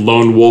or like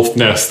lone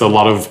wolfness that a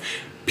lot of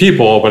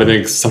people, but I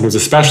think sometimes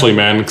especially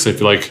men, because I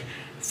feel like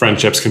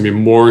friendships can be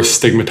more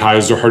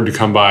stigmatized or hard to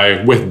come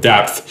by with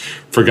depth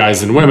for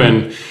guys and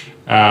women.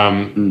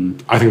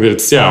 I think that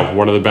it's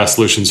one of the best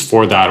solutions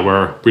for that,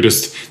 where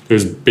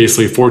there's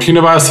basically 14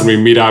 of us and we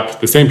meet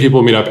up, the same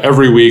people meet up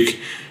every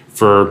week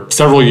for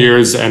several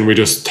years, and we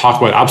just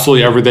talk about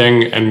absolutely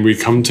everything, and we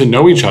come to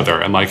know each other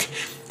and like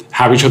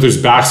have each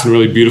other's backs in a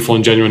really beautiful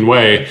and genuine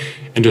way.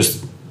 And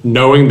just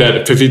knowing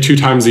that 52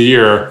 times a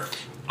year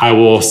I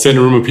will sit in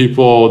a room of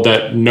people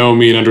that know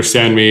me and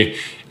understand me,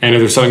 and if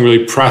there's something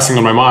really pressing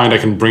on my mind, I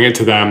can bring it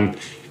to them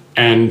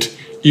and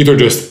either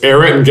just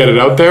air it and get it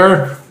out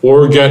there,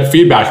 or get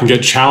feedback and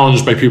get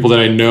challenged by people that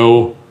I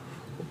know,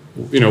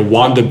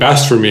 want the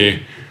best for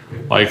me.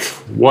 Like,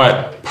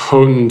 what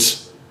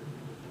potent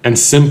and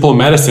simple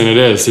medicine it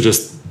is to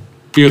just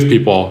be with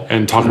people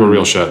and talk about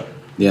real shit.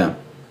 Yeah.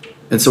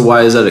 And so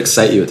why does that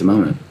excite you at the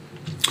moment?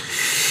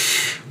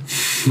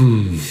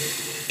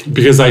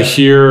 Because I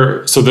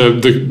hear, so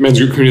the men's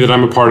group community that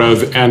I'm a part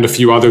of and a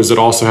few others that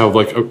also have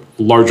like a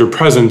larger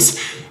presence,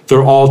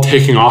 they're all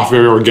taking off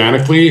very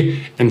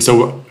organically. And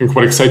so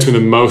what excites me the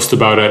most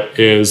about it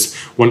is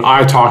when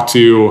I talk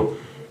to,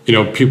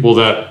 people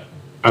that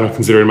I don't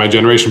consider in my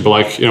generation, but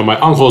like, my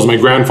uncles, my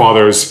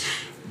grandfathers,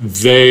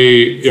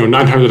 they, 9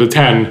 times out of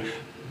 10,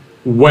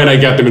 when I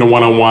get them in a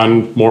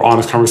one-on-one, more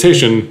honest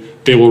conversation,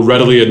 they will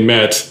readily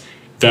admit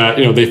that,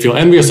 they feel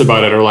envious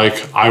about it, or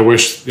like, I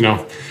wish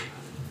that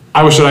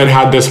I'd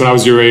had this when I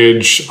was your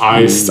age.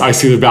 I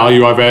see the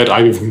value of it.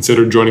 I've even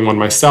considered joining one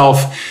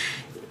myself.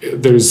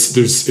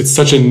 It's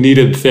such a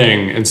needed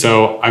thing. And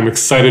so I'm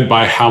excited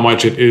by how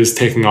much it is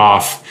taking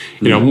off.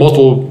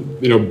 Multiple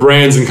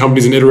brands and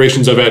companies and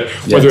iterations of it,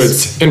 whether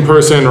it's in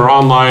person or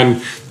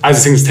online,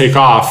 as things take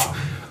off,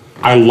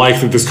 I like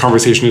that this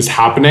conversation is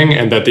happening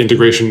and that the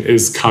integration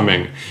is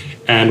coming.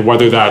 And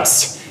whether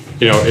that's,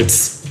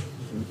 it's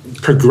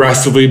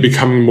progressively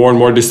becoming more and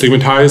more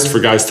destigmatized for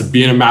guys to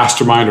be in a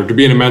mastermind or to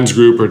be in a men's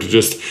group or to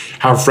just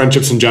have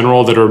friendships in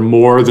general that are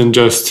more than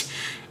just,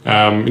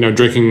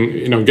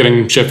 drinking,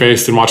 getting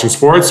shit-faced and watching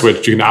sports,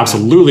 which you can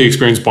absolutely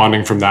experience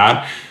bonding from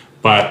that.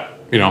 But,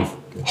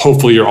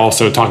 hopefully you're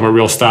also talking about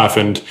real stuff,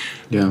 and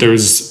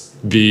there's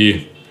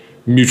the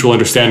mutual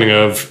understanding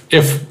of,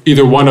 if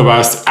either one of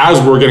us, as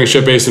we're getting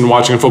shit-faced and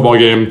watching a football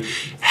game,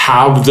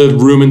 have the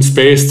room and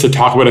space to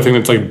talk about a thing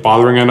that's like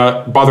bothering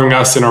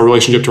us in our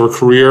relationship to our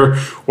career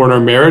or in our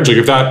marriage, like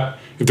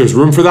if there's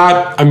room for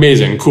that,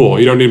 amazing, cool.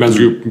 You don't need a men's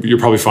group, you're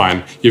probably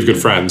fine. You have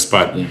good friends,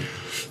 but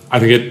I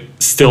think it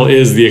still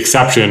is the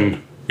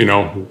exception,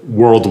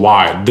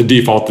 worldwide. The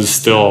default is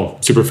still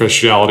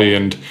superficiality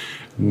and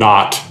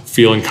not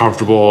feeling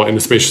comfortable in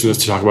the spaciousness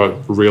to talk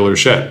about realer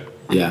shit.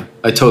 Yeah,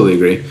 I totally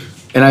agree.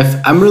 And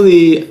I'm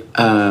really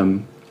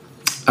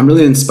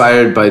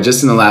inspired by,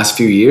 just in the last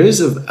few years,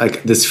 of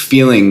like this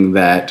feeling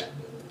that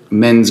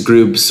men's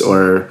groups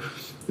or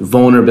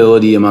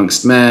vulnerability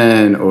amongst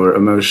men or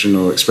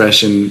emotional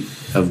expression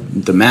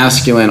of the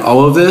masculine,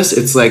 all of this,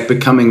 it's like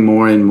becoming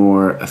more and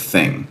more a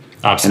thing.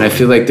 Absolutely. And I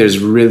feel like there's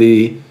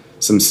really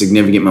some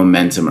significant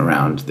momentum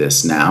around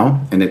this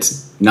now, and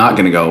it's not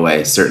going to go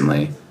away,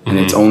 certainly, and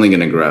it's only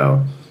going to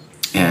grow.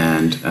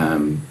 And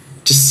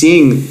just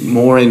seeing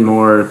more and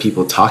more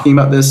people talking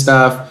about this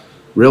stuff,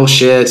 real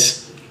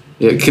shit,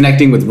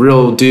 connecting with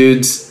real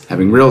dudes,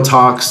 having real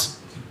talks,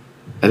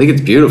 I think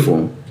it's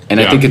beautiful. And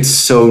I think it's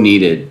so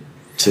needed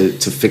to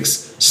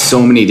fix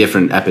so many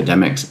different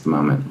epidemics at the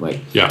moment,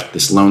 like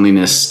this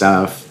loneliness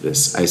stuff,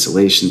 this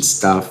isolation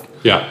stuff.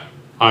 Yeah,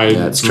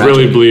 I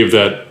really believe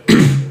that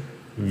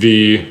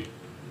the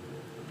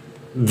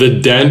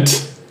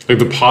dent, like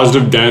the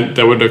positive dent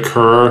that would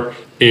occur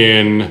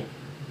in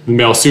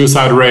male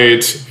suicide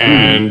rate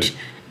and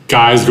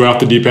guys going off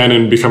the deep end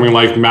and becoming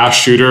like mass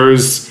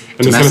shooters and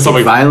this kind of stuff,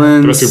 like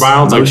domestic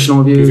violence,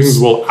 emotional abuse, these things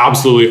will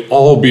absolutely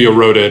all be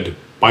eroded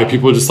by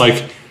people just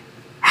like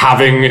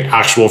having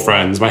actual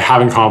friends, by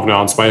having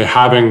confidants, by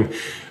having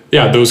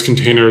those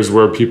containers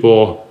where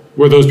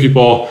those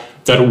people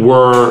that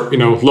were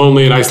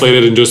lonely and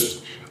isolated and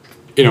just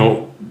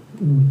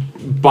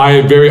by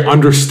a very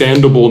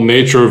understandable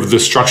nature of the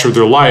structure of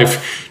their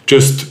life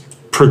just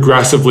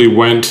progressively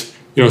went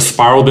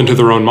spiraled into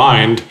their own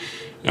mind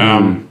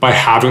by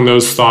having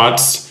those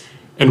thoughts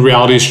and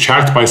realities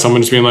checked by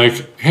someone just being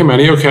like, hey man,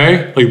 are you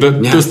okay? Like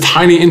those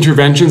tiny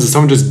interventions of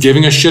someone just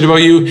giving a shit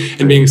about you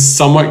and being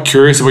somewhat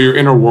curious about your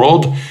inner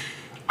world.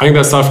 I think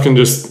that stuff can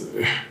just...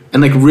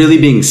 And like really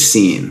being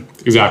seen.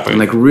 Exactly. And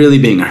like really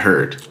being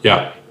heard.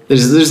 Yeah.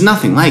 There's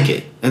nothing like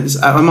it.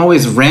 I'm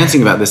always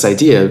ranting about this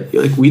idea.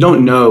 Like we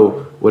don't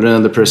know what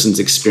another person's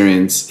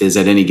experience is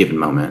at any given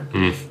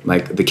moment.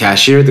 Like the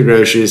cashier at the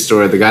grocery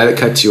store, the guy that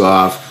cuts you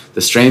off,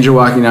 the stranger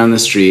walking down the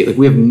street, like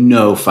we have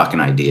no fucking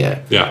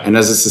idea. Yeah. And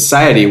as a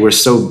society, we're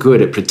so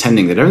good at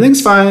pretending that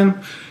everything's fine,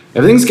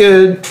 everything's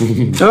good.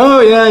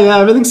 Oh yeah,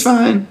 everything's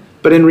fine.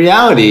 But in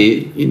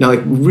reality,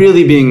 like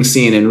really being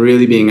seen and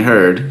really being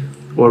heard,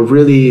 or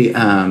really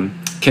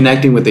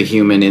connecting with the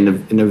human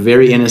in a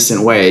very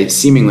innocent way,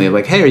 seemingly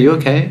like, hey, are you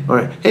okay?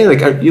 Or hey,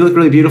 like you look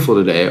really beautiful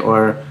today.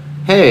 Or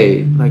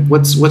hey, like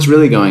what's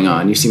really going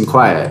on? You seem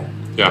quiet.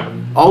 Yeah.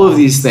 All of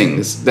these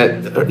things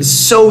that are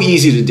so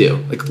easy to do,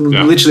 like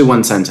literally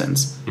one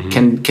sentence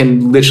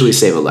can literally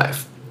save a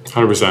life.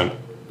 100%.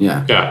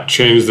 Yeah. Yeah.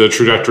 Change the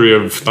trajectory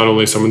of not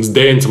only someone's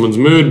day and someone's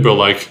mood, but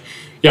like,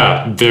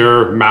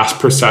 their mass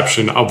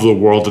perception of the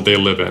world that they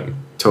live in.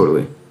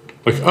 Totally.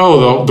 Like,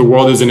 the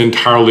world isn't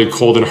entirely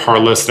cold and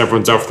heartless and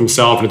everyone's out for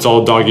themselves and it's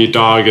all dog eat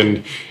dog.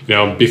 And,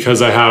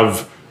 because I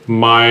have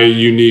my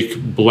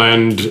unique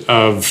blend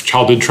of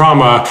childhood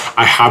trauma,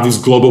 I have these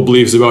global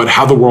beliefs about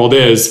how the world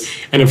is.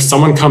 And if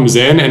someone comes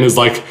in and is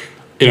like,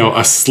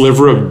 a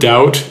sliver of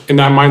doubt in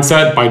that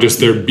mindset by just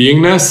their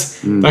beingness,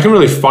 that can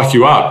really fuck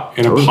you up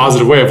in a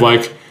positive way of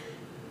like,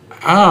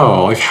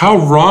 oh, like how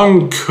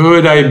wrong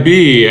could I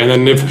be? And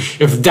then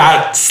if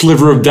that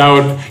sliver of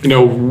doubt,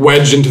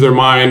 wedged into their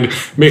mind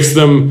makes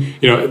them,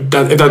 if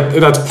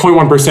that's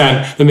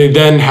 0.1%, then they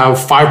then have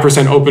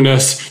 5%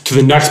 openness to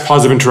the next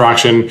positive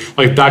interaction.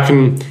 Like that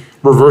can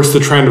reverse the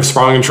trend of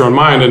spiraling into your own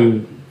mind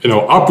and,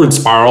 upward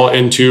spiral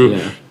into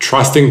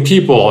trusting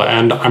people.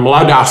 And I'm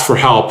allowed to ask for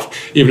help,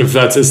 even if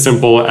that's as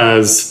simple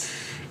as,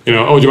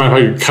 oh, do you mind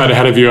if I cut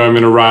ahead of you? I'm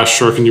in a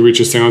rush. Or can you reach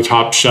this thing on the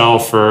top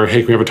shelf? Or hey,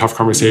 can we have a tough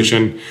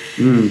conversation?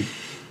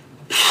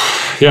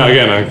 Yeah,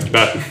 again,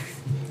 that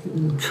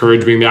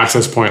courage being the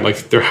access point.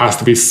 Like there has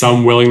to be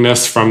some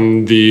willingness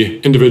from the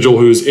individual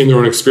who's in their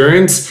own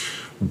experience,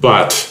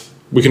 but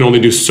we can only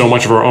do so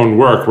much of our own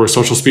work. We're a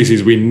social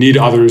species. We need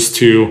others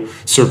to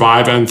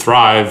survive and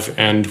thrive.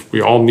 And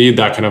we all need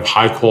that kind of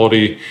high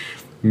quality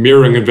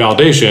mirroring and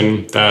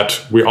validation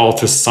that we all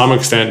to some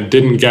extent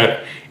didn't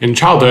get in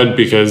childhood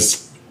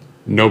because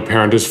no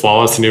parent is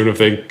flawless, and even if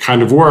they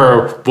kind of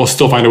were, we'll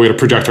still find a way to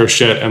project our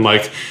shit and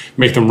like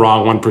make them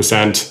wrong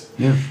 1%.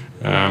 Yeah.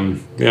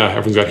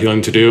 Everyone's got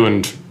healing to do,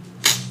 and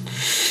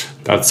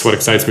that's what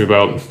excites me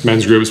about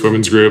men's groups,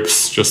 women's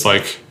groups, just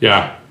like,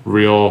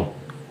 real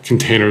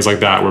containers like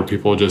that where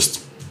people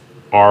just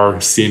are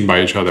seen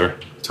by each other.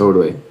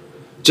 Totally.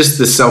 Just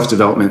the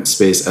self-development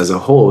space as a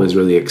whole is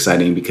really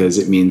exciting because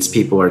it means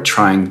people are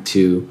trying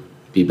to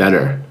be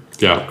better.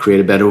 Yeah. Create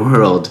a better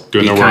world.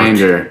 Doing be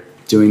kinder.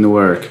 Doing the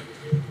work.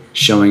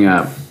 Showing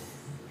up.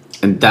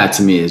 And that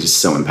to me is just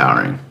so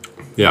empowering.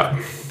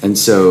 Yeah. And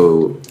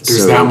so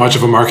there's that much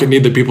of a market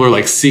need that people are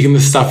like seeking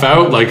this stuff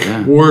out. Like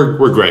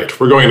we're great.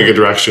 We're going in a good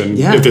direction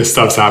if this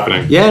stuff's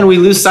happening. Yeah, and we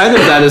lose sight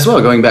of that as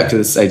well. Going back to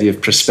this idea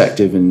of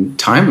perspective and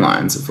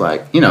timelines of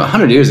like,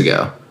 100 years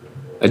ago,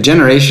 a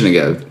generation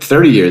ago,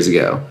 30 years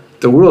ago,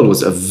 the world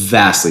was a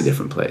vastly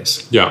different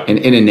place. Yeah.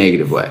 In a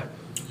negative way.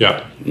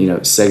 Yeah.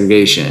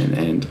 Segregation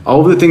and all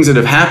of the things that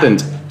have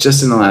happened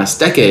just in the last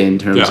decade in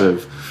terms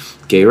of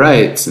gay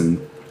rights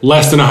and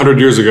less than 100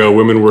 years ago,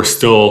 women were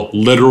still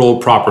literal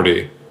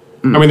property.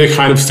 I mean, they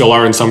kind of still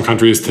are in some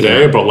countries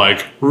today, but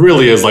like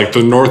really as like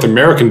the North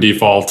American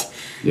default,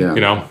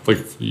 like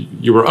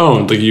you were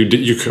owned. Like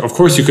you of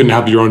course you couldn't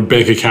have your own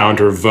bank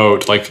account or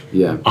vote. Like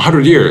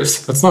 100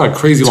 years. That's not a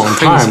crazy long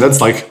time. That's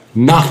like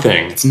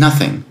nothing. It's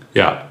nothing.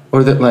 Yeah.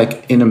 Or that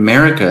like in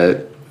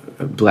America,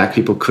 black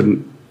people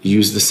couldn't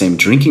use the same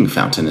drinking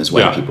fountain as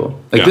white people.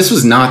 Like this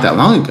was not that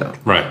long ago.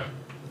 Right.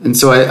 And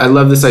so I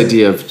love this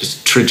idea of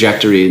just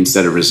trajectory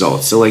instead of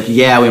results. So like,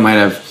 we might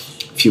have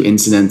a few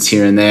incidents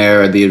here and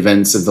there, or the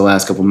events of the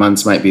last couple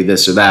months might be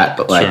this or that.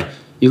 But like,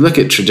 you look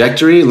at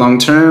trajectory,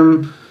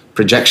 long-term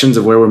projections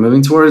of where we're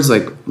moving towards,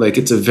 like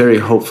it's a very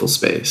hopeful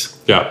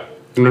space. Yeah.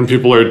 And when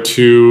people are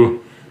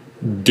too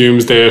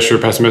doomsday-ish or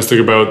pessimistic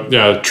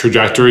about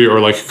trajectory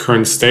or like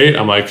current state,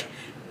 I'm like,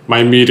 my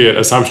immediate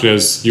assumption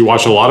is you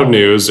watch a lot of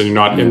news and you're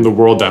not in the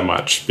world that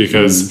much,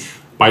 because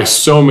by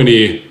so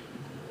many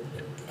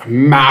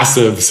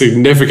massive,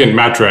 significant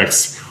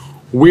metrics,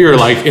 we're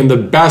like in the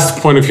best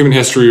point of human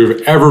history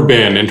we've ever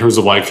been in terms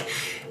of like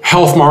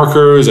health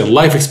markers and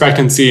life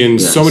expectancy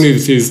and so many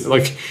of these,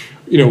 like,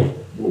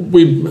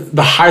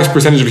 the highest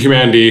percentage of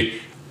humanity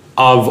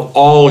of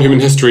all human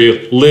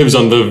history lives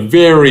on the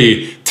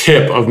very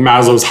tip of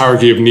Maslow's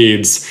hierarchy of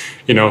needs,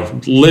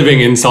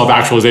 living in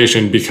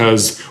self-actualization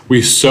because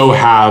we so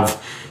have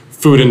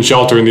food and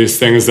shelter and these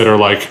things that are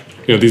like,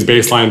 these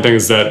baseline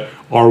things that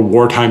our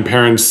wartime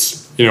parents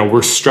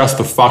were stressed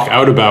the fuck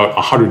out about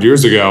 100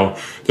 years ago,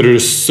 that are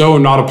just so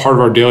not a part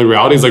of our daily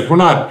realities. Like, we're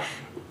not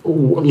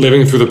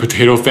living through the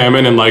potato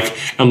famine and like,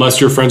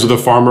 unless you're friends with a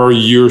farmer,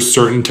 you're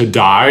certain to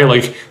die.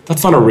 Like,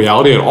 that's not a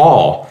reality at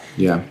all.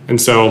 Yeah. And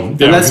so, and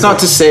that's not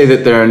to say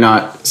that there are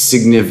not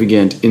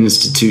significant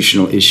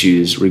institutional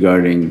issues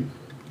regarding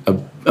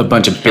a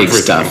bunch of big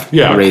stuff.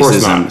 Yeah,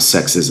 racism,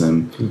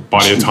 sexism,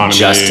 body autonomy,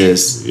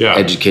 justice,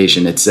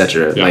 education,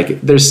 etc. Yeah.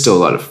 Like, there's still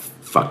a lot of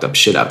fucked up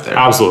shit out there.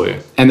 Absolutely.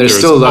 And there's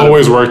still a lot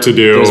always work to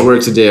do. There's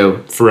work to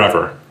do.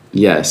 Forever.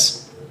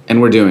 Yes.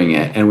 And we're doing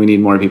it. And we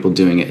need more people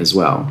doing it as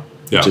well.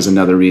 Yeah. Which is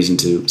another reason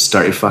to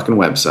start your fucking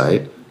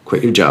website,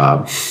 quit your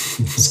job,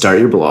 start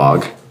your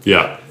blog.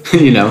 Yeah.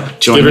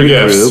 Join your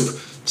group,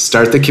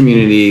 start the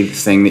community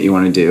thing that you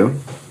want to do.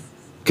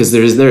 Because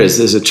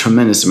there's a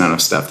tremendous amount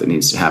of stuff that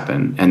needs to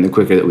happen. And the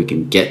quicker that we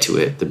can get to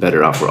it, the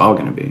better off we're all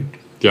going to be.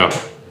 Yeah.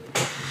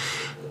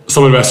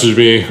 Someone messaged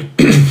me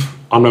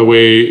on my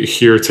way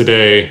here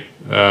today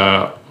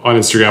on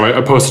Instagram.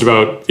 I posted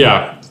about,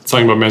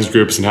 talking about men's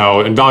groups and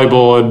how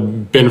invaluable it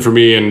had been for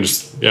me, and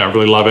just, I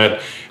really love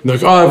it. And they're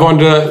like, I've wanted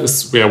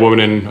to, we have a woman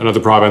in another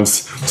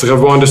province. It's like,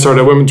 I've wanted to start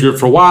a women's group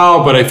for a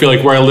while, but I feel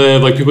like where I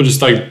live, like, people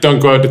just like don't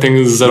go out to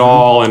things at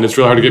all, and it's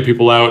really hard to get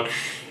people out.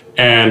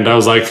 And I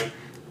was like,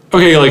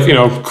 okay,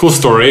 like, cool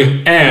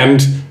story.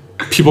 And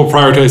people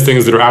prioritize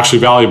things that are actually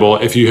valuable.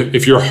 If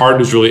your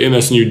heart is really in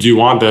this and you do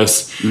want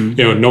this,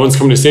 no one's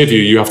coming to save you.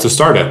 You have to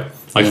start it.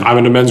 Like, I'm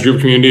in a men's group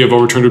community of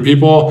over 200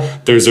 people.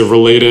 There's a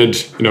related,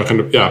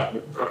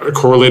 a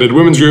correlated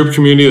women's group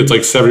community that's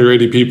like 70 or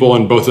 80 people,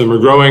 and both of them are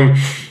growing.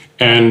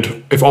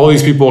 And if all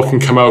these people can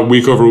come out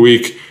week over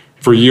week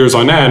for years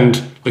on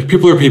end, like,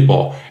 people are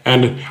people.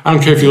 And I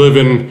don't care if you live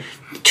in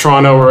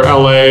Toronto or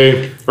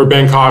LA or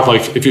Bangkok,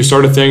 like, if you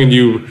start a thing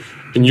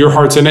and your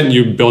heart's in it and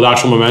you build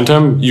actual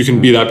momentum, you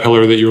can be that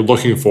pillar that you're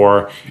looking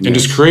for and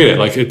just create it.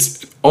 Like,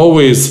 it's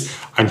always,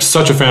 I'm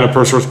such a fan of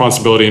personal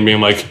responsibility and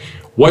being like,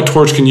 what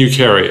torch can you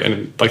carry?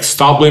 And like,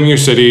 stop blaming your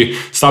city.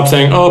 Stop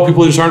saying, oh,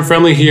 people just aren't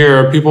friendly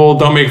here. People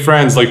don't make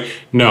friends. Like,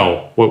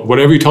 no,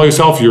 whatever you tell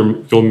yourself,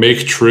 you'll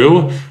make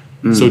true.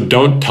 So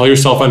don't tell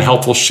yourself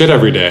unhelpful shit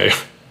every day.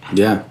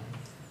 Yeah.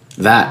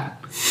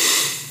 That.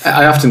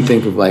 I often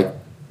think of like,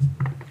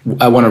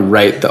 I want to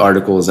write the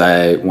articles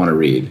I want to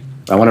read.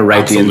 I want to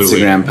write the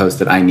Instagram post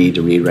that I need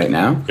to read right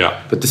now.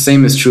 Yeah. But the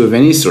same is true of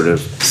any sort of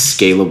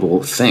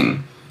scalable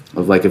thing.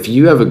 Of like, if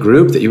you have a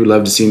group that you would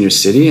love to see in your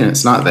city and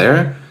it's not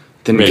there,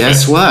 then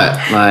guess what?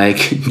 Like,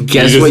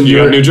 guess what? You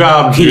got a new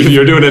job.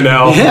 You're doing it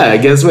now. Yeah,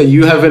 guess what?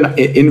 You have an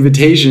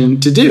invitation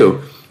to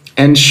do.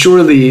 And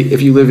surely,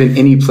 if you live in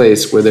any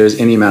place where there's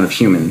any amount of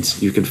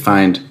humans, you could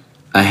find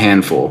a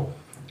handful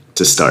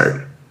to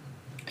start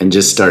and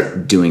just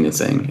start doing a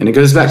thing. And it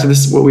goes back to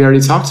this, what we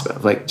already talked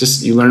about. Like,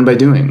 just you learn by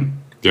doing.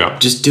 Yeah.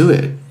 Just do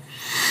it.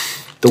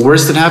 The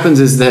worst that happens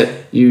is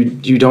that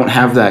you don't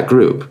have that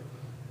group.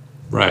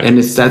 Right. And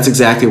that's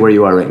exactly where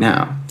you are right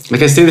now.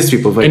 Like I say this to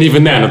people. Like, and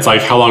even then, it's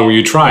like, how long were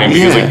you trying?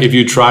 Because like, if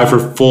you try for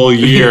a full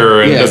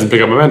year and it doesn't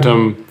pick up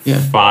momentum,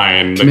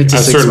 fine. Commit to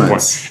at a 6 certain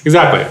months. point.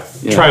 Exactly.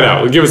 Yeah. Try it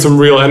out. Give it some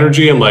real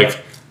energy and like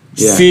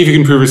see if you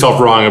can prove yourself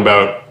wrong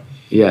about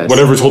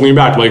whatever's holding you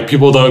back. Like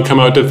people don't come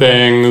out to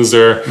things,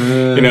 or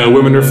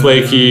women are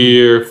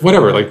flaky, or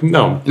whatever. Like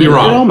no, you're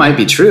wrong. It all might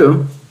be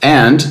true,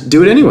 and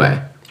do it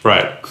anyway.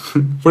 Right.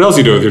 What else are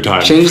you doing with your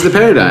time? Change the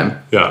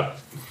paradigm. Yeah.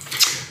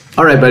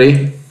 All right,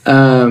 buddy.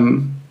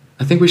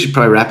 I think we should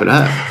probably wrap it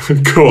up.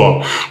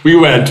 Cool. We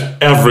went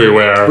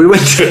everywhere. We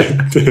went.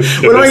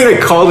 What am I going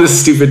to call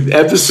this stupid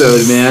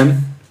episode,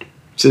 man?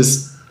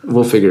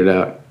 We'll figure it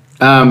out.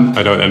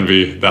 I don't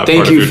envy that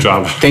part of your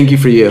job. Thank you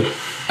for you.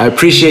 I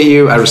appreciate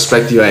you. I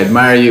respect you. I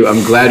admire you.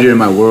 I'm glad you're in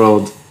my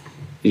world.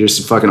 You're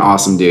some fucking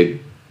awesome dude.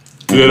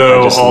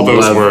 Ditto all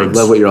those words.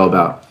 Love what you're all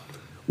about.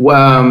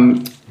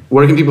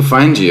 Where can people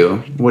find you?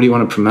 What do you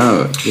want to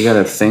promote? You got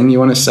a thing you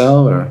want to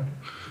sell, or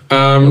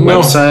a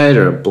website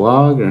or a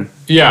blog, or?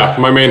 Yeah,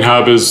 my main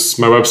hub is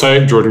my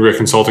website,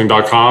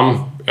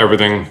 jordangreconsulting.com.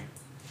 Everything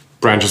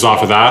branches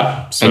off of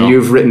that. So. And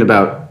you've written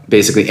about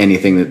basically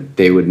anything that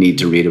they would need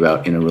to read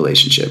about in a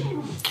relationship.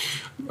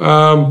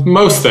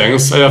 Most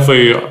things.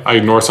 I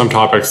ignore some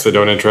topics that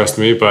don't interest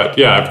me, but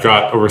yeah, I've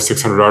got over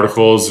 600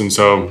 articles, and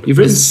so... You've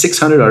written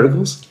 600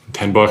 articles?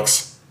 10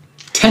 books.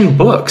 10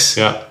 books?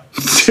 Yeah.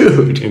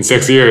 Dude. In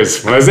 6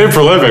 years. When I say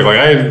prolific, like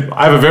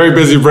I have a very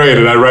busy brain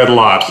and I write a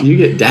lot. You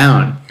get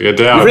down. You've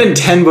written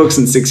 10 books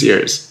in 6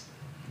 years.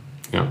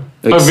 Yeah.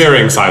 Of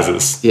varying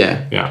sizes.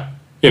 Yeah.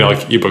 Yeah.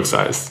 Like ebook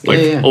size. Like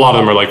a lot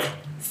of them are like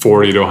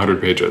 40 to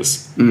 100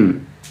 pages.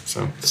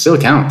 So still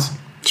counts.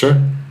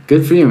 Sure.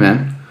 Good for you,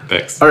 man.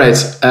 Thanks. All right.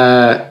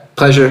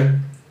 Pleasure.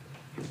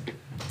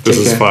 This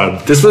was fun.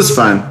 This was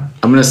fun.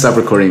 I'm going to stop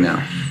recording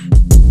now.